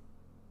fun.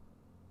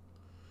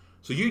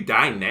 So you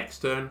die next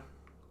turn.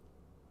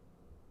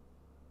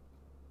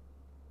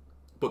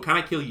 But can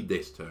I kill you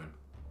this turn?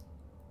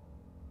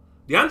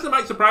 The answer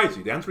might surprise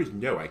you. The answer is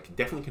no. I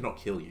definitely cannot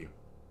kill you.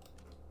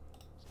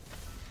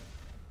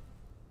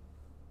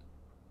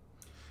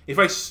 If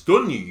I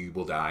stun you, you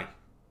will die.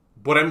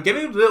 But I'm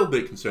getting a little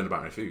bit concerned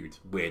about my food,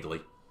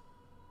 weirdly.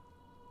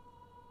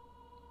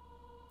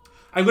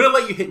 I'm going to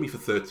let you hit me for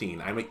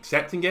 13. I'm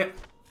accepting it.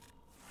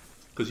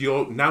 Because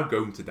you're now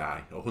going to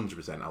die.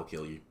 100% I'll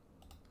kill you.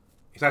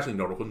 It's actually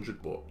not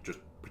 100, but just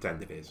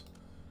pretend it is.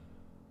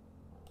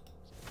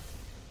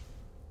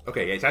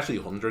 Okay, yeah, it's actually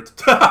 100.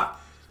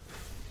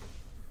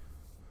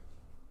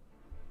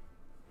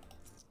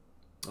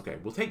 Okay,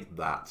 we'll take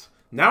that.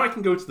 Now I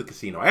can go to the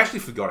casino. I actually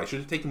forgot. I should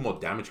have taken more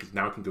damage because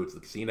now I can go to the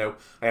casino.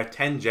 I have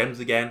 10 gems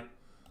again.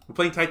 We're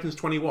playing Titans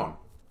 21.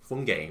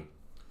 Fun game.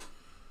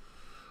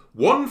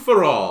 1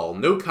 for all.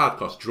 No card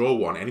cost. Draw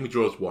 1. Enemy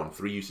draws 1.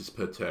 3 uses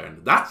per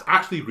turn. That's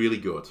actually really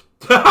good.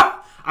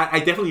 I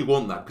definitely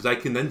want that because I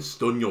can then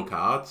stun your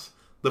cards.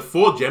 The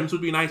 4 gems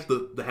would be nice.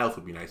 The health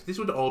would be nice. This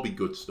would all be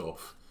good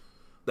stuff.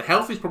 The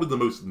health is probably the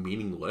most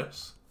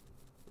meaningless.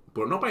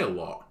 But not by a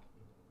lot.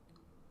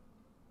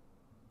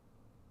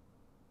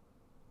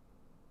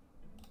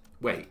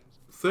 Wait,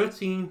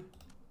 13?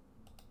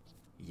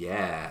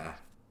 Yeah.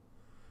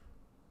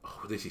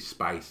 Oh, this is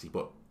spicy,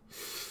 but...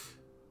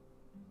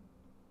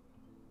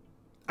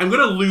 I'm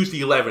going to lose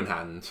the 11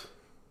 hand.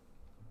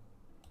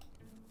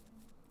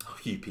 Oh,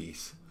 you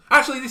piece.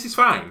 Actually, this is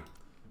fine.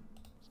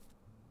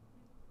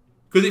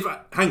 Because if I...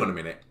 Hang on a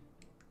minute.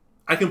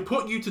 I can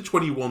put you to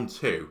 21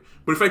 too.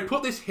 But if I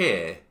put this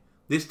here,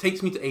 this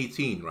takes me to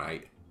 18,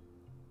 right?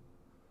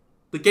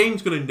 The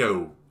game's going to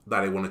know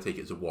that I want to take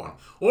it to 1.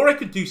 Or I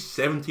could do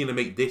 17 and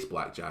make this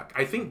blackjack.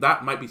 I think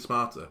that might be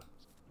smarter.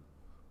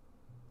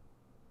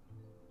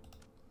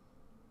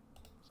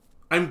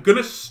 I'm going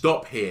to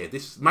stop here.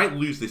 This might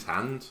lose this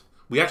hand.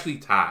 We actually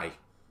tie.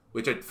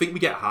 Which I think we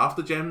get half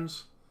the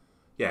gems.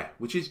 Yeah,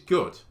 which is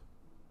good.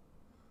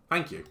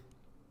 Thank you.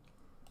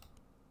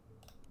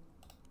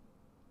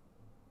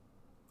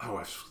 Oh,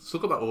 I've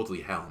still got that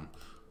orderly helm.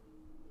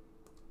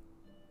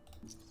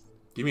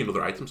 Give me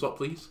another item slot,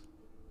 please.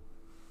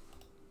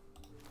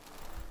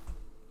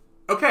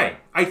 Okay,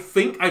 I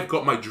think I've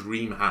got my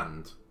dream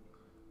hand.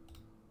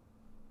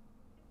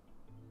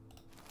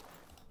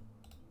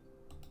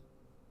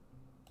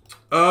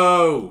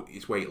 Oh,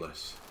 it's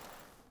weightless.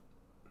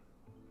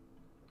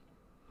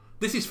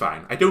 This is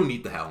fine. I don't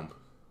need the helm.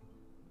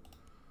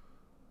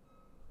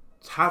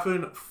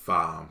 Tavern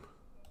Farm.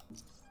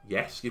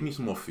 Yes, give me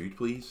some more food,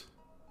 please.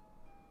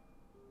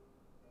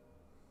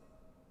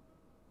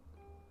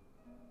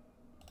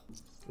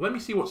 Let me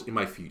see what's in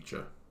my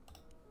future.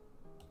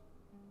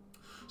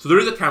 So there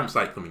is a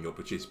campsite coming up,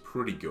 which is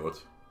pretty good.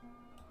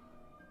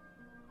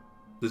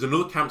 There's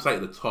another campsite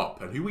at the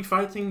top. And who are we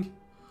fighting?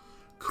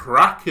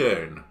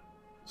 Kraken.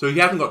 So he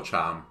hasn't got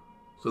charm.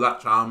 So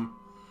that charm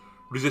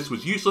resist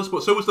was useless,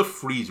 but so was the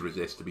freeze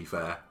resist, to be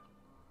fair.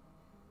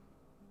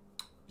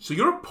 So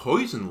you're a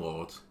poison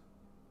lord.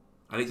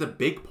 And it's a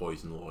big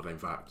poison lord, in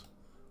fact.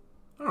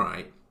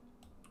 Alright.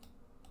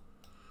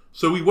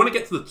 So we want to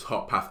get to the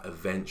top path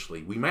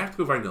eventually. We might have to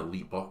go via an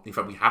elite boss. In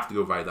fact, we have to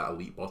go via that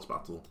elite boss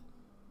battle.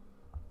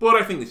 But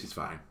I think this is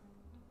fine.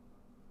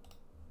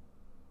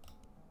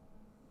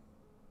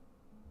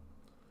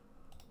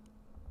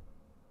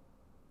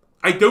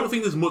 I don't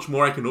think there's much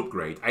more I can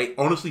upgrade. I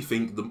honestly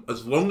think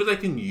as long as I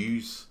can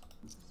use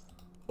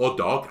or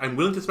dog, I'm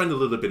willing to spend a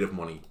little bit of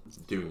money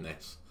doing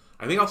this.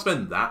 I think I'll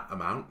spend that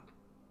amount.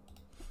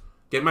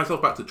 Get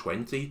myself back to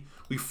 20.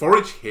 We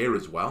forage here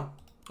as well.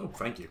 Oh,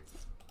 thank you.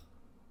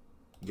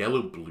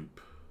 Yellow bloop.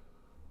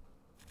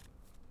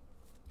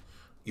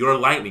 You're a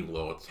lightning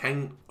lord.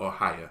 10 or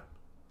higher.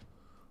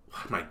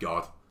 Oh my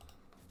god.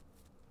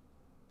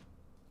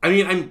 I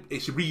mean,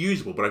 it's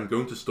reusable, but I'm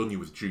going to stun you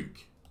with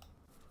Duke.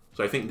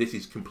 So I think this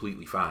is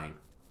completely fine.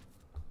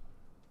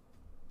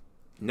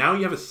 Now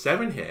you have a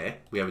 7 here.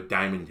 We have a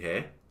diamond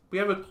here. We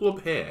have a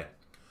club here.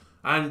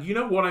 And you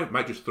know what I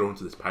might just throw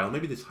into this pile?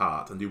 Maybe this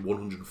heart and do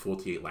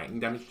 148 lightning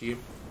damage to you.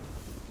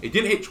 It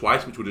didn't hit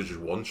twice, which would have just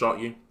one-shot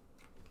you.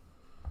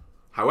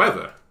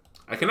 However,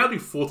 I can now do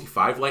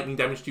 45 lightning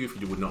damage to you if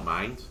you would not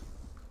mind.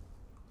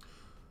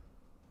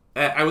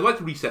 I would like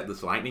to reset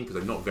this lightning because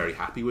I'm not very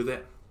happy with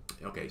it.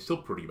 Okay, still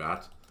pretty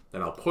bad.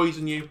 Then I'll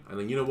poison you, and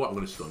then you know what? I'm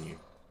going to stun you.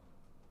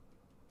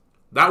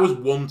 That was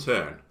one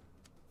turn.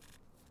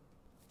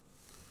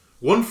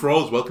 One for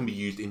all as well can be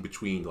used in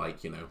between,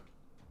 like, you know,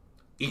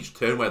 each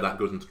turn where that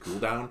goes into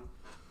cooldown.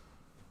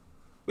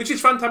 Which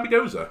is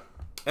fantabidoza.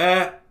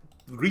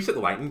 Reset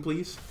the lightning,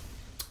 please.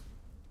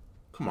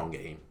 Come on,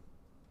 game.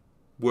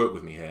 Work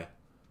with me here.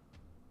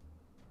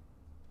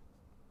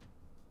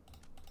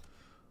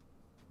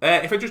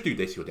 If I just do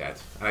this, you're dead.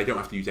 And I don't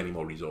have to use any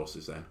more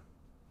resources then.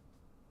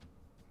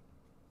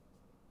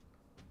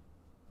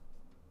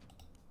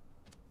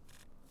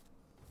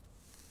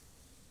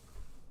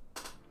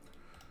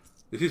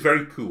 This is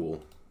very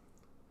cool.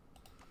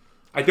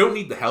 I don't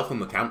need the health on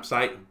the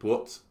campsite,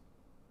 but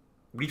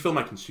refill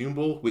my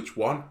consumable. Which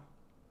one?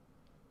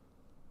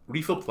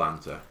 Refill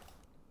planter.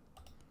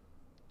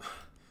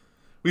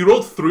 We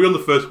rolled 3 on the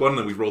first one, and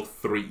then we rolled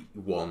 3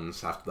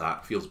 ones after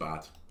that. Feels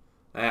bad.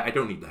 I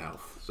don't need the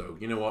health, so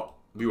you know what?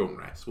 We won't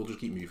rest. We'll just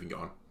keep moving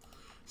on.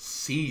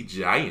 Sea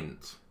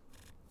Giant.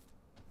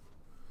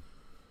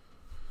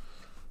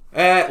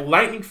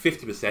 Lightning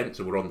 50%,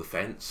 so we're on the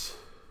fence.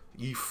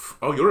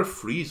 Oh, you're a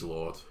freeze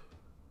lord.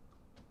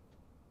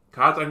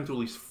 Cards adding to at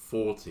least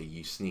 40,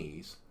 you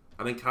sneeze.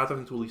 And then cards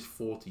adding to at least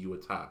 40, you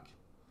attack.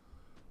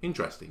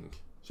 Interesting.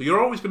 So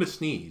you're always going to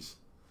sneeze.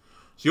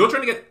 So you're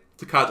trying to get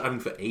to cards adding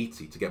for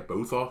 80 to get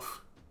both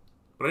off.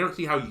 But I don't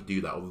see how you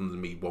do that other than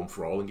me one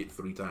for all and get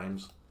 3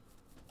 times.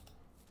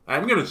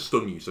 I'm going to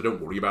stun you, so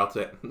don't worry about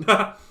it.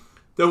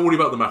 Don't worry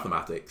about the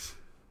mathematics.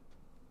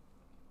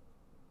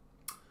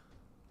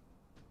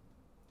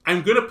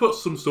 I'm going to put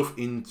some stuff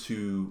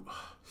into...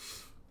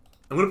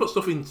 I'm going to put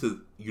stuff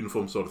into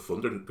Uniform Sword of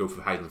Thunder and go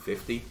for higher than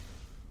 50.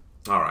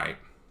 Alright.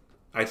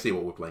 I see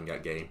what we're playing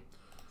at game.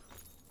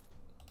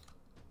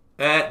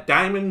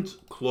 Diamond,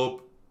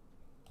 club,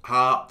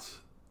 heart,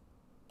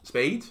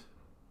 spade.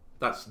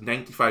 That's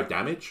 95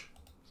 damage.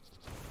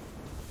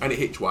 And it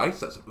hit twice.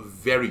 That's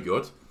very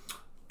good.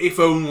 If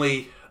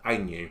only I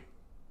knew.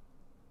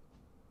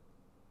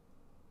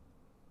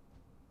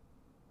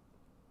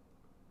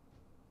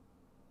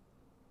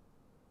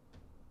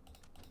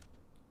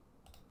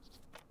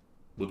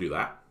 We'll do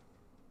that.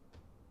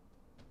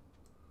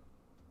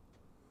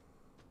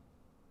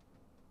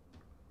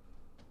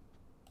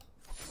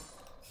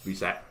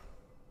 Reset.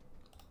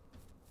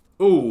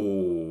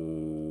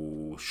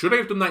 Oh, should I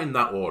have done that in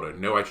that order?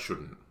 No, I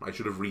shouldn't. I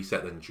should have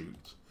reset then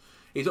juked.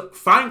 It's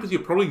fine because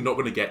you're probably not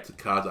going to get to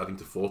cards adding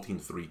to 14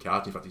 3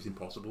 cards. In fact, it's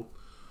impossible.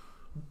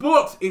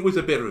 But it was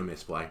a bit of a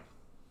misplay.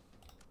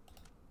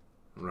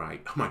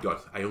 Right. Oh my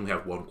god, I only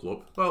have one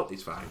club. Well,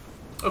 it's fine.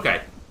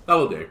 Okay,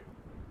 that'll do.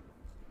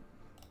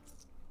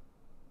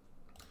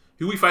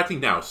 Who are we fighting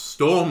now?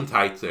 Storm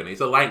Titan.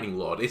 It's a Lightning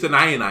Lord. It's an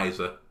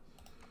Ionizer.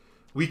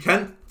 We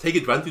can take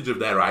advantage of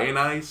their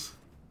Ionize.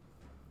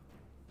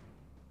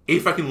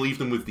 If I can leave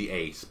them with the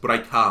ace. But I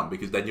can't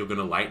because then you're going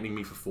to Lightning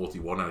me for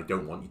 41 and I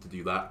don't want you to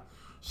do that.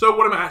 So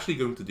what I'm actually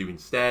going to do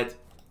instead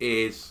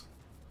is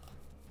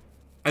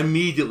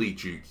immediately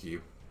juke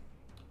you.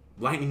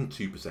 Lightning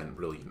 2%.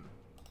 Brilliant.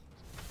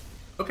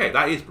 Okay,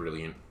 that is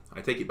brilliant.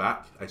 I take it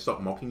back. I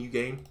stop mocking you,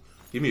 game.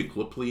 Give me a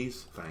club,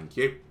 please. Thank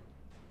you.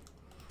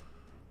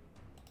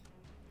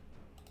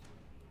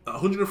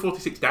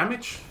 146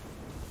 damage.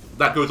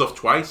 That goes off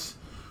twice.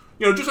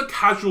 You know, just a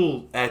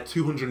casual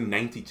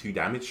 292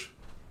 damage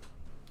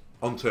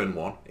on turn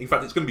 1. In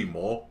fact, it's going to be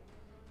more.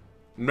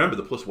 Remember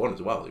the +1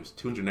 as well. It was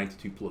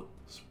 292 plus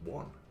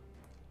 1.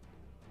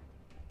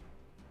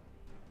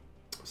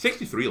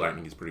 63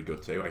 lightning is pretty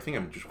good too. I think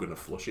I'm just going to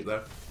flush it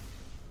there.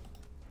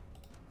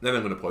 Then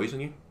I'm going to poison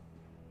you.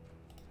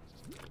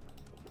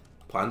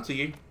 Planter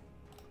you.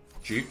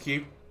 Juke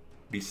you.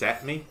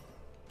 Reset me.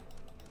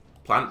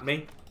 Plant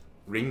me.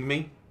 Ring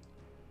me.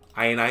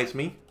 Ionize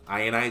me.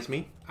 Ionize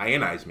me.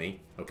 Ionize me.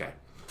 Okay.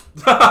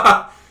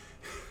 I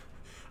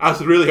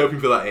was really hoping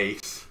for that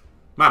ace.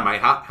 Man, my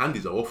hand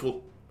is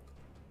awful.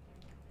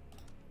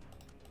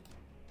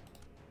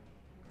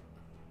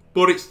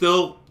 But it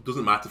still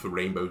doesn't matter for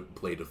Rainbow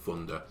Blade of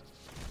Thunder.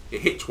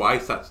 It hit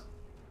twice, that's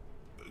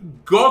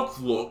God's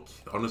luck,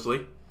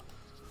 honestly.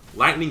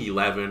 Lightning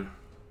 11.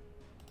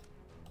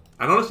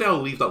 And honestly,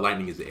 I'll leave that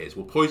lightning as it is.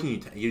 We'll poison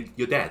you,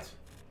 you're dead.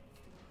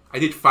 I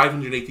did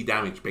 580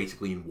 damage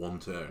basically in one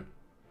turn.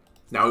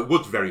 Now, it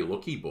was very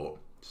lucky, but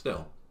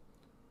still.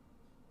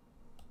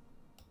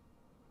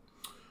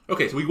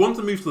 Okay, so we want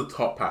to move to the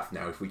top path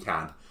now if we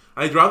can.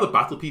 And I'd rather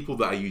battle people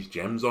that I use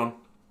gems on.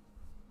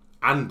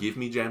 And give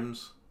me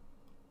gems.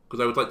 Because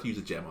I would like to use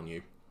a gem on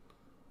you.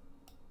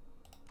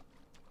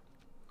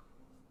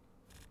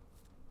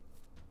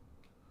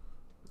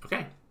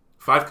 Okay.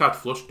 5-card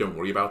flush, don't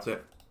worry about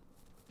it.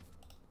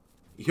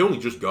 You only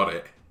just got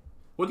it.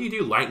 What do you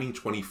do? Lightning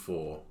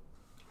 24.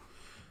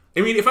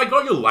 I mean, if I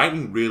got your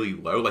lightning really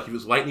low, like if it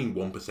was lightning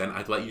 1%,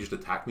 I'd let you just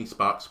attack me,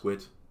 Spark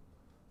Squid.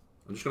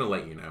 I'm just going to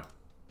let you know.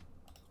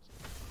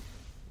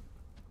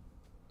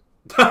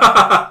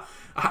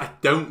 I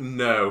don't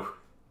know.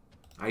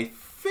 I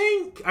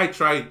think I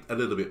tried a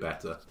little bit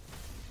better.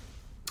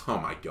 Oh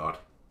my god.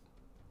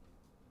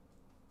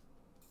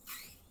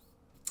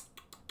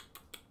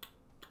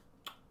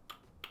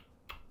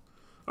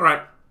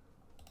 Alright.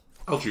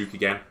 I'll juke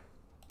again.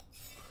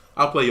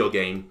 I'll play your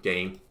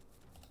game.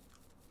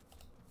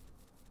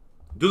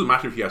 Doesn't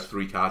matter if he has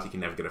 3 cards, he can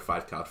never get a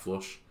 5-card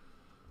flush.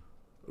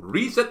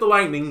 Reset the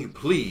lightning,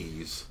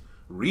 please.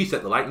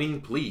 Reset the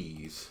lightning,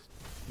 please.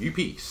 You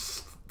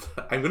piece.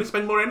 I'm going to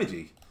spend more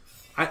energy.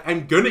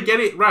 I'm going to get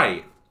it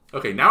right.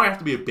 Okay, now I have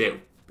to be a bit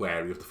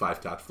wary of the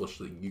 5-card flush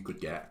that you could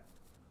get.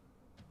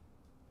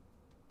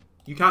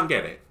 You can't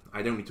get it.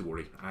 I don't need to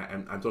worry.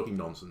 I'm talking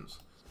nonsense.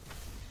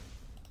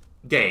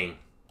 Game,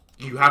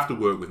 you have to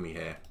work with me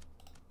here.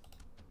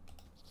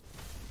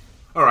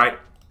 Alright.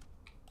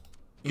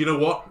 You know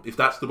what? If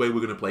that's the way we're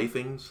going to play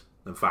things,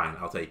 then fine,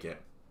 I'll take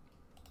it.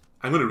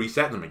 I'm going to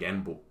reset them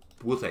again, but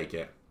we'll take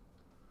it.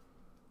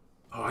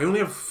 Oh, I only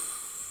have...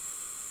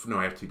 No,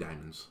 I have 2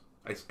 diamonds.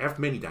 I have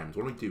many diamonds.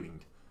 What am I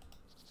doing?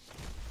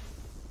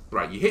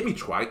 Right, you hit me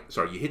twice.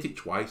 Sorry, you hit it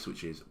twice,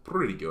 which is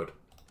pretty good.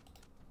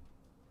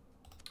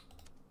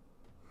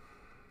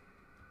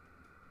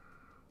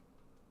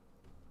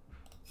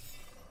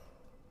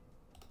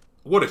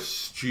 What a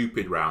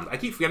stupid round. I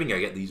keep forgetting I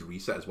get these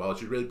reset as well. I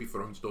should really be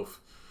throwing stuff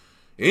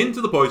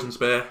into the poison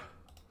spear.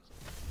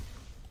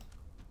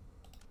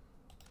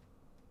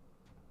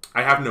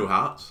 I have no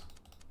hearts.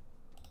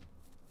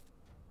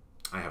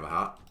 I have a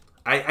heart.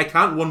 I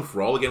can't one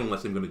for all again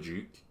unless I'm going to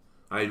juke.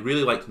 I'd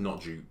really like to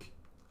not juke.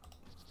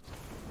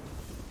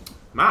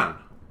 Man.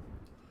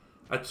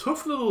 A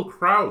tough little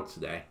crowd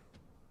today.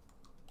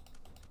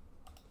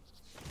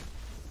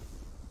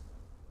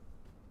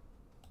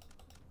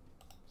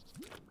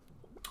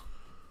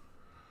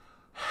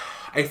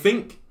 I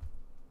think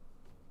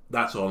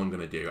that's all I'm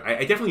going to do.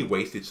 I definitely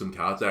wasted some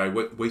cards there. I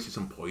wasted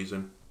some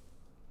poison.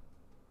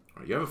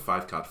 Alright, you have a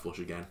 5-card flush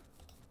again.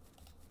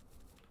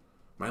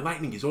 My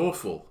lightning is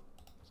awful.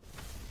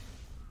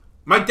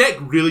 My deck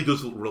really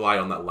does rely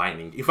on that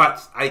lightning. In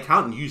fact, I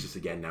can't use this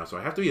again now, so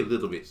I have to be a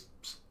little bit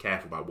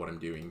careful about what I'm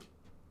doing.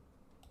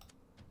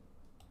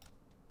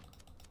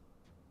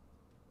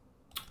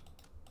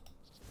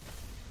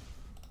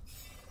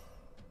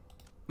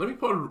 Let me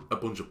put a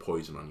bunch of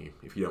poison on you,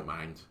 if you don't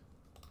mind.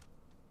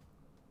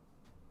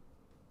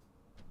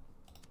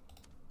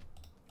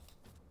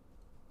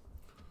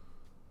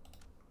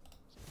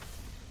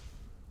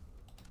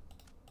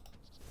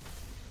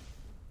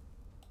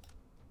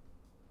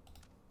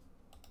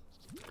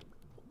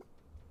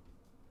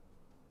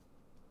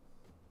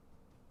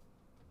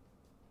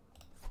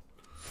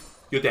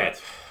 You're dead.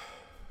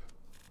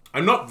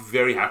 I'm not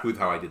very happy with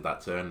how I did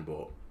that turn,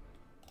 but...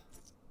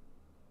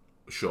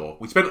 Sure.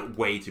 We spent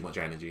way too much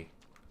energy.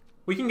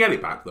 We can get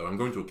it back, though. I'm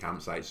going to a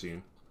campsite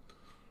soon.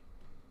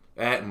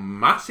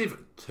 Massive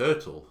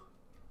turtle.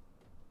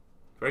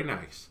 Very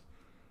nice.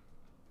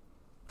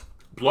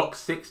 Block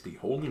 60.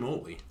 Holy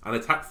moly. And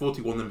attack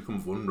 41, then become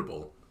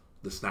vulnerable.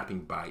 The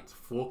snapping bite.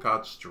 4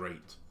 cards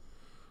straight.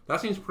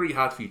 That seems pretty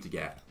hard for you to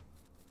get.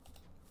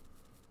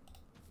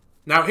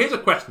 Now, here's a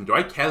question. Do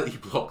I care that he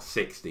blocks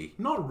 60?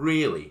 Not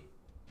really.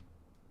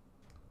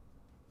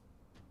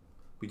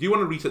 We do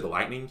want to reset the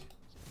lightning.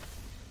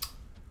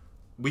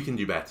 We can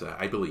do better,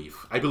 I believe.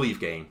 I believe,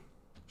 game.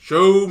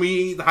 Show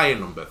me the higher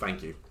number,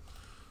 thank you.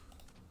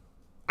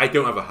 I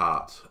don't have a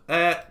heart.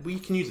 We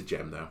can use a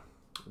gem, though.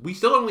 We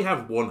still only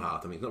have 1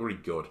 heart. I mean, it's not really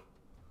good.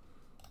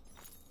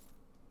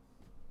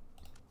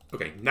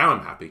 Okay, now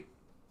I'm happy.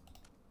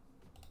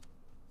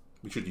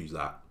 We should use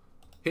that.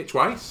 Hit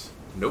twice?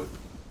 Nope.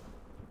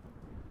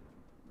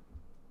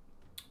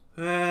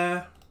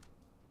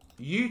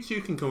 You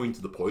two can go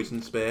into the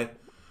poison spear.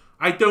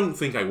 I don't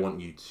think I want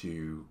you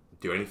to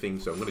do anything,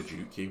 so I'm going to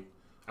juke you.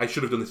 I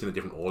should have done this in a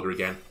different order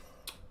again.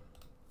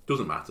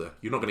 Doesn't matter.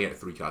 You're not going to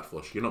get a 3-card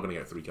flush. You're not going to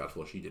get a 3-card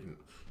flush. You didn't.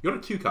 You're a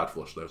 2-card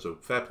flush, though, so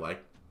fair play.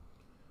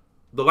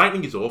 The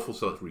lightning is awful,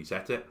 so let's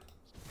reset it.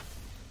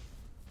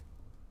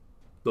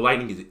 The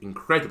lightning is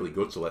incredibly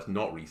good, so let's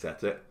not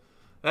reset it.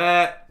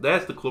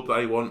 There's the club that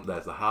I want.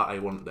 There's the heart I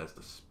want. There's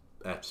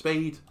the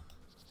spade.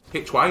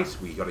 Hit twice.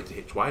 We got it to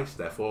hit twice.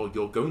 Therefore,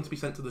 you're going to be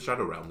sent to the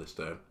Shadow Realm this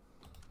turn.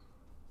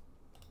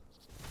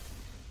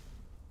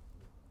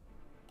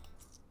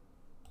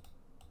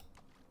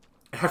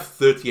 I have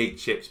 38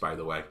 chips, by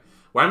the way.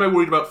 Why am I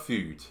worried about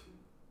food?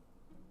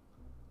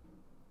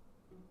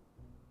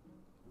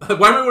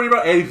 Why am I worried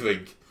about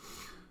anything?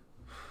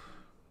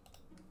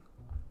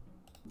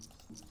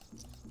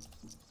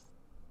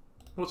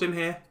 What's in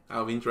here?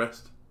 Out of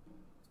interest.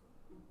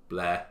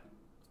 Blair.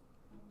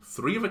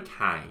 3 of a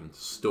kind.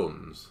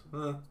 Stuns.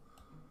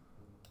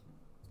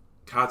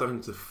 Card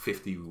adding to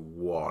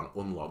 51.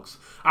 Unlocks.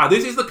 Ah,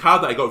 this is the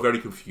card that I got very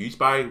confused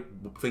by,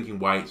 thinking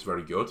why it's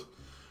very good.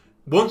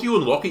 Once you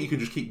unlock it, you can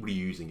just keep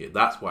reusing it.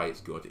 That's why it's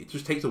good. It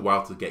just takes a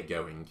while to get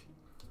going.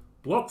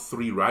 Block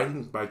 3,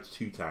 rising by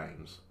 2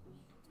 times.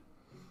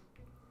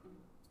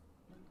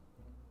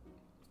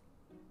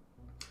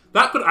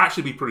 That could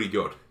actually be pretty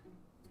good.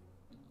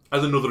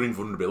 As another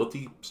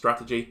invulnerability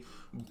strategy.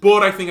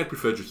 But I think I'd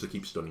prefer just to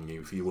keep stunning you,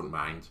 if you wouldn't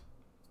mind.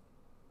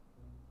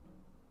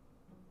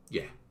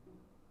 Yeah.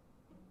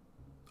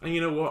 And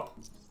you know what?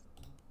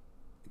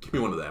 Give me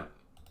one of them.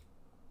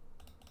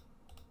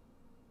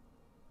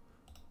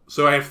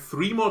 So I have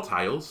 3 more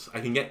tiles. I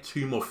can get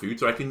 2 more food.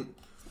 So I can...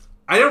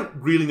 I don't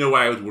really know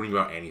why I was worrying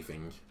about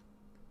anything.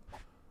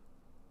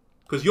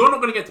 Because you're not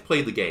going to get to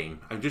play the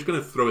game. I'm just going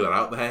to throw that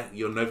out there.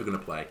 You're never going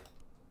to play.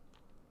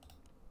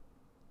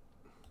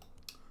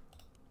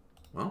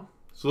 Well,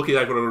 it's lucky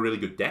that I've got a really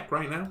good deck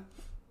right now.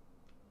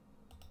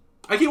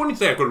 I keep wanting to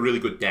say I've got a really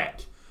good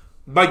deck.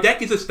 My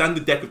deck is a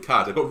standard deck of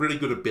cards. I've got really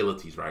good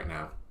abilities right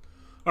now.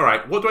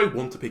 Alright, what do I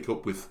want to pick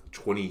up with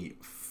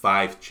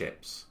 25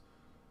 chips?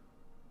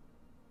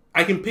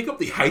 I can pick up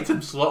the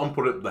item slot and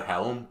put it at the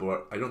helm,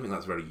 but I don't think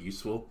that's very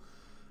useful.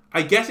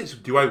 I guess it's,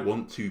 do I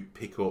want to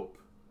pick up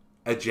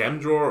a gem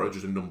drawer or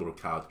just a number of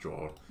card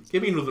draw?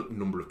 Give me another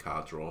number of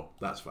card draw.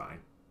 That's fine.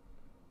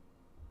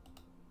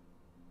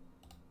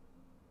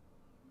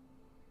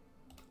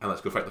 And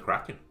let's go fight the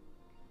Kraken.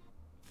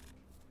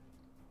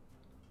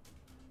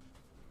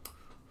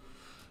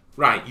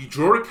 Right, you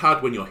draw a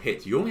card when you're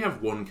hit. You only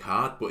have 1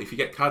 card, but if you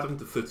get cards up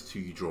to 32,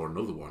 you draw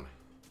another one.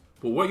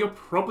 But what you're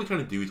probably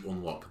trying to do is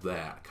unlock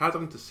there. Cards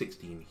up to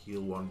 16,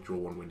 heal 1, draw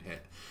 1, win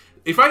hit.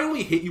 If I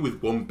only hit you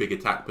with 1 big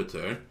attack per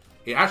turn,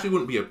 it actually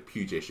wouldn't be a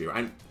huge issue.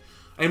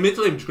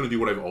 Admittedly, I'm just going to do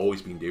what I've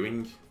always been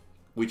doing,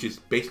 which is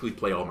basically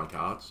play all my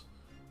cards.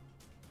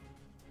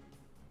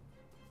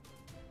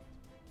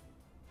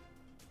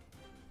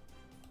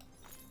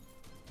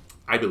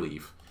 I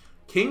believe.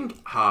 King,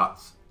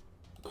 Hearts,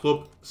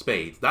 Club,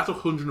 Spade. That's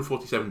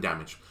 147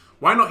 damage.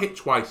 Why not hit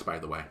twice, by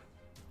the way?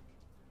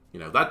 You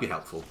know, that'd be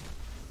helpful.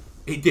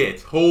 It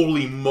did.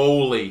 Holy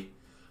moly.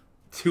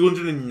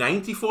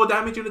 294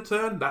 damage in a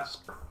turn? That's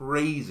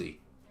crazy.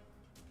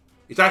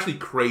 It's actually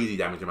crazy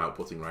damage I'm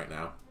outputting right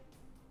now.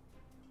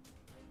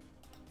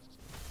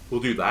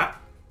 We'll do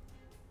that.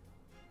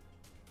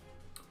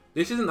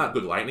 This isn't that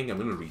good lightning. I'm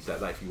going to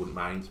reset that if you wouldn't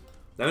mind.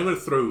 Then I'm going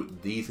to throw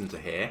these into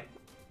here.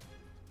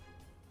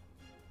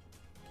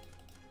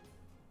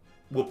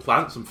 We'll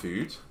plant some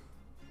food.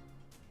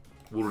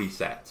 We'll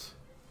reset.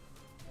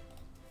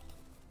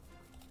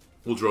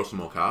 We'll draw some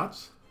more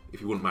cards, if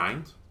you wouldn't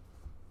mind.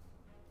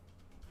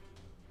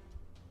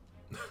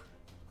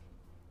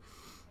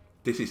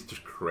 This is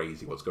just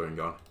crazy what's going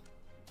on.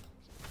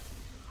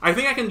 I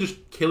think I can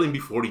just kill him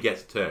before he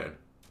gets a turn.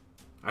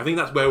 I think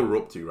that's where we're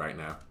up to right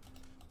now.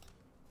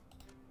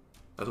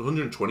 That's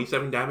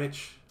 127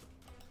 damage.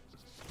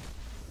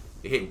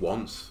 It hit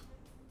once.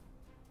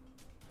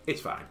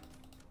 It's fine.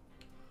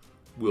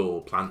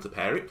 We'll plan to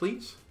pair it,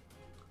 please.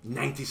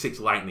 96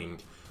 lightning.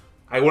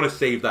 I want to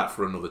save that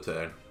for another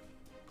turn.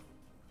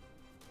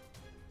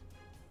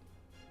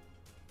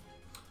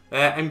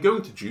 I'm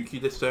going to juke you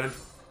this turn.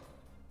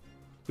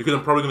 Because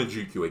I'm probably going to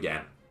juke you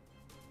again.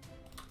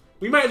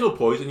 We might as well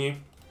poison you.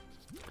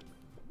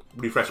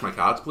 Refresh my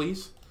cards,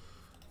 please.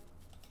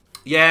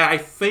 Yeah, I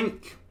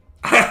think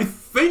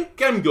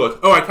I'm good.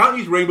 Oh, I can't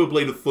use Rainbow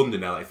Blade of Thunder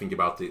now that I think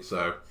about it,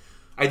 so...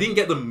 I didn't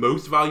get the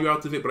most value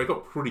out of it, but I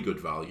got pretty good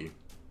value.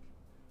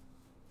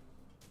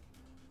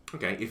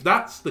 Okay, if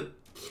that's the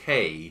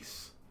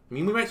case... I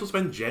mean, we might as well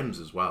spend gems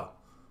as well.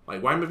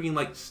 Like, why am I being,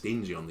 like,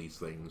 stingy on these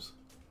things?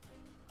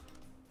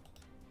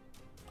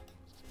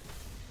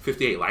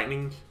 58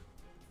 lightning.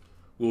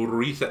 We'll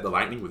reset the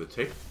lightning with a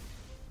 2.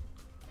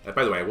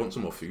 By the way, I want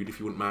some more food, if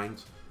you wouldn't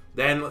mind.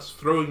 Then, let's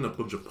throw in a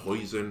bunch of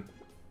poison.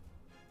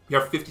 You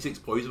have 56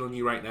 poison on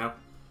you right now.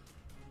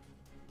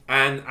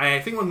 And I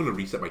think I'm going to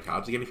reset my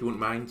cards again, if you wouldn't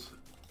mind.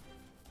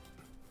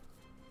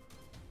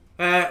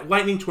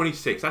 Lightning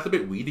 26. That's a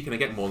bit weedy. Can I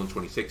get more than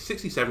 26?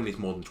 67 is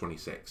more than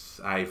 26.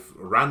 I've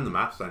ran the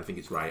maths and I think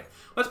it's right.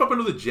 Let's pop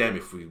another gem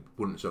if we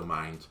wouldn't so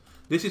mind.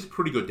 This is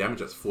pretty good damage.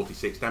 That's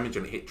 46 damage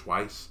and it hit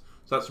twice.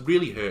 So that's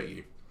really hurt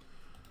you.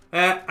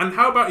 And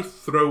how about I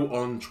throw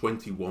on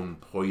 21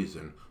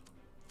 poison?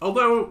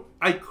 Although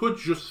I could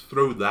just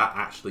throw that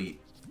actually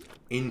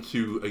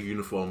into a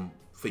uniform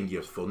thingy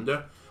of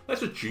thunder.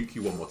 Let's just juke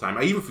you one more time.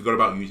 I even forgot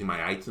about using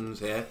my items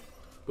here,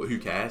 but who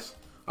cares?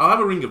 I'll have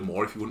a Ring of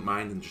More if you wouldn't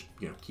mind and just,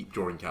 you know, keep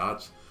drawing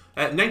cards.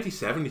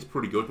 97 is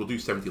pretty good. We'll do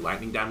 70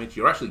 lightning damage.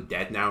 You're actually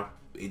dead now.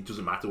 It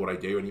doesn't matter what I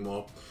do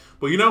anymore.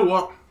 But you know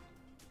what?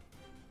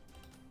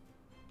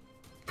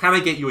 Can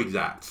I get you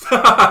exact?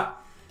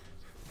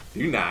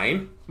 Do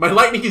 9. My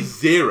lightning is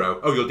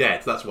 0. Oh, you're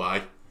dead. That's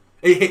why.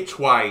 It hit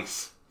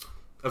twice.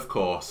 Of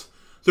course.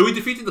 So we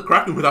defeated the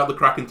Kraken without the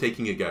Kraken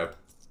taking a go.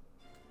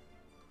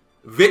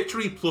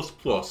 Victory ++.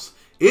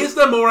 Is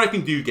there more I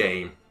can do,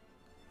 game?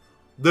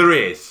 There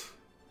is.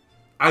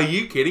 Are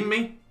you kidding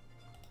me?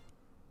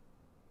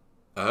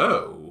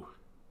 Oh.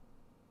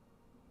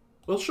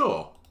 Well,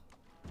 sure.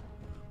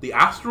 The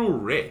Astral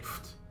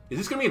Rift. Is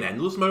this going to be an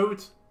endless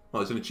mode?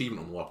 Well, it's an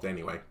achievement unlocked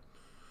anyway.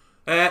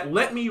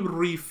 Let me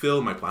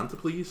refill my planter,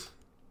 please.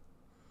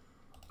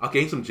 I'll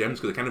gain some gems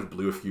because I kind of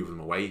blew a few of them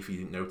away if you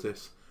didn't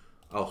notice.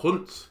 I'll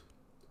hunt.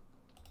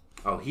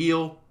 I'll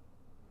heal.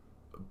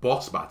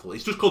 Boss battle.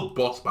 It's just called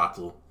boss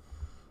battle.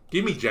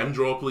 Give me gem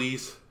draw,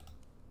 please.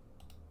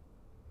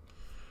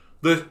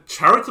 The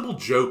charitable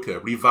Joker.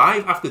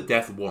 Revive after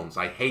death once.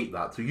 I hate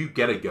that. So you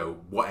get a go,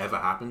 whatever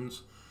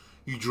happens.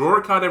 You draw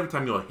a card every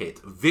time you're hit.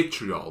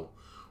 Vitriol.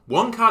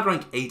 1 card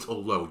rank 8 or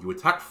low. You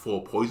attack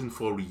 4, poison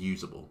 4,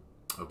 reusable.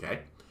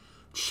 Okay.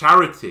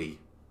 Charity.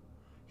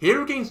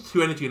 Hero gains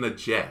 2 energy and a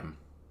gem.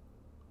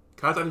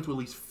 Cards adding to at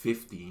least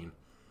 15.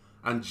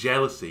 And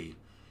Jealousy.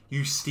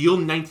 You steal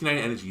 99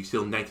 energy, you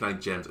steal 99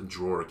 gems, and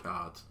draw a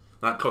card.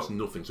 That costs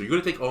nothing, so you're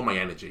going to take all my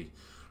energy.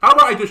 How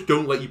about I just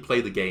don't let you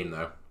play the game,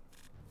 though?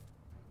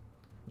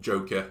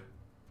 Joker.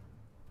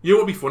 You know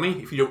what would be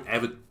funny? If you don't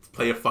ever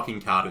play a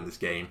fucking card in this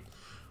game.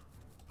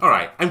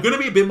 Alright, I'm going to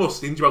be a bit more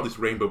stingy about this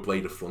Rainbow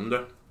Blade of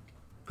Thunder.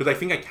 Because I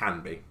think I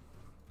can be.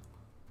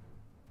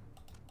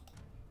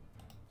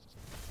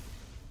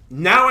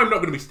 Now I'm not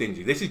going to be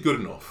stingy. This is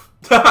good enough.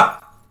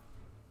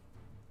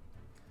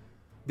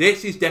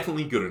 This is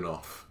definitely good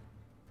enough.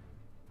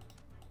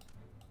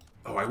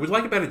 Oh, I would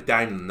like a better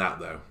diamond than that,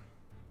 though.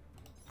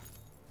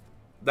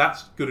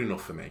 That's good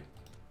enough for me.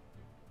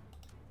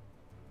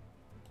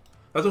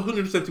 That's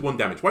 171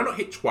 damage. Why not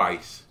hit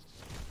twice?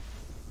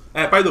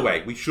 By the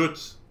way, we should...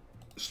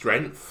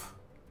 Strength.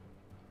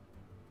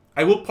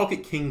 I will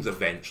pocket kings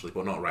eventually,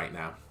 but not right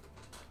now.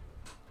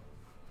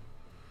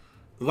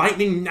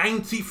 Lightning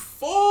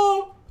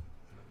 94! Do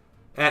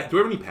we have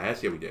any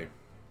pairs? Yeah, we do.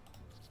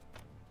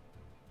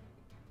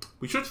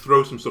 We should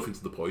throw some stuff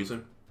into the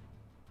poison.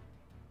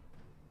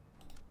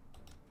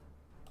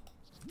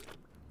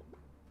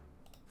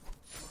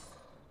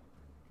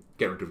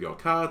 Get rid of your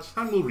cards,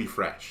 and we'll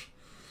refresh.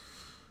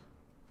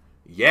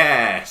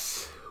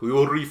 Yes! We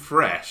will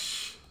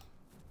refresh.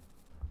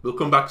 We'll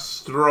come back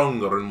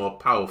stronger and more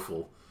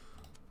powerful.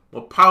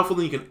 More powerful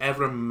than you can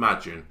ever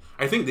imagine.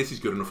 I think this is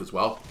good enough as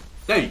well.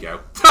 There you go.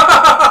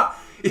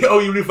 Oh,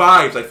 he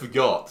revives, I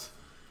forgot.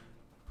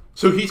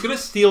 So he's going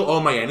to steal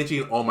all my energy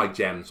and all my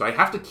gems. So I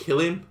have to kill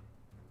him.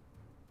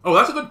 Oh,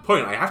 that's a good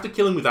point. I have to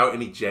kill him without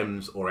any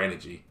gems or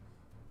energy.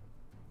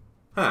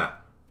 Huh.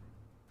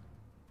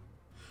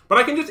 But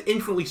I can just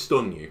infinitely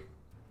stun you.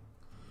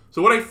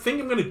 So what I think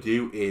I'm going to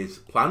do is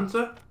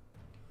Planter.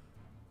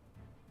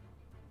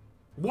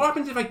 What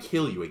happens if I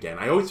kill you again?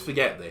 I always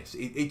forget this.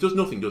 It does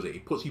nothing, does it?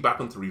 It puts you back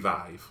onto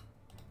Revive.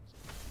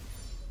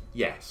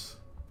 Yes.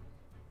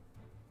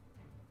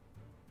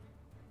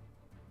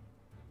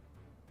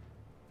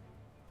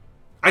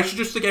 I should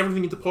just stick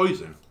everything into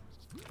poison.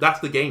 That's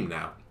the game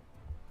now.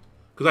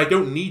 Because I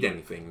don't need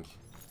anything.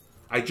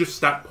 I just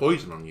stack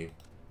poison on you.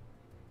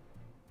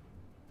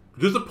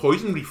 Does the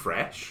poison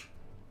refresh?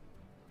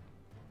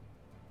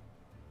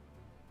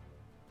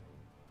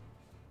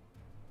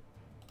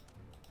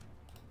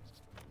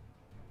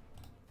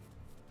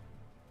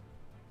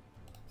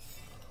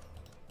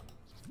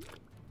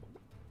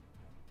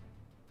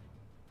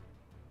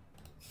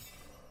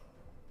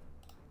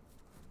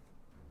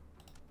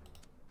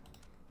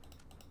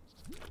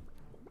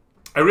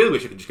 I really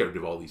wish I could just get rid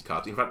of all these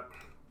cards. In fact,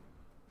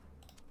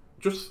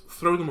 just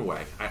throw them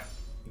away.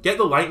 Get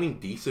the lightning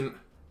decent.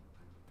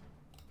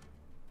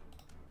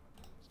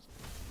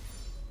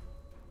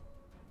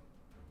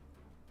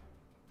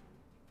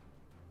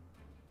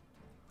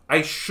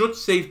 I should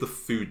save the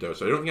food, though,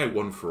 so I don't think I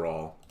won for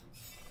all.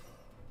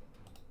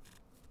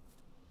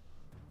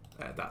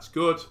 That's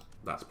good.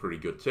 That's pretty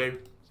good, too.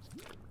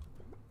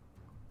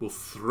 We'll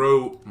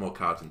throw more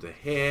cards into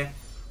here.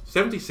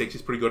 76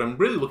 is pretty good. I'm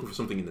really looking for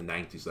something in the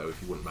 90s, though,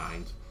 if you wouldn't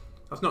mind.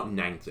 That's not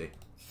 90.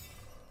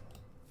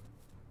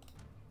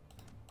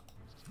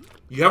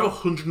 You have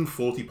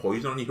 140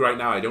 poison on you right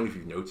now. I don't know if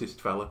you've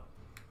noticed, fella.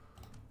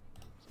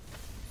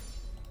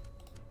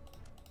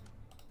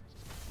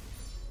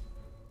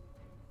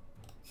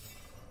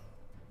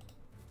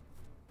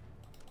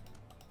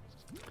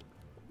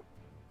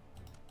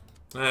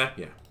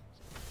 Yeah.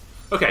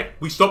 Okay,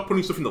 we stop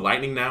putting stuff in the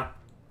lightning now.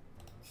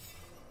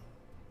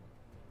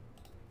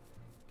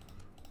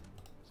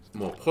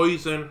 More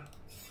poison.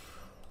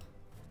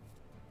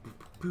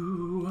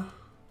 More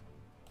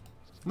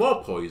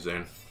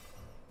poison.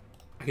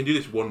 I can do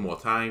this one more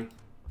time.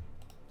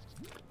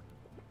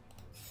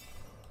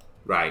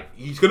 Right,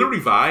 he's going to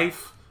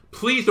revive.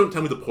 Please don't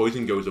tell me the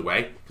poison goes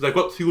away, because I've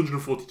got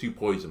 242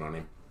 poison on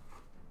him.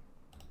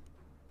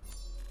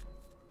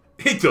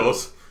 It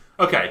does.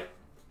 Okay.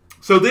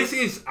 So this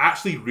is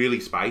actually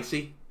really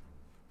spicy.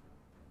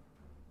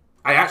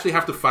 I actually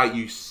have to fight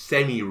you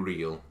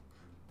semi-real.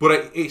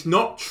 But it's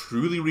not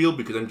truly real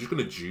because I'm just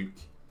going to juke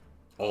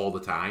all the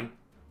time.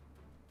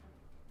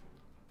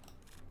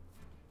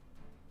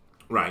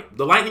 Right,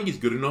 the lightning is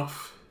good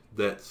enough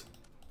that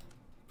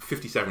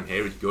 57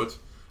 here is good.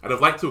 And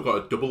I'd like to have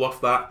got a double off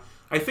that.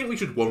 I think we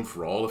should one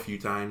for all a few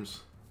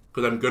times.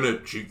 Because I'm going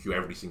to juke you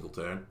every single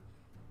turn.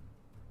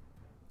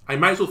 I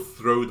might as well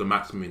throw the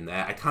maximum in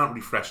there. I can't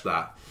refresh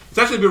that. It's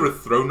actually a bit of a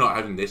throw not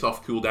having this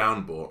off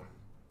cooldown, but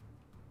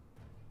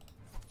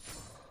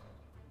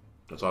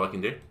that's all I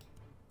can do.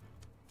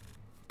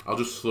 I'll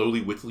just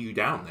slowly whittle you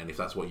down then, if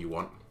that's what you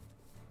want.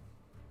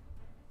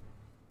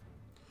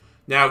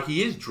 Now,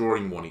 he is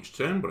drawing one each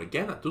turn, but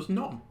again, that does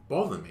not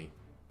bother me.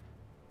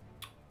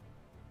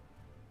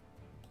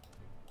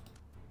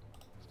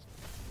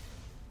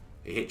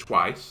 It hit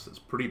twice. That's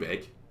pretty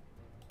big.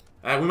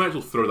 We might as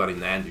well throw that in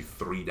there and do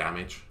 3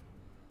 damage.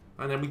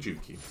 And then we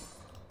juke you.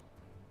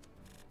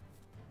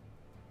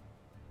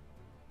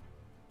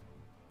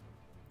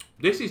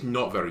 This is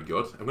not very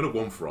good. I'm going to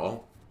one for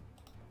all.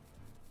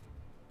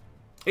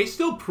 It's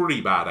still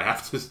pretty bad, I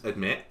have to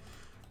admit.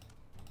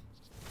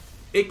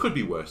 It could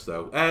be worse,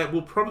 though.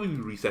 We'll probably be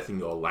resetting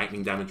your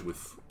lightning damage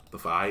with the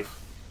 5.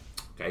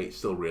 Okay, it's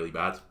still really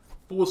bad.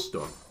 But we'll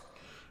stun.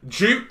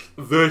 Duke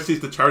versus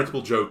the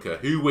Charitable Joker.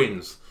 Who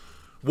wins?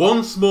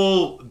 One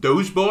small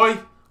Doge Boy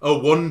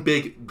or one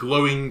big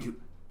glowing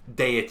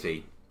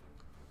deity?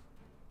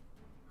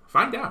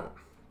 Find out.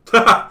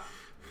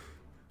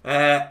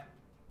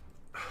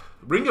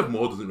 Ring of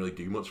More doesn't really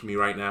do much for me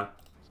right now.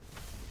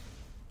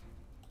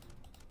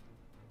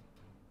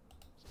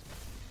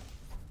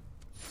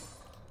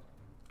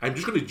 I'm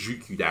just going to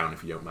juke you down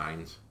if you don't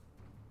mind.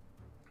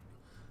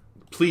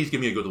 Please give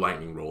me a good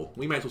lightning roll.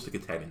 We might as well stick a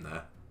 10 in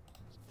there.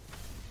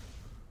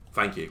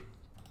 Thank you.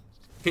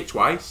 Hit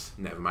twice.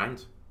 Never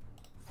mind.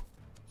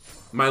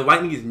 My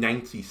lightning is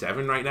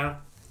 97 right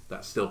now.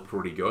 That's still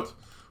pretty good.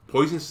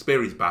 Poison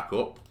Spear is back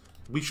up.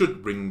 We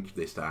should ring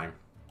this time.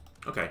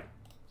 Okay.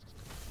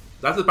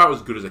 That's about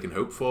as good as I can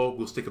hope for.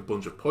 We'll stick a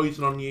bunch of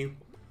poison on you.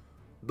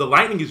 The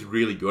lightning is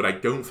really good. I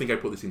don't think I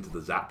put this into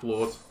the Zap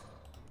Lord.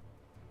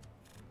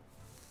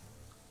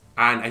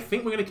 And I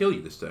think we're going to kill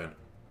you this turn.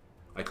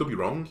 I could be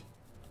wrong,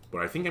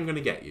 but I think I'm going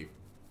to get you.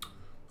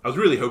 I was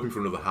really hoping for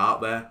another heart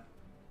there.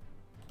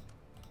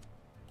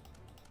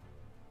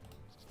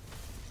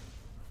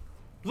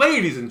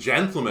 Ladies and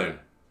gentlemen,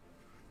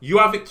 you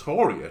are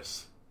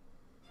victorious.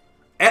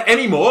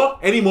 Any more?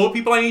 Any more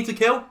people I need to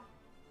kill?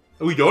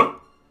 Are we done?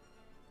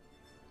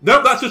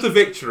 Nope, that's just a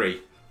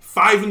victory.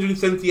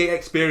 578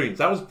 experience.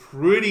 That was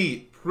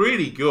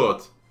pretty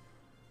good.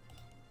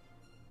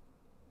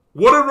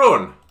 What a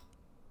run.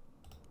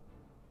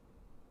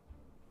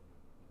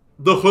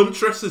 The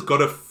Huntress has got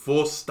a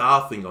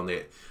 4-star thing on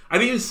it. I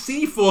didn't even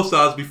see 4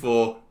 stars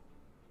before.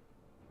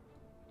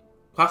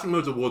 Classic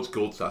mode's awards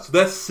gold stars. So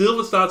they're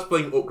silver stars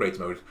playing upgrade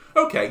mode.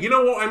 Okay, you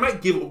know what? I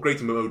might give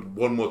upgrade mode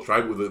one more try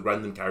with a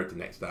random character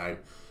next time.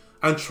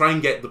 And try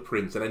and get the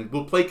prince. And then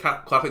we'll play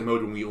classic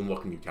mode when we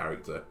unlock a new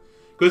character.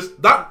 Because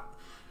that...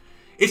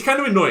 It's kind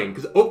of annoying.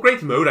 Because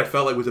upgrade mode I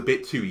felt like was a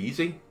bit too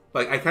easy.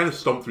 Like, I kind of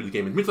stomped through the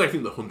game. Admittedly, I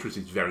think the Huntress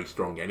is very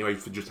strong anyway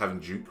for just having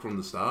Duke from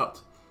the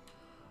start.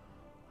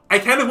 I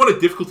kind of want a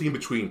difficulty in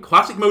between.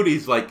 Classic mode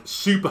is, like,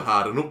 super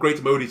hard, and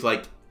upgrade mode is,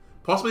 like,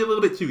 possibly a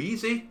little bit too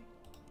easy.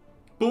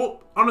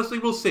 But, honestly,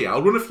 we'll see.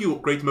 I'll run a few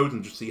upgrade modes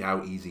and just see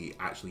how easy it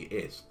actually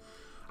is.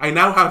 I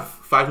now have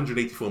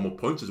 584 more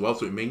points as well,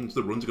 so it means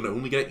the runs are going to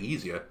only get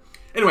easier.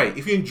 Anyway,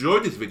 if you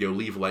enjoyed this video,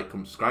 leave a like,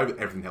 comment, subscribe.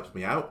 Everything helps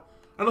me out.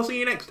 And I'll see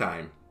you next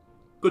time.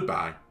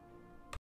 Goodbye.